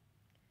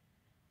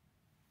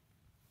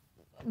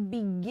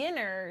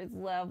 Beginners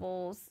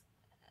levels.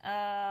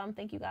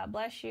 Thank you. God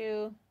bless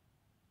you.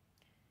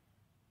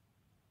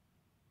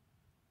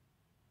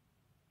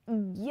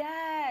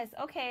 Yes.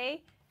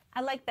 Okay. I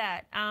like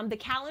that. The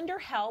calendar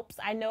helps.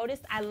 I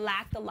noticed I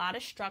lacked a lot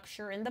of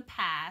structure in the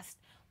past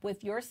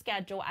with your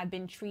schedule. I've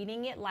been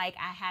treating it like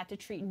I had to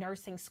treat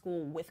nursing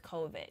school with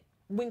COVID.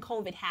 When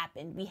COVID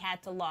happened, we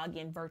had to log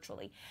in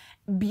virtually.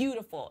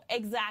 Beautiful.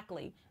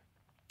 Exactly.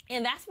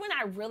 And that's when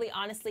I really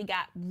honestly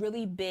got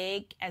really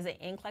big as an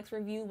NCLEX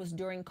review, was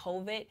during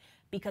COVID,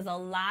 because a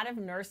lot of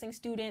nursing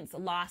students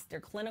lost their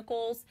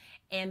clinicals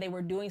and they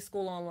were doing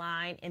school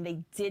online and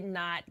they did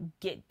not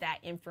get that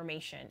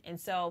information. And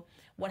so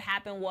what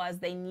happened was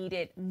they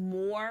needed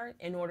more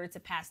in order to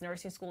pass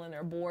nursing school in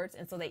their boards.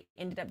 And so they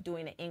ended up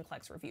doing an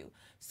NCLEX review.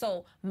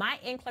 So my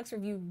NCLEX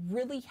review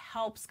really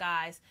helps,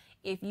 guys,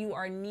 if you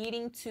are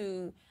needing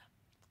to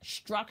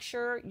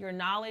structure your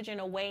knowledge in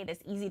a way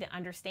that's easy to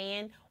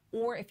understand,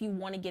 or if you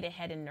want to get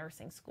ahead in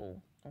nursing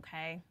school,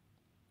 okay?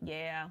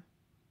 Yeah,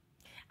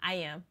 I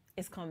am.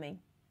 It's coming.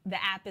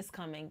 The app is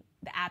coming.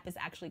 The app is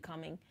actually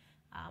coming.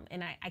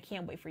 And I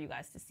can't wait for you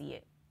guys to see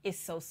it. It's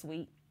so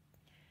sweet.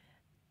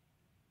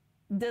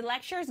 The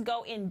lectures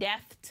go in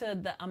depth to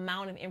the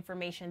amount of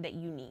information that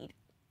you need.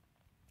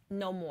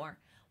 No more.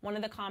 One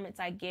of the comments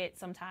I get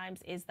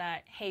sometimes is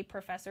that, hey,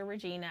 Professor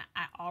Regina,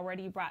 I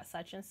already brought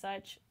such and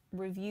such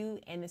review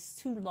and it's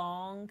too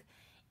long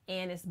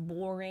and it's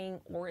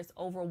boring or it's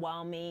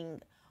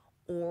overwhelming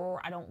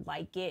or I don't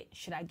like it.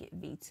 Should I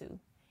get V2?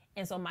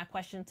 And so my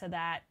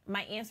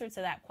answer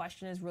to that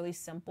question is really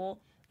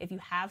simple. If you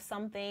have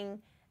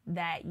something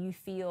that you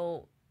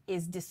feel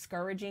is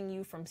discouraging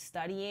you from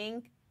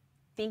studying,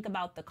 think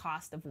about the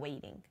cost of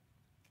waiting.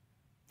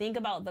 Think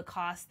about the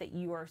cost that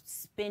you are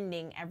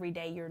spending every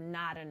day you're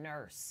not a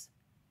nurse.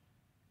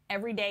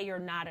 Every day you're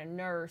not a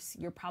nurse,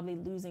 you're probably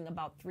losing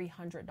about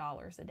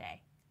 $300 a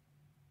day.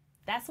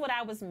 That's what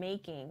I was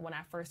making when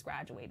I first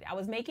graduated. I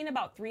was making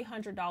about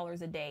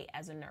 $300 a day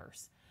as a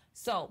nurse.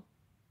 So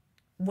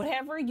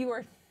whatever you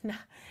are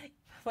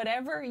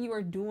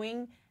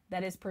doing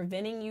that is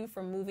preventing you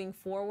from moving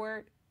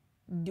forward,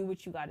 do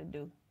what you got to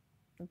do.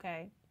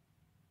 Okay?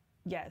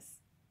 Yes.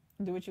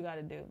 Do what you got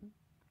to do.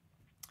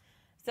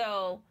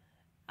 So,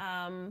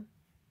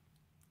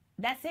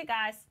 that's it,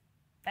 guys.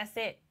 That's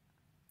it.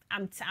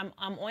 I'm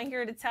on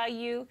here to tell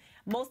you,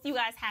 most of you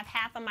guys have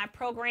half of my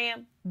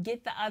program.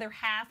 Get the other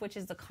half, which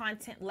is the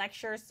content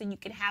lectures, so you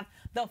can have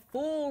the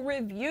full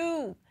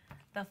review.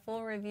 The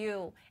full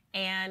review.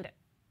 And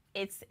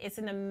it's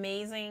an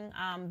amazing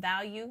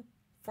value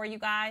for you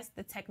guys.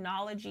 The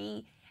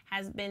technology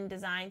has been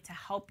designed to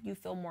help you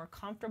feel more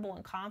comfortable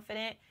and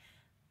confident.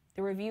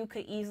 The review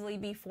could easily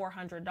be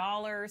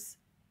 $400.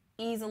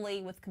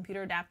 Easily with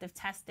computer adaptive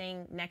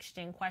testing, next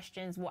gen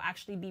questions. We'll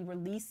actually be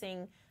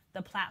releasing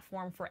the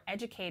platform for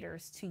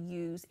educators to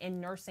use in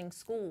nursing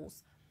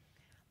schools.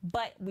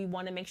 But we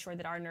want to make sure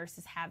that our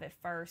nurses have it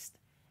first.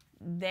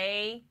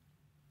 We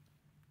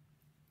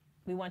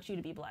want you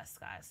to be blessed,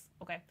 guys.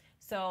 Okay,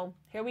 so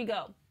here we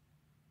go.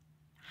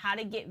 How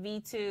to get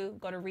V2,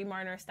 go to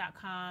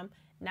remarnurse.com.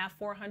 Not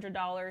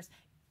 $400,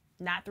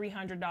 not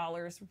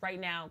 $300. Right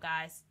now,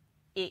 guys,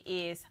 it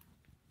is,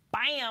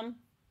 bam,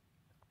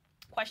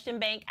 question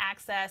bank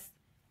access,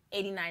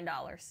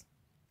 $89.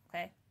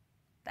 Okay,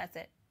 that's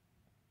it.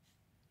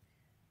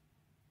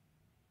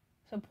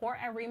 Support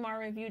at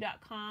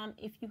remarreview.com.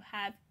 If you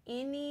have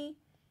any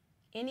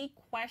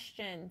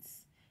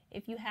questions,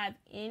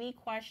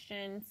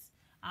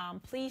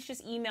 please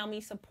just email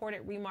me, support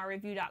at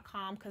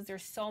remarreview.com, because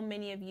there's so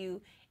many of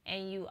you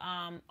and you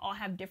all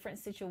have different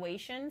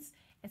situations.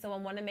 And so I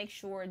want to make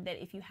sure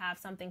that if you have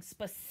something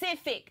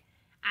specific,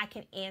 I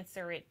can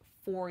answer it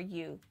for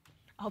you.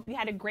 I hope you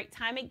had a great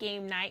time at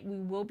game night. We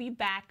will be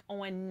back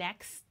on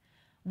next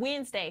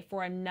Wednesday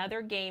for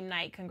another game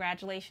night.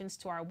 Congratulations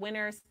to our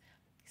winners.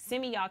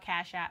 Send me y'all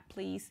Cash App,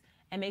 please,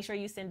 and make sure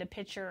you send a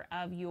picture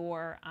of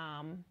your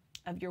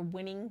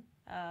winning,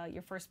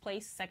 your first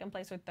place, second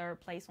place, or third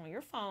place on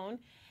your phone,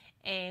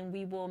 and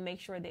we will make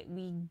sure that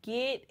we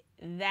get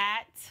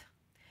that.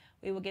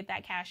 We will get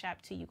that Cash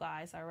App to you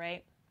guys. All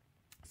right.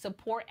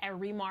 Support at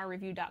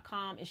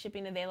remarreview.com. Is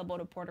shipping available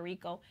to Puerto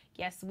Rico?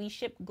 Yes, we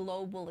ship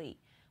globally.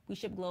 We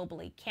ship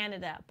globally.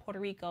 Canada, Puerto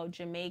Rico,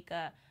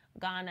 Jamaica,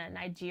 Ghana,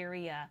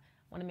 Nigeria.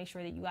 Want to make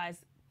sure that you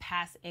guys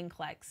pass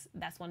NCLEX.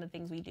 That's one of the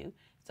things we do.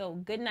 So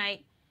good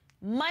night.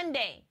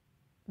 Monday,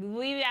 we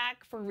will be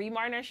back for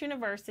Remar Nurse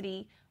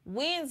University.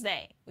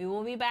 Wednesday, we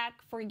will be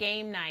back for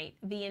game night.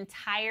 The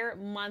entire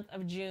month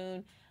of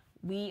June,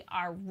 we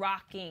are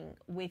rocking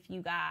with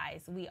you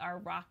guys.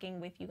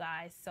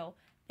 So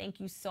thank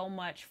you so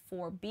much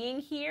for being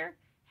here.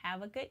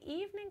 Have a good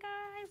evening,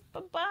 guys.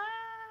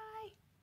 Bye-bye.